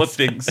do more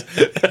things.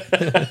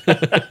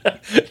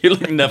 You'll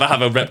never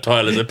have a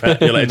reptile as a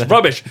pet. You're like, it's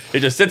rubbish. It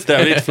just sits there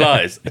and eats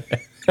flies.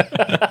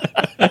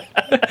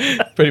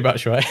 Pretty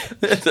much, right?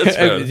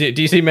 Do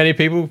you see many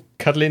people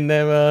cuddling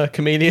their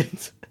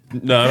chameleons?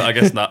 No, I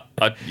guess not.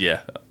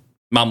 Yeah.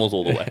 Mammals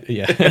all the way.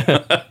 Yeah.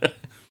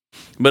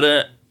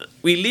 But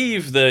we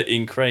leave the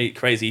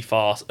crazy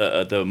farce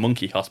at the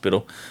monkey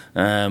hospital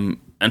and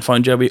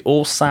find Joey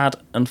all sad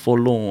and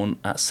forlorn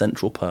at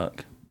Central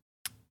Perk.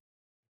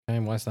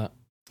 And why's that?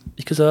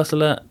 Because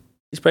Ursula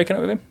is breaking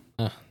up with him.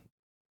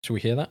 Should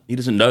we hear that? He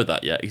doesn't know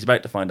that yet. He's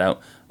about to find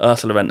out.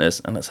 Ursula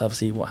enters, and let's have a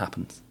see what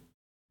happens.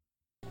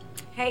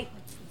 Hey.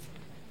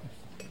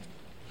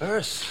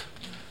 Urs,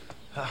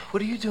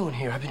 what are you doing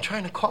here? I've been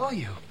trying to call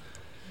you.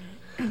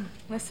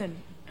 Listen,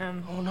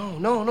 Oh,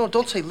 no,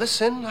 don't say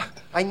listen.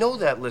 I know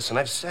that listen.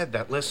 I've said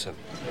that listen.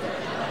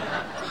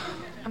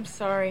 I'm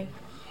sorry.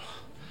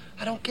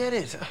 I don't get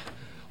it.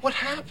 What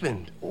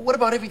happened? What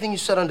about everything you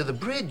said under the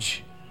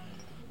bridge?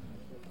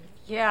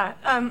 Yeah,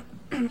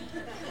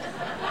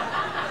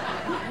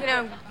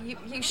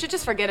 you should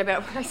just forget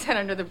about what I said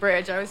under the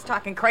bridge. I was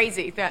talking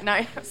crazy that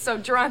night. I was so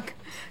drunk.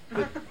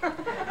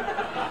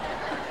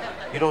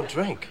 You don't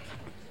drink?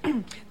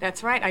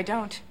 That's right, I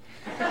don't.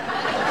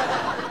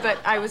 But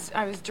I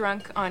was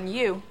drunk on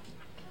you.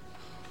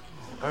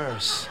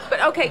 Urs.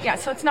 But okay, yeah,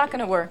 so it's not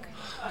gonna work.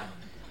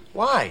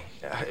 Why?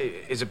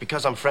 Is it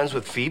because I'm friends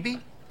with Phoebe?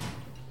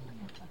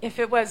 If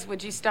it was,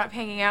 would you stop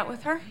hanging out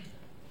with her?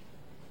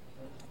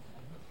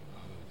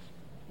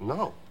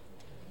 No.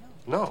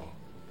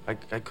 I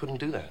couldn't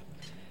do that.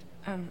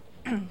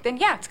 Then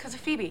yeah, it's because of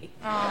Phoebe.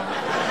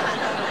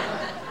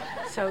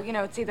 So,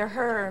 it's either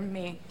her or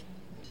me.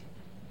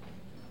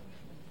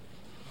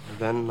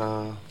 Then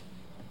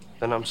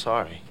I'm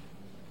sorry.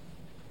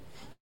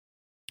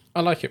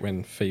 I like it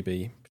when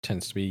Phoebe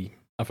pretends to be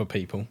other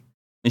people.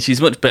 And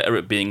she's much better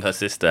at being her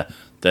sister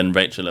than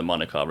Rachel and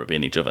Monica are at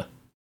being each other.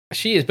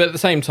 She is, but at the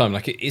same time,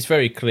 like, it's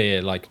very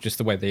clear, like, just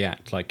the way they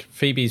act. Like,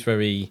 Phoebe's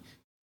very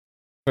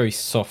very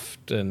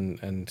soft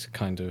and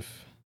kind of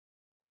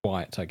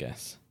quiet, I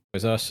guess.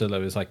 Whereas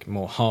Ursula is like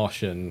more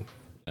harsh and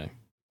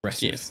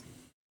aggressive. Yes.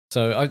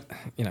 So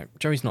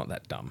Joey's not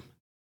that dumb.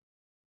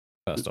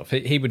 First off,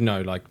 he would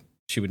know like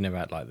she would never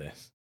act like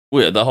this.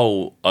 Well, yeah, the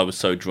whole I was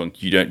so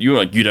drunk you were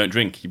like you don't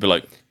drink. You'd be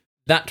like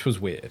that was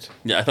weird.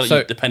 Yeah, I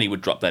thought the penny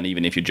would drop then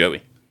even if you're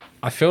Joey.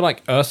 I feel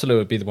like Ursula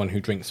would be the one who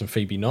drinks and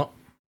Phoebe not.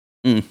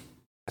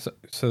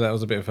 So that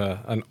was a bit of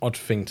an odd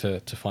thing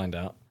to find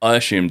out. I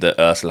assumed that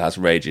Ursula has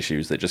rage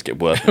issues that just get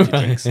worse when she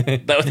drinks.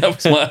 That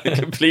was my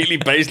completely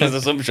baseless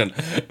assumption.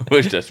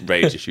 Was just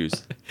rage issues.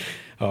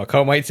 Oh, I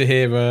can't wait to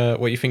hear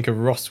what you think of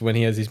Ross when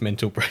he has his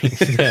mental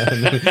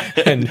breakdown.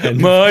 and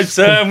my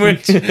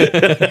sandwich.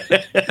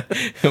 I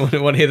want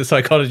to hear the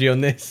psychology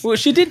on this. Well,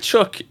 she did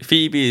chuck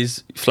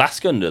Phoebe's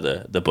flask under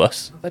the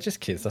bus. They're just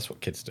kids. That's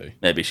what kids do.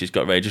 Maybe she's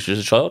got rage issues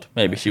as a child.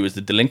 Maybe she was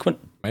the delinquent.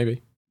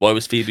 Maybe. Why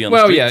was Phoebe on the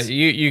streets? Well,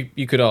 yeah,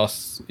 you could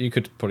ask. You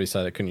could probably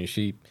say that, couldn't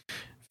you?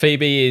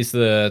 Phoebe is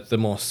the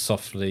more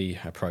softly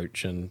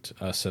approach, and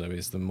Ursula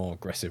is the more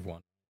aggressive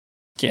one.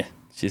 Yeah,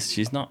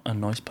 she's not a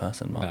nice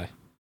person, Mark. No.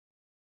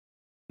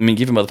 I mean,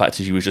 given by the fact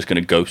that she was just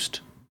going to ghost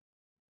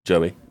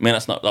Joey. I mean,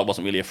 that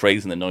wasn't really a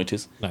phrase in the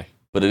 90s. No.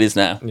 But it is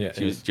now. Yeah,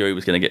 Joey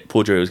was going to get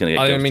ghosted.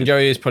 I mean,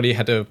 Joey has probably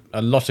had a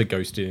lot of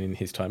ghosting in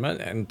his time,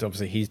 and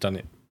obviously he's done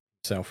it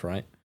himself,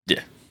 right?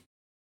 Yeah.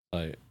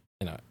 So,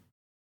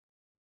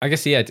 I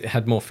guess he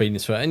had more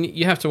feelings for her. And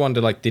you have to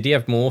wonder, like, did he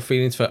have more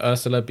feelings for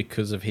Ursula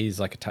because of his,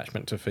 like,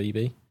 attachment to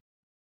Phoebe?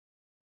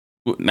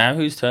 Now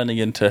who's turning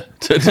into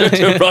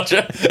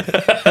Roger?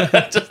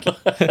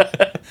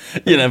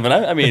 You never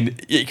know. I mean,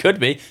 it could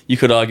be. You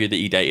could argue that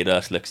he dated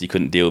Ursula because he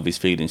couldn't deal with his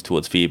feelings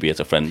towards Phoebe as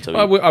a friend. So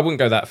I wouldn't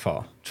go that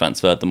far.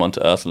 Transferred them onto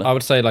Ursula. I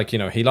would say, like,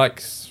 he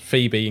likes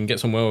Phoebe and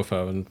gets on well with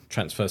her and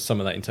transfers some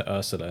of that into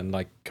Ursula and,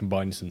 like,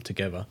 combines them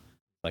together.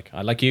 Like,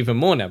 I like you even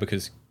more now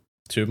because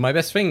two of my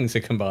best things are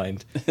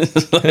combined.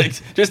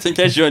 Like, just in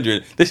case you're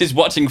wondering, this is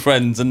Watching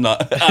Friends and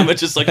not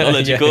Amateur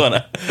Psychology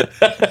Corner.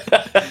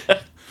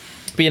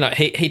 But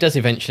he does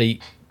eventually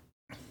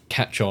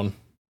catch on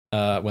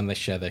when they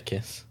share their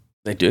kiss.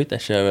 They do. They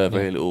share a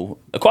very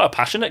quite a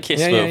passionate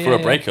kiss for a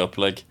breakup.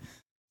 Like,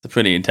 it's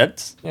pretty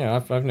intense.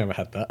 Yeah, I've never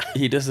had that.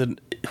 He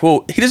doesn't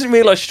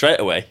realise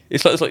straight away.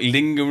 It's like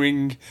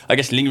lingering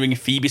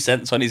Phoebe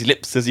scents on his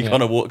lips as he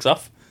kind of walks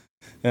off.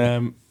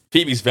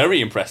 Phoebe's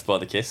very impressed by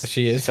the kiss.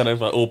 She is. Kind of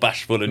like all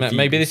bashful and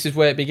maybe this is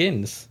where it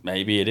begins.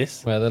 Maybe it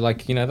is. Where they're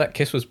like, that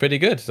kiss was pretty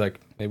good. It's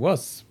like, it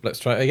was. Let's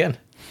try it again.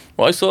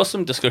 Well, I saw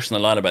some discussion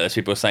online about this.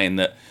 People were saying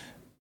that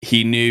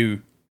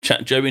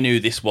Joey knew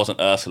this wasn't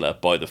Ursula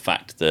by the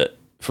fact that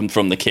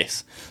from the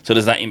kiss. So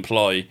does that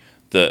imply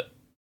that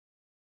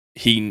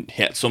he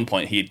at some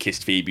point he had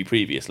kissed Phoebe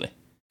previously?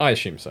 I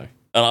assume so.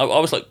 And I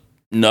was like,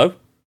 no.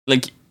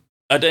 Like,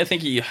 I don't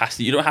think you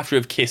don't have to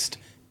have kissed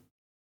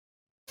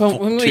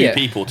two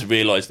people to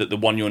realise that the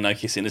one you're now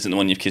kissing isn't the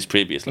one you've kissed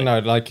previously. No,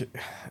 like,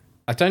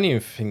 I don't even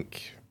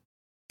think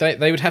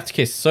they would have to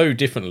kiss so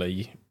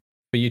differently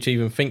for you to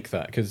even think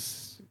that,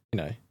 because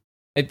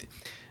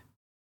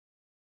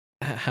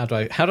how do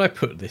I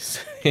put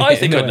this? I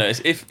think I'd notice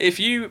if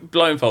you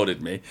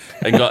blindfolded me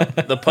and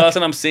got the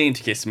person I'm seeing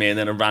to kiss me and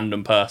then a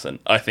random person.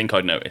 I think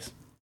I'd notice.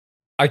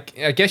 I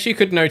guess you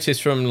could notice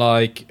from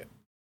like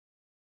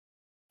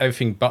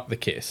everything but the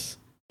kiss.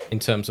 In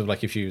terms of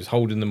like if you was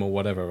holding them or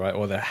whatever, right,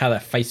 or how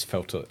their face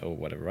felt or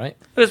whatever, right?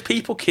 Because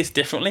people kiss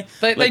differently.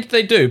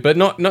 They do, but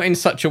not in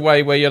such a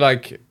way where you're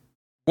like,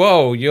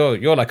 whoa,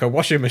 you're like a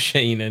washing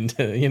machine, and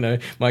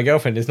my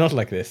girlfriend is not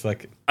like this.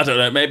 Like, I don't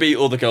know, maybe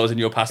all the girls in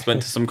your past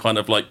went to some kind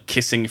of like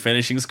kissing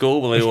finishing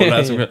school where they all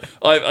had some.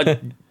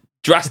 I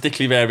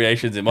drastically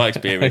variations in my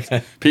experience.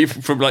 Okay.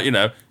 People from like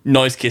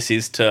nice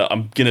kisses to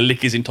I'm gonna lick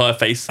his entire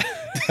face.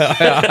 Maybe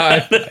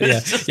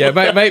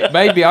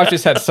I've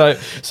just had so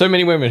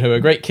many women who are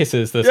great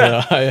kissers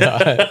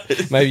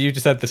that maybe you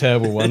just had the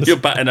terrible ones. Your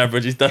batting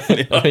average is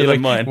definitely higher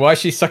than mine. Why is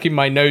she sucking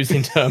my nose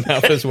into her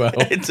mouth as well?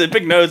 It's a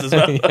big nose as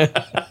well.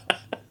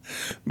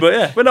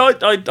 But no,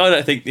 I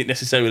don't think it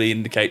necessarily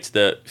indicates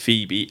that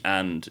Phoebe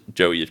and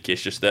Joey have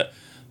kissed. Just that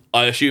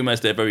I assume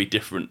as they're very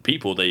different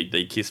people,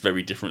 they kiss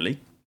very differently.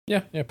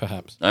 Yeah,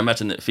 perhaps. I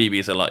imagine that Phoebe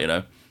is a lot,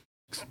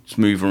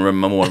 smooth and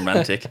more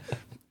romantic,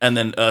 and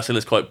then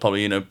Ursula's quite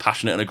probably,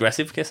 passionate and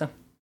aggressive kisser.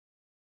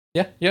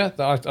 Yeah.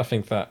 I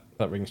think that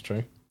rings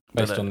true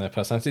based on their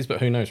personalities, but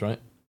who knows, right?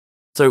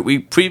 So we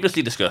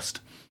previously discussed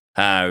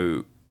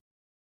how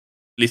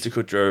Lisa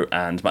Kudrow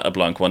and Matt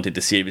LeBlanc wanted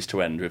the series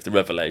to end with the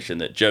revelation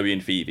that Joey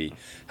and Phoebe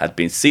had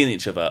been seeing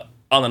each other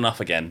on and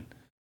off again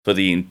for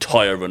the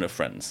entire run of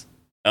Friends,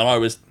 and I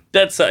was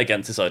dead set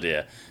against this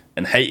idea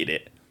and hated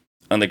it.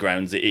 On the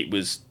grounds that it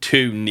was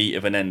too neat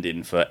of an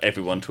ending for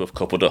everyone to have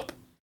coupled up.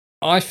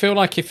 I feel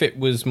like if it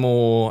was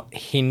more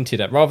hinted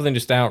at, rather than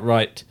just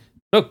outright,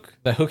 look,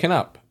 they're hooking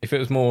up. If it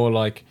was more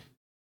like,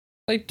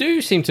 they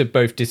do seem to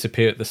both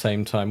disappear at the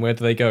same time. Where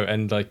do they go?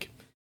 And like,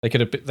 they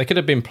could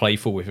have been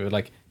playful with it.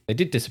 Like, they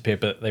did disappear,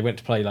 but they went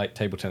to play like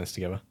table tennis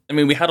together. I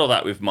mean, we had all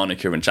that with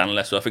Monica and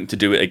Chandler, so I think to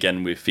do it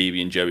again with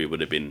Phoebe and Joey would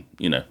have been,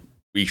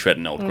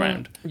 retreading old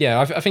ground. Yeah,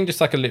 I think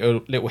just like a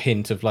little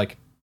hint of like,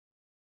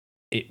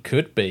 it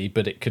could be,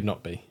 but it could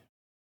not be.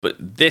 But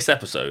this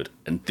episode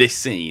and this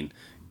scene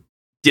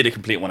did a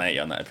complete 180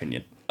 on that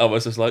opinion. I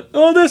was just like,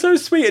 oh, they're so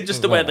sweet. And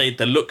just the way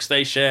the looks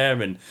they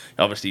share. And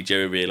obviously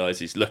Joey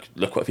realises, look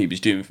what Phoebe's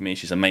doing for me.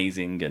 She's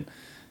amazing. And,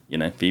 you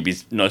know,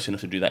 Phoebe's nice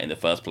enough to do that in the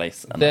first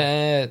place. And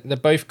they're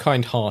both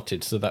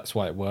kind-hearted, so that's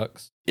why it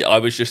works. Yeah, I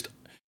was just...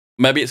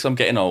 Maybe it's I'm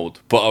getting old,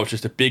 but I was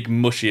just a big,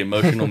 mushy,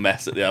 emotional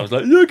mess at the end. I was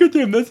like, look at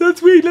them, they're so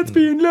sweet, let's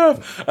be in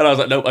love. And I was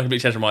like, nope, I completely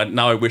changed my mind.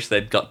 Now I wish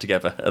they'd got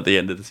together at the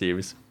end of the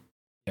series.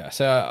 Yeah,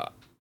 so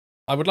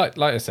I would like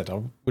I said,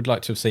 I would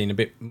like to have seen a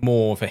bit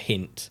more of a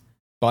hint,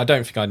 but I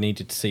don't think I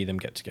needed to see them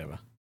get together.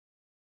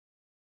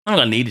 I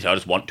don't need it, I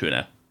just want to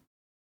now.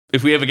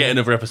 If we ever get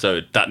another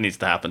episode, that needs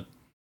to happen.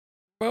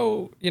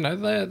 Well, you know,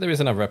 there is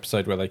another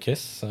episode where they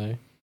kiss, so...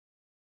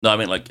 No, I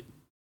mean, like,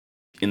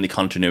 in the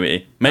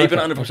continuity. Maybe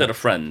not another episode of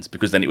Friends,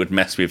 because then it would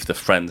mess with the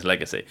Friends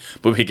legacy.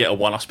 But we could get a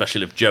one-off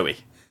special of Joey,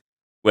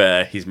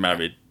 where he's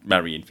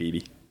marrying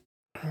Phoebe.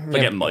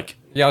 Forget Mike.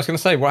 Yeah, I was going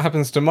to say, what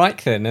happens to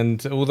Mike then,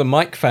 and all the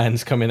Mike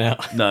fans coming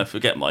out? No,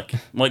 forget Mike.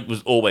 Mike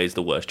was always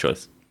the worst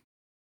choice.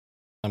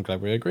 I'm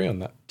glad we agree on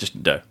that. Just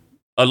no.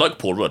 I like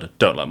Paul Rudd,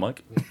 don't like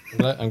Mike.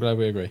 I'm glad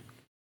we agree.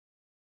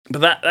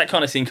 But that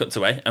kind of scene cuts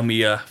away, and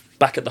we are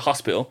back at the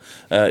hospital.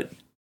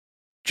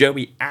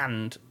 Joey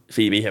and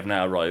Phoebe have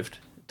now arrived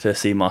to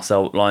see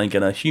Marcel lying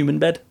in a human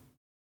bed.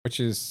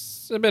 Which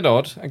is a bit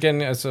odd.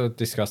 Again, as I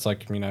discussed,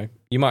 like, you know,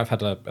 you might have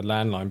had a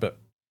landline, but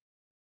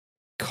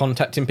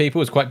contacting people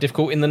was quite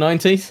difficult in the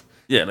 90s.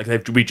 Yeah, like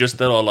we just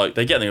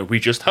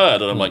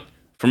heard, and I'm like,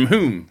 from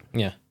whom?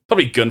 Yeah.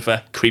 Probably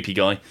Gunther, creepy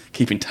guy,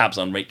 keeping tabs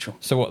on Rachel.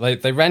 So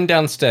what, they ran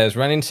downstairs,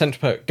 ran into Central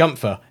Park.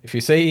 Gunther, if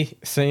you see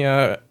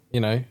you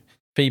know,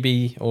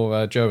 Phoebe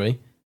or Joey,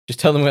 just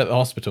tell them we're at the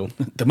hospital.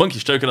 The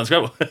monkey's choking on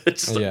Scrabble.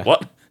 Like,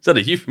 what? Is that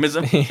a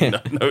euphemism?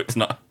 Yeah. No, it's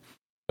not.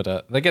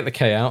 But they get the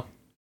K out.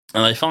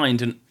 And they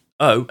find an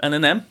O and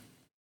an M.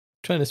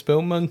 Trying to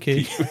spell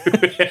monkey.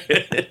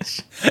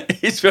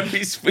 It's a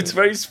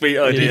very sweet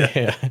idea.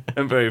 Yeah.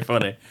 And very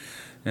funny.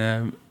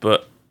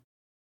 But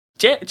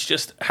yeah, it's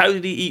just, how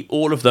did he eat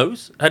all of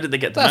those? How did they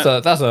get them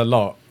out? That's a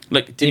lot.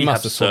 Like, did he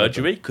have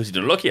surgery? Because he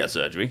didn't look, he had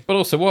surgery. But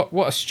also,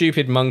 what a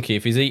stupid monkey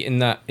if he's eating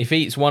that. If he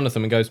eats one of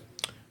them and goes,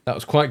 that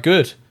was quite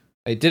good.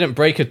 It didn't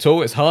break at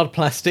all. It's hard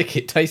plastic.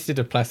 It tasted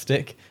of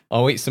plastic.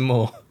 I'll eat some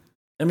more.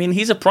 I mean,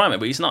 he's a primate,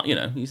 but he's not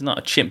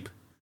a chimp.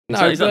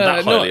 No, he's not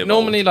that highly evolved.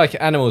 Normally, like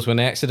animals, when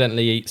they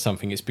accidentally eat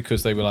something, it's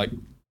because they were like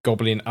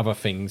gobbling other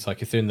things.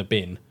 Like if they're in the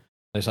bin,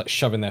 they're just like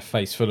shoving their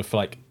face full of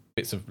like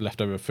bits of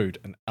leftover food,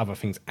 and other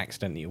things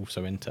accidentally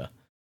also enter.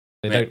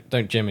 They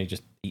don't generally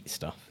just eat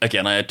stuff.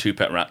 Again, I had 2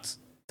 pet rats.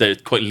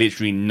 There's quite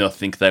literally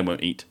nothing they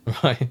won't eat.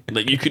 Right.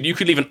 Like you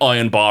could leave an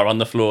iron bar on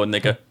the floor, and they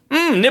go,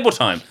 nibble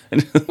time.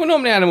 Well,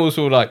 normally animals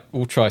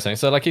will try something.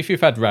 So like if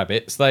you've had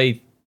rabbits,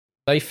 they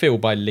feel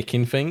by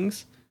licking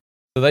things,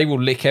 so they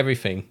will lick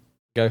everything.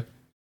 Go,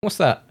 what's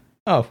that?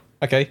 Oh,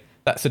 okay,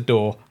 that's a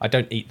door. I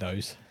don't eat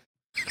those.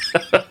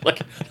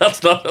 Like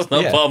that's not part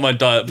of my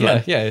diet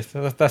plan. Yeah.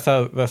 That's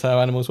how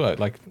animals work.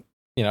 Like,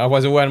 you know,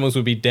 otherwise all animals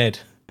would be dead.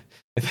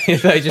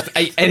 If they just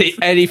ate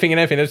anything and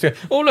everything. They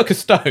just go, oh, look, a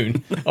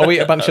stone. I'll eat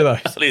a bunch of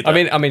those.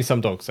 I mean,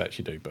 some dogs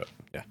actually do, but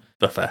yeah.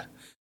 But fair.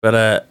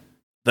 But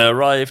they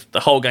arrive,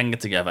 the whole gang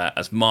get together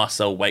as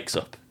Marcel wakes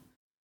up.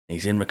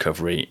 He's in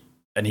recovery,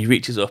 and he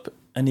reaches up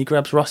and he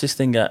grabs Ross's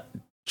finger,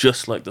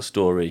 just like the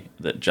story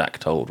that Jack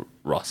told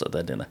Ross at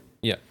their dinner.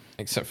 Yeah,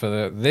 except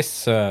for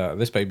this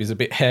baby's a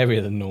bit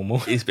hairier than normal.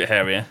 He's a bit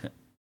hairier.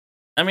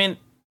 I mean,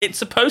 it's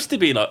supposed to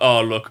be like,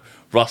 oh, look,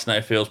 Ross now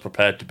feels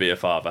prepared to be a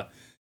father.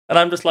 And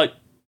I'm just like,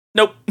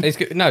 nope.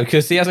 No,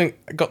 because he hasn't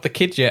got the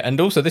kid yet,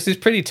 and also this is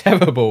pretty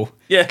terrible.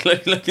 Yeah,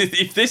 look,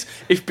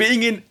 if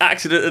being in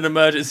accident and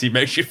emergency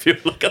makes you feel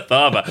like a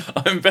father,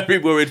 I'm very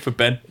worried for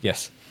Ben.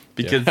 Yes,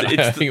 because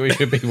I think we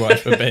should be worried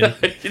for Ben.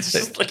 It's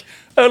just like,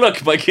 oh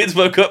look, my kids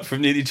woke up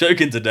from nearly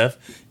choking to death.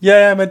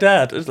 Yeah, I'm a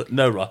dad. It's like,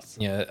 no, Ross.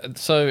 Yeah.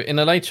 So in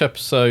a later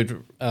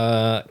episode,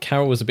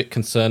 Carol was a bit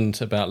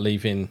concerned about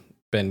leaving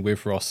Ben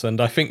with Ross, and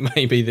I think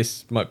maybe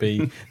this might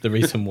be the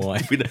reason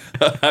why.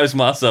 How's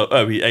Marcel?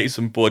 Oh, he ate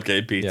some board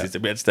game pizzas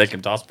and we had to take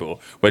him to hospital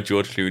where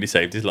George Clooney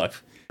saved his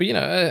life. But you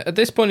know, at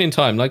this point in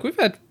time, like we've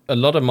had a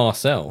lot of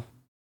Marcel,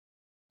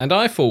 and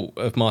I thought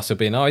of Marcel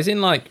being, he's in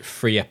like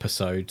 3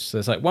 episodes.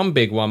 There's like one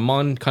big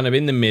one kind of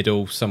in the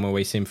middle somewhere where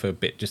we see him for a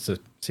bit just to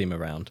see him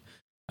around,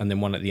 and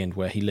then one at the end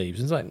where he leaves.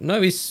 And it's like,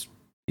 no, he's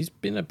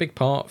been a big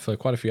part for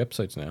quite a few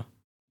episodes now.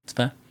 It's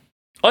fair.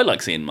 I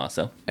like seeing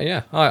Marcel.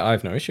 Yeah, I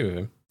have no issue with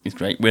him. He's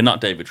great. We're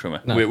not David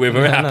Trimmer. No. We're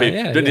very happy.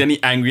 Don't need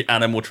any angry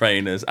animal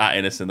trainers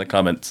atting us in the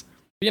comments.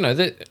 You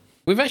know,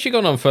 we've actually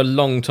gone on for a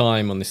long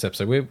time on this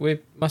episode. We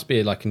must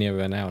be like near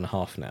an hour and a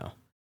half now.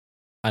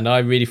 And I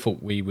really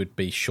thought we would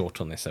be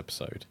short on this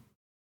episode.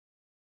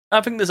 I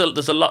think there's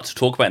a lot to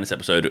talk about in this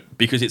episode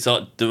because there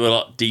are a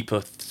lot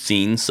deeper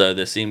scenes. So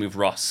the scene with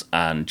Ross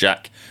and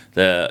Jack,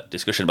 the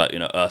discussion about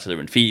Ursula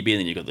and Phoebe, and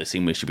then you've got the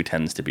scene where she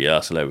pretends to be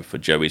Ursula for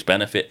Joey's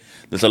benefit.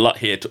 There's a lot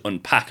here to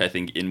unpack, I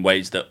think, in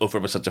ways that other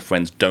episodes of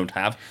Friends don't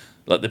have.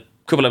 Like the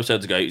couple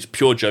episodes ago, it's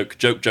pure joke,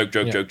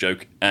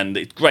 and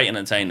it's great and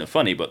entertaining and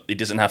funny, but it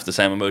doesn't have the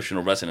same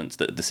emotional resonance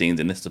that the scenes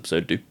in this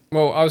episode do.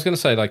 Well, I was going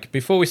to say, like,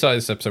 before we started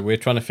this episode, we were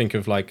trying to think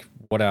of like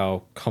what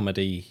our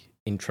comedy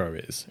intro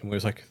is, and we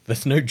was like,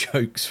 there's no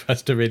jokes for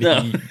us to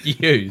really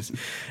use,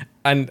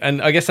 and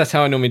I guess that's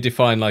how I normally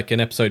define like an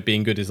episode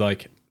being good, is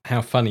like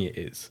how funny it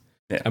is.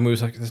 And we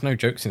was like, there's no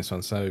jokes in this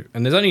one, so,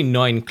 and there's only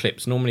 9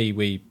 clips. Normally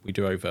we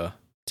do over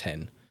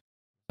 10.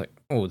 Like,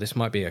 oh, this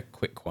might be a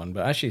quick one,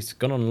 but actually it's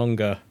gone on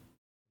longer than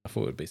I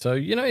thought it would be. So,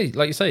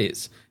 like you say,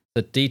 it's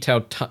a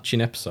detailed,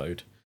 touching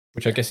episode,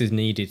 which I guess is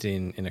needed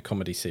in a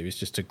comedy series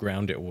just to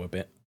ground it all a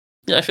bit.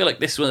 Yeah, I feel like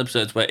this is one of the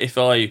episodes where if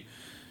I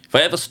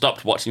ever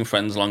stopped watching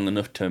Friends long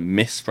enough to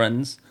miss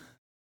Friends,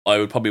 I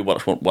would probably want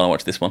to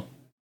watch this one.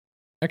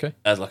 Okay.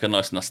 As like a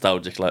nice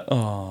nostalgic, like,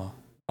 oh.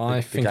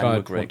 I think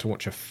I'd want to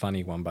watch a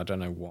funny one, but I don't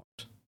know what.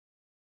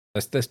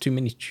 There's too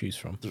many to choose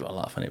from. There's a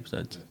lot of funny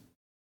episodes.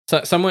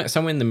 So somewhere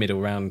in the middle,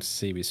 around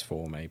series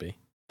 4, maybe.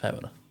 Fair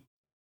enough.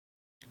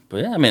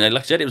 But yeah, I mean,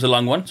 like I said, it was a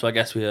long one, so I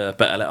guess we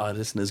better let our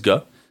listeners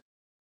go.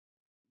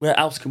 Where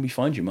else can we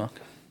find you, Mark?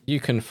 You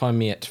can find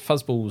me at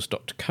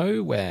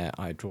fuzzballs.co, where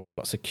I draw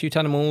lots of cute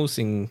animals,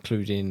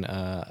 including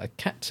a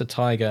cat, a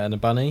tiger, and a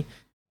bunny.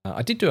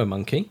 I did do a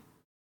monkey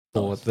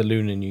for the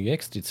Lunar New Year,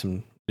 because I did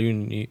some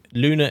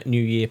Lunar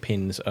New Year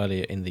pins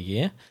earlier in the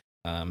year.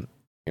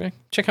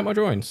 Check out my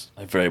drawings.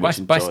 I very much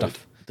enjoyed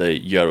stuff. The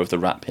Year of the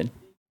Rat pin.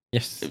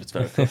 Yes. It was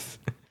very cool.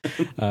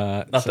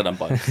 Not that I'm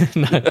biased.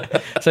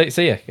 No.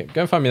 So yeah,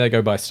 go and find me there,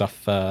 go buy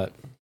stuff.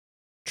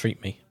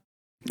 Treat me.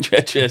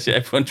 Cheers,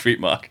 everyone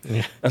treat Mark.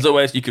 Yeah. As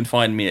always, you can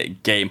find me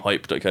at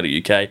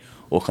gamehype.co.uk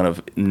or kind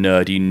of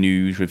nerdy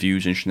news,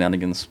 reviews, and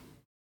shenanigans.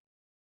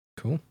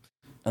 Cool.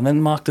 And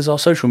then, Mark, there's our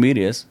social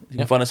medias. You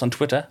can find us on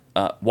Twitter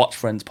at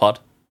WatchFriendsPod.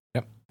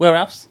 Yep. Where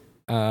else?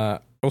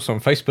 Also on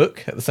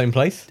Facebook at the same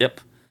place.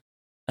 Yep.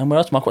 And where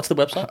else, Mark? What's the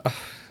website?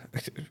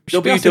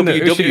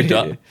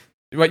 www.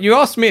 Right, you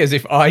asked me as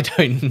if I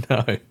don't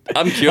know.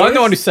 I'm curious. I'm the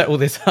one who set all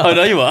this up. I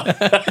know you are.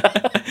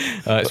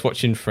 It's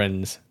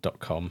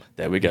watchingfriends.com.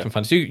 There we go. You can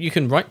find us. You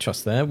can write to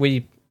us there.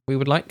 We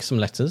would like some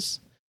letters.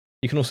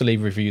 You can also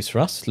leave reviews for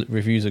us.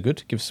 Reviews are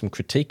good. Give us some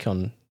critique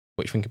on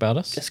what you think about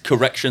us. Yes,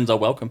 corrections are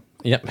welcome.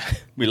 Yep.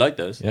 We like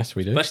those. Yes,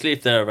 we do. Especially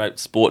if they're about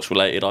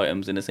sports-related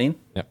items in a scene.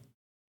 Yep.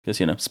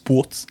 Because,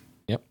 sports.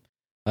 Yep.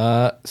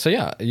 So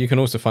yeah, you can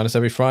also find us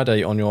every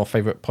Friday on your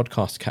favourite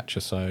podcast catcher,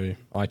 so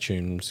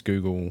iTunes,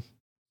 Google,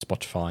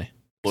 Spotify,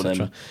 all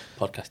etc. them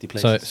podcasty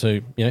places.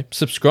 So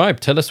subscribe.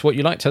 Tell us what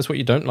you like. Tell us what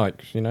you don't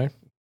like.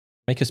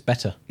 Make us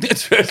better.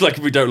 It's like if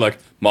we don't like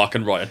Mark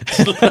and Ryan.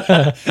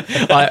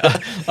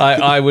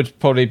 I would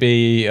probably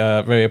be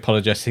very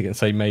apologetic and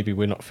say maybe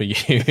we're not for you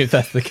if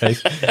that's the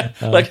case.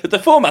 Like the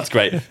format's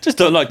great, just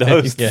don't like the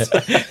hosts. Yeah.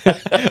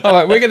 All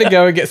right, we're going to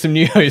go and get some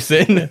new hosts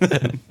in.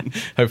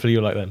 Hopefully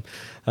you'll like them.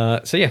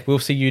 So yeah, we'll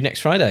see you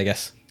next Friday, I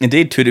guess.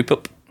 Indeed, toodoo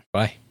pup.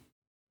 Bye.